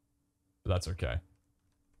badly. But that's okay.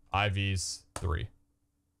 IVs 3.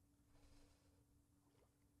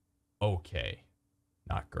 Okay.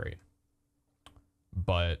 Not great.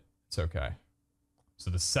 But it's okay. So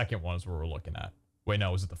the second one is what we're looking at. Wait,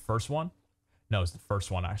 no, was it the first one? No, it's the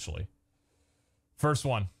first one, actually. First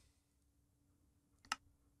one.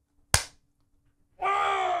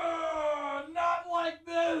 Oh, not like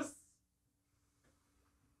this!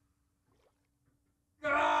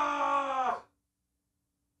 Ah!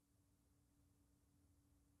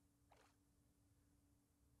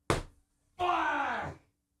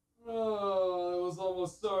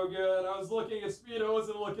 so good. I was looking at speed, I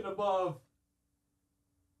wasn't looking above.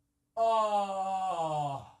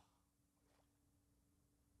 Oh.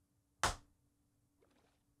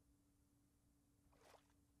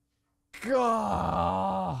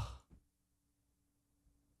 God.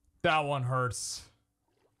 That one hurts.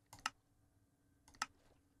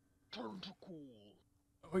 Turn to cool.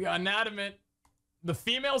 We got an adamant. The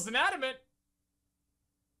female's an adamant.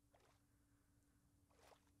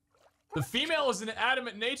 The female is an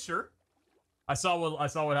adamant nature. I saw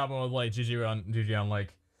what happened with like GG on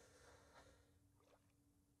like.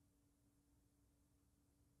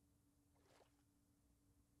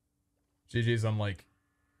 GG's on like.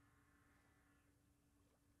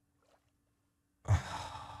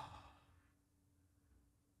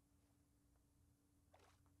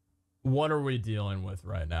 What are we dealing with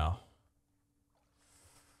right now?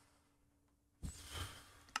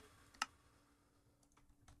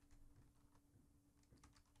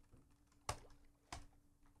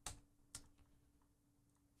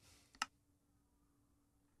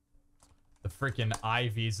 The freaking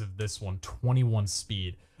IVs of this one, 21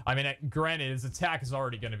 speed. I mean, granted, his attack is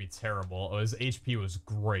already going to be terrible. His HP was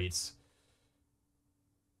great.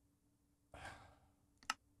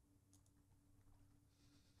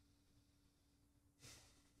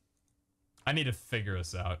 I need to figure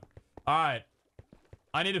this out. Alright.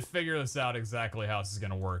 I need to figure this out exactly how this is going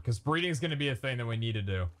to work. Because breeding is going to be a thing that we need to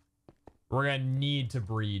do. We're going to need to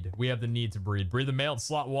breed. We have the need to breed. Breed the male in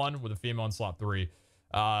slot 1 with a female in slot 3.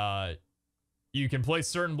 You can place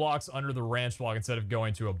certain blocks under the ranch block instead of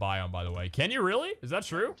going to a biome, by the way. Can you really? Is that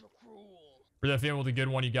true? Breed that female with a good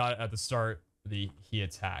one you got at the start. The he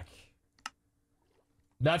attack.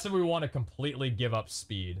 That's if we want to completely give up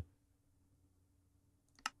speed.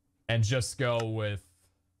 And just go with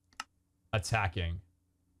attacking.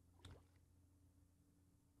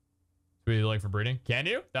 Do we like for breeding? Can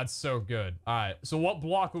you? That's so good. All right. So what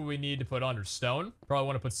block would we need to put under? Stone? Probably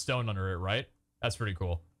want to put stone under it, right? That's pretty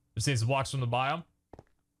cool. Just needs the blocks from the biome.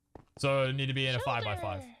 So it need to be in a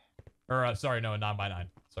 5x5. Or, sorry, no, a 9x9.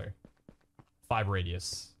 Sorry. 5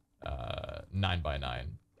 radius. 9x9.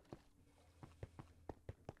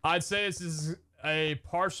 I'd say this is a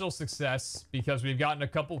partial success because we've gotten a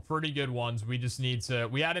couple pretty good ones. We just need to.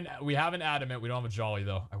 We have an adamant. We don't have a jolly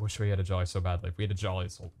though. I wish we had a jolly so badly. If we had a jolly,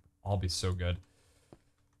 this will all be so good.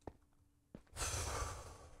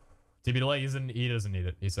 TB delay, he doesn't need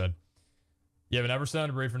it. He said, "You have an Everstone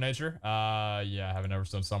to breed for nature." Yeah, I have an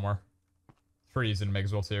Everstone somewhere. It's pretty easy to make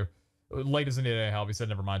as well too. Lake doesn't need any help. He said,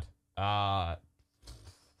 "Never mind."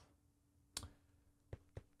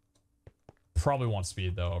 Probably want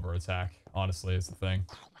speed though over attack. Honestly, is the thing.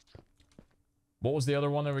 What was the other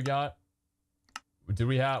one that we got? Did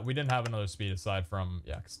we have? We didn't have another speed aside from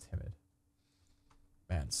cause timid.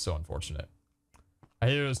 Man, so unfortunate. I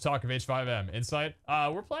hear there was talk of H5M. Insight?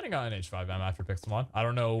 We're planning on an H5M after Pixelmon. I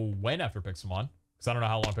don't know when after Pixelmon, because I don't know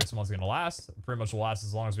how long Pixelmon's gonna last. Pretty much will last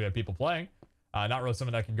as long as we have people playing. Not really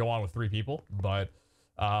something that can go on with 3 people, but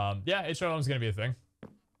yeah, H5M is gonna be a thing,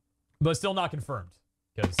 but still not confirmed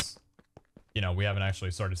because. You know, we haven't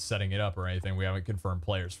actually started setting it up or anything. We haven't confirmed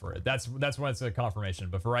players for it. That's when it's a confirmation.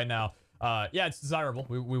 But for right now, yeah, it's desirable.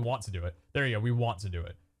 We want to do it. There you go. We want to do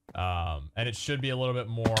it. And it should be a little bit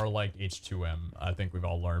more like H2M. I think we've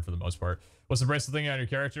all learned for the most part. What's the bracelet thing on your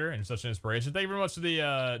character? And you're such an inspiration. Thank you very much for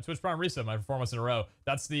the Twitch Prime reset. My performance in a row.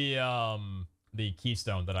 That's the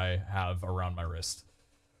keystone that I have around my wrist.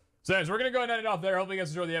 So anyways, we're going to go ahead and end it off there. Hopefully you guys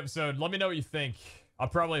enjoyed the episode. Let me know what you think. I'll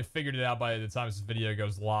probably have figured it out by the time this video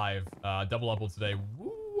goes live. Double upload today.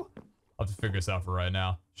 Woo! I'll have to figure this out for right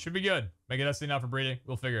now. Should be good. Make it destiny now for breeding.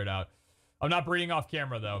 We'll figure it out. I'm not breeding off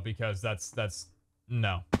camera though, because that's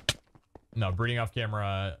no. Breeding off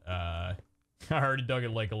camera. I already dug a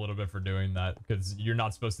lake a little bit for doing that because you're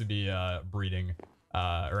not supposed to be breeding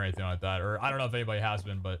or anything like that. Or I don't know if anybody has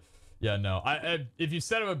been, but yeah, no. If you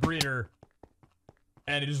set up a breeder.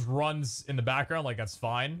 And it just runs in the background, like that's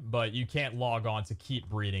fine, but you can't log on to keep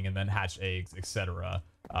breeding and then hatch eggs, etc.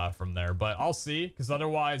 From there. But I'll see, because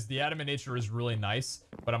otherwise the adamant nature is really nice,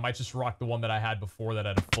 but I might just rock the one that I had before that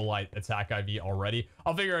had a full attack IV already.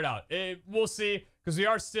 I'll figure it out. We'll see, because we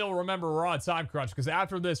are still, remember, we're on a time crunch, because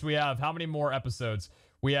after this we have how many more episodes?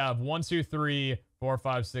 We have 1, 2, 3, 4,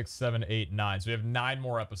 5, 6, 7, 8, 9. So we have 9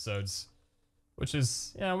 more episodes, which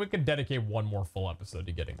is, you know, we could dedicate 1 more full episode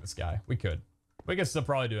to getting this guy. We could. We can still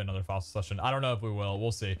probably do another fossil session. I don't know if we will.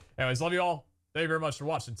 We'll see. Anyways, love you all. Thank you very much for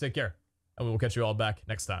watching. Take care. And we will catch you all back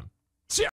next time.